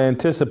was not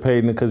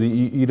anticipating, because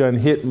you done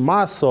hit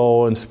my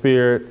soul and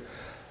spirit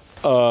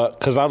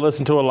because I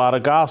listen to a lot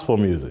of gospel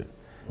music.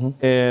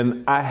 Mm-hmm.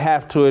 And I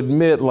have to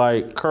admit,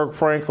 like Kirk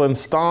Franklin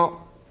Stomp.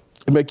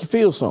 It make you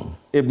feel something.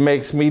 It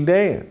makes me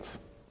dance.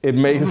 It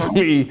makes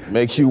me.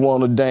 Makes you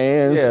want to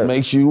dance. Yeah.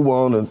 Makes you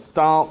want to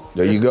stomp.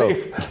 There you go.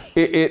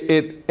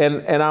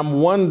 And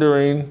I'm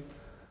wondering,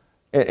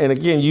 and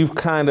again, you've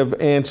kind of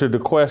answered the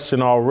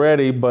question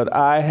already, but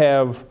I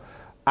have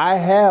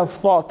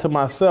thought to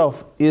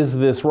myself, is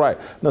this right?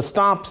 Now,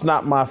 Stomp's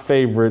not my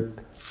favorite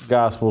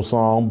gospel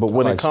song, but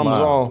when it comes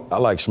on. I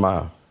like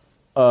Smile.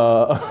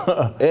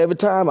 Every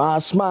time I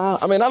smile.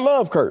 I mean, I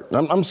love Kurt.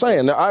 I'm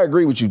saying, I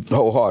agree with you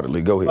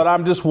wholeheartedly. Go ahead. But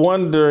I'm just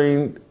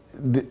wondering,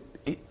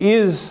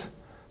 because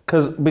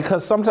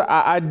sometimes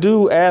I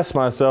do ask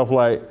myself,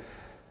 like,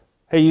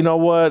 hey, you know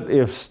what?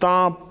 If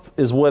Stomp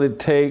is what it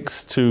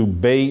takes to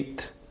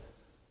bait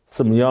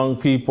some young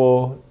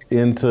people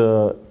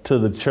into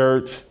the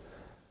church,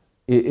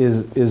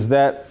 is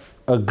that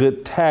a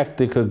good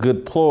tactic, a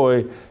good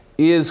ploy?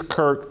 Is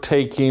Kirk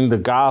taking the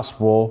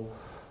gospel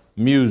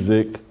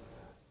music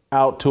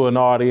out to an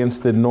audience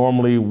that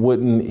normally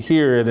wouldn't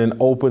hear it and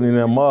opening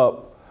them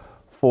up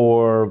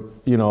for,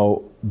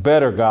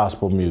 better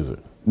gospel music?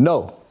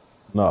 No.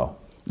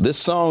 This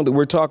song that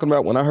we're talking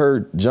about, when I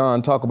heard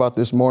John talk about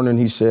this morning,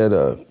 he said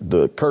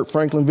the Kirk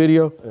Franklin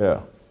video.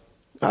 Yeah.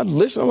 I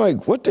listened, I'm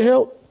like, what the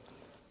hell?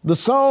 The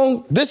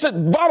song,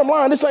 bottom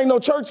line, this ain't no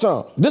church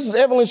song. This is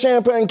Evelyn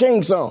Champagne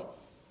King's song.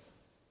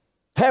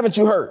 Haven't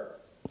you heard?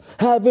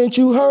 Haven't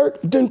you heard?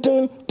 Dun,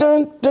 dun,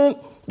 dun, dun.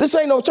 This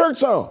ain't no church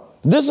song.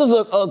 This is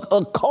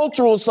a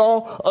cultural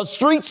song, a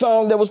street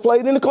song that was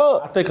played in the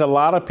club. I think a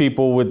lot of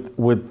people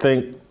would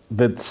think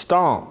that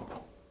Stomp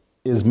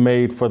is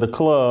made for the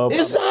club.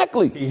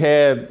 Exactly. He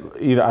had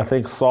either, I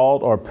think,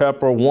 Salt or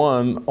Pepper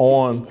One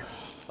on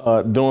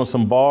doing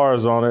some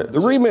bars on it. The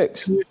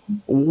remix.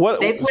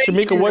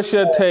 Shamika, what's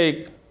your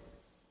take?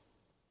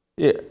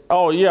 Yeah.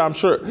 Oh, yeah, I'm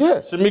sure. Yeah.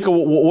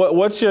 Shamika,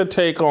 what's your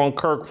take on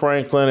Kirk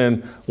Franklin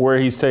and where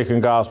he's taking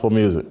gospel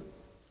music?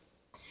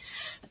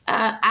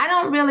 I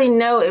don't really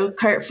know if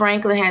Kirk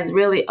Franklin has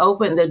really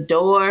opened the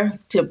door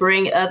to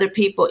bring other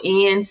people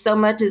in so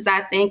much as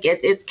I think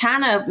it's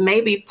kind of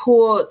maybe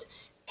pulled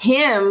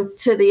him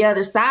to the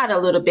other side a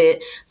little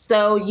bit.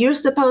 So you're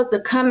supposed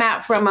to come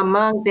out from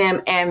among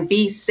them and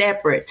be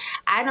separate.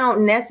 I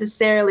don't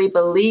necessarily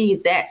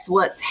believe that's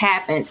what's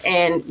happened.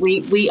 And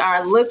we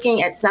are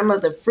looking at some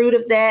of the fruit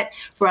of that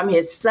from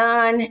his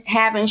son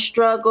having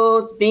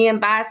struggles, being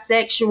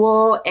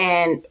bisexual,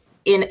 and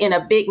in a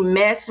big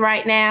mess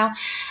right now.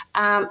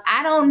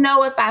 I don't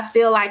know if I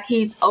feel like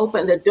he's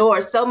opened the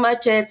door so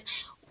much as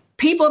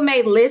people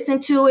may listen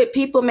to it,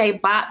 people may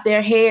bop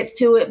their heads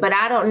to it, but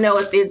I don't know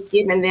if it's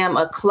giving them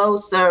a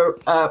closer,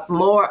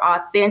 more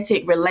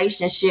authentic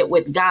relationship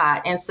with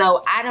God. And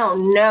so I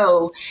don't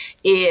know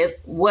if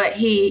what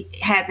he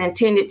has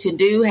intended to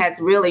do has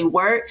really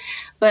worked.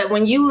 But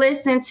when you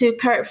listen to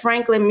Kirk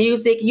Franklin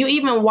music, you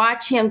even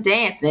watch him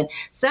dancing.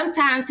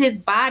 Sometimes his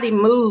body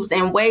moves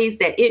in ways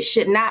that it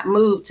should not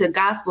move to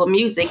gospel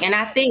music. And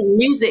I think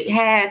music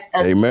has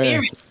a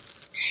spirit.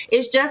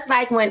 It's just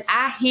like when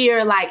I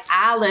hear like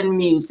island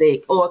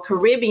music or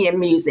Caribbean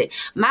music,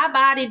 my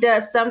body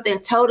does something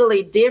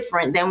totally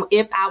different than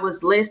if I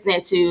was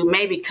listening to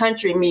maybe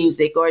country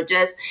music or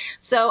just.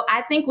 So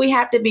I think we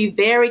have to be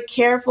very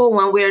careful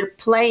when we're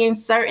playing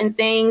certain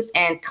things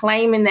and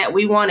claiming that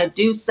we want to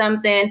do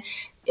something,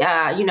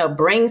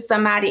 bring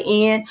somebody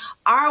in.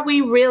 Are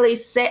we really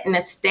setting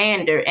a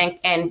standard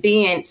and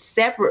being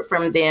separate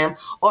from them,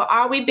 or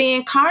are we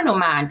being carnal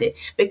minded?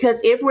 Because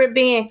if we're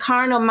being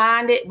carnal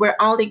minded, we're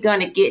only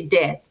going to get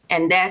death.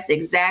 And that's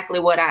exactly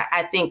what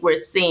I think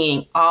we're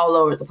seeing all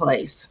over the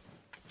place.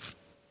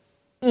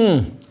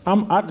 I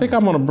think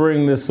I'm going to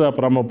bring this up,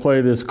 and I'm going to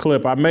play this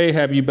clip. I may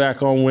have you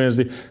back on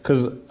Wednesday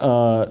because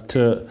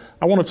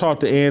I want to talk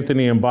to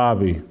Anthony and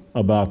Bobby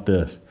about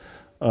this.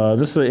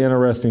 This is an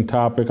interesting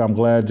topic. I'm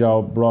glad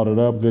y'all brought it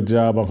up. Good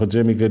job, Uncle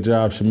Jimmy. Good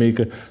job,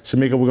 Shamika.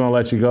 Shamika, we're going to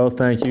let you go.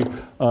 Thank you.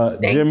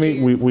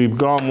 Jimmy, we've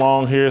gone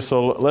long here,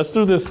 so let's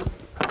do this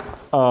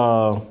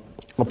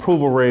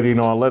approval rating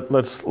on.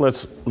 Let's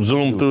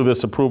zoom through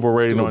this approval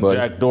rating on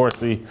Jack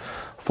Dorsey,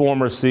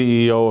 former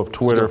CEO of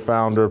Twitter,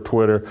 founder of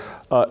Twitter.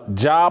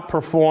 Job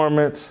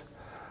performance,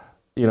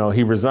 he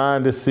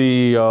resigned as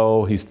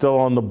CEO. He's still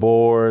on the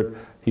board.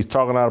 He's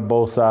talking out of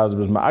both sides of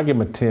his mouth. I give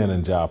him a 10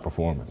 in job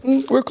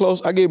performance. We're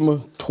close. I gave him a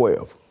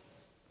 12.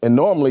 And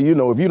normally,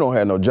 if you don't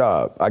have no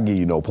job, I give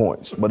you no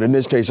points. But in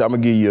this case, I'm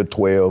going to give you a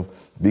 12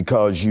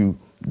 because you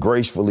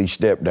gracefully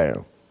stepped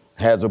down,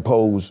 as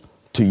opposed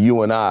to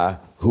you and I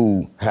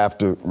who have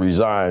to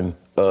resign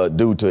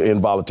due to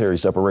involuntary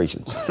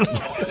separations.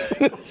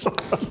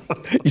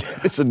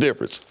 It's a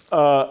difference.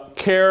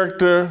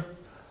 Character,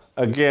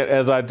 again,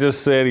 as I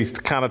just said, he's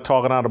kind of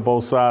talking out of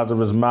both sides of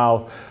his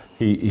mouth.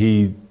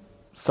 He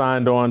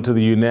signed on to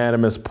the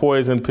unanimous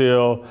poison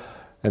pill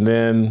and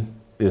then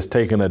is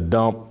taking a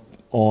dump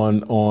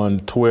on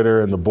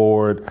Twitter and the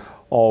board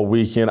all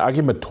weekend. I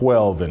give him a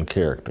 12 in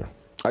character.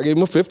 I gave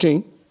him a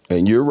 15,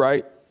 and you're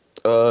right.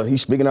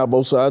 He's speaking out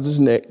both sides of his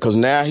neck because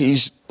now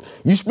he's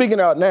You speaking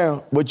out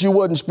now, but you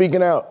wasn't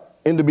speaking out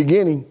in the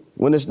beginning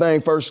when this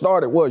thing first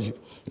started, was you?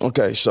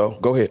 Okay, so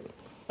go ahead.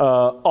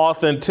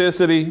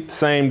 Authenticity,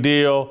 same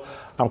deal.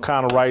 I'm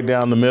kind of right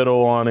down the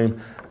middle on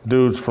him.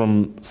 Dude's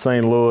from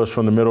St. Louis,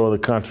 from the middle of the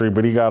country,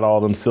 but he got all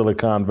them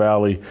Silicon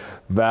Valley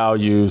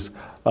values.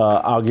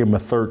 I'll give him a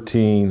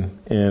 13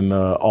 in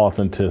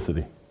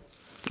authenticity.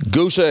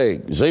 Goose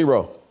egg,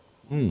 0.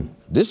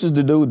 This is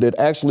the dude that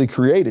actually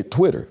created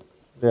Twitter.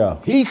 Yeah.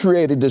 He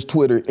created this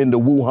Twitter in the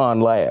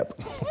Wuhan lab.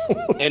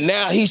 And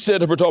now he's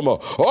sitting here talking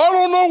about, I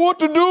don't know what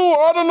to do.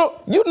 I don't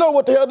know. You know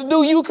what the hell to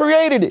do. You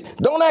created it.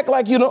 Don't act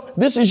like you know.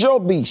 This is your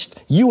beast.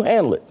 You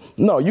handle it.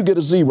 No, you get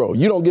a 0.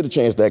 You don't get a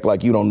chance to act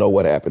like you don't know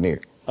what happened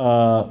here.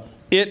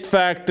 It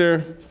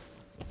factor,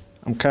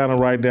 I'm kind of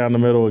right down the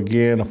middle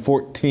again, a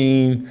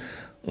 14.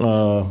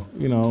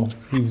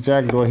 He's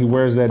Jack Doyle. He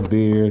wears that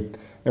beard.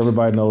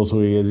 Everybody knows who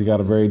he is. He got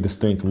a very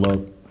distinct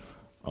look.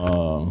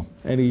 And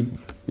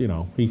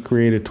he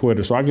created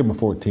Twitter. So I give him a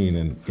 14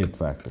 in it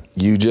factor.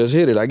 You just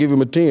hit it. I give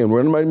him a 10.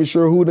 We're not even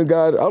sure who the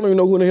guy, I don't even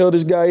know who the hell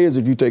this guy is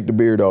if you take the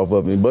beard off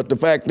of him. But the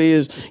fact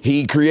is,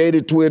 he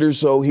created Twitter,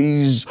 so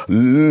he's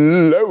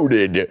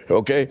loaded.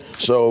 Okay?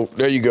 So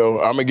there you go.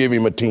 I'm going to give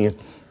him a 10.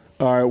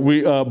 All right,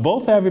 we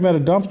both have him at a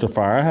dumpster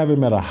fire. I have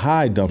him at a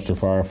high dumpster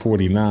fire,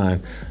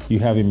 49. You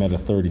have him at a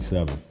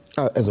 37.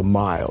 As a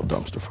mild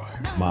dumpster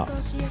fire. Mild.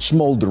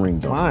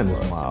 Smoldering dumpster Mine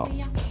is mild.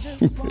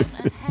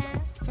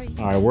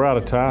 All right, we're out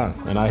of time.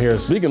 And I hear...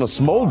 Speaking of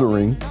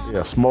smoldering.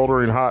 Yeah,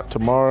 smoldering hot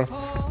tomorrow.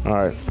 All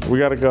right, we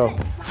got to go.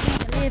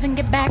 Live and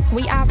get back,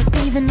 we are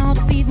receiving all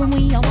deceiving.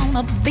 We all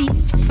want to be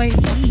free.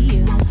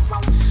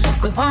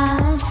 We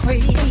want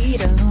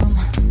freedom.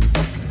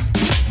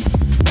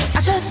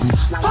 I just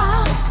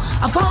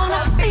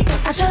wanna be.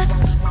 I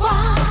just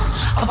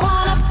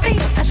wanna be.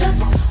 I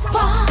just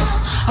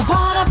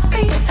wanna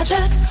be. I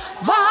just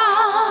wanna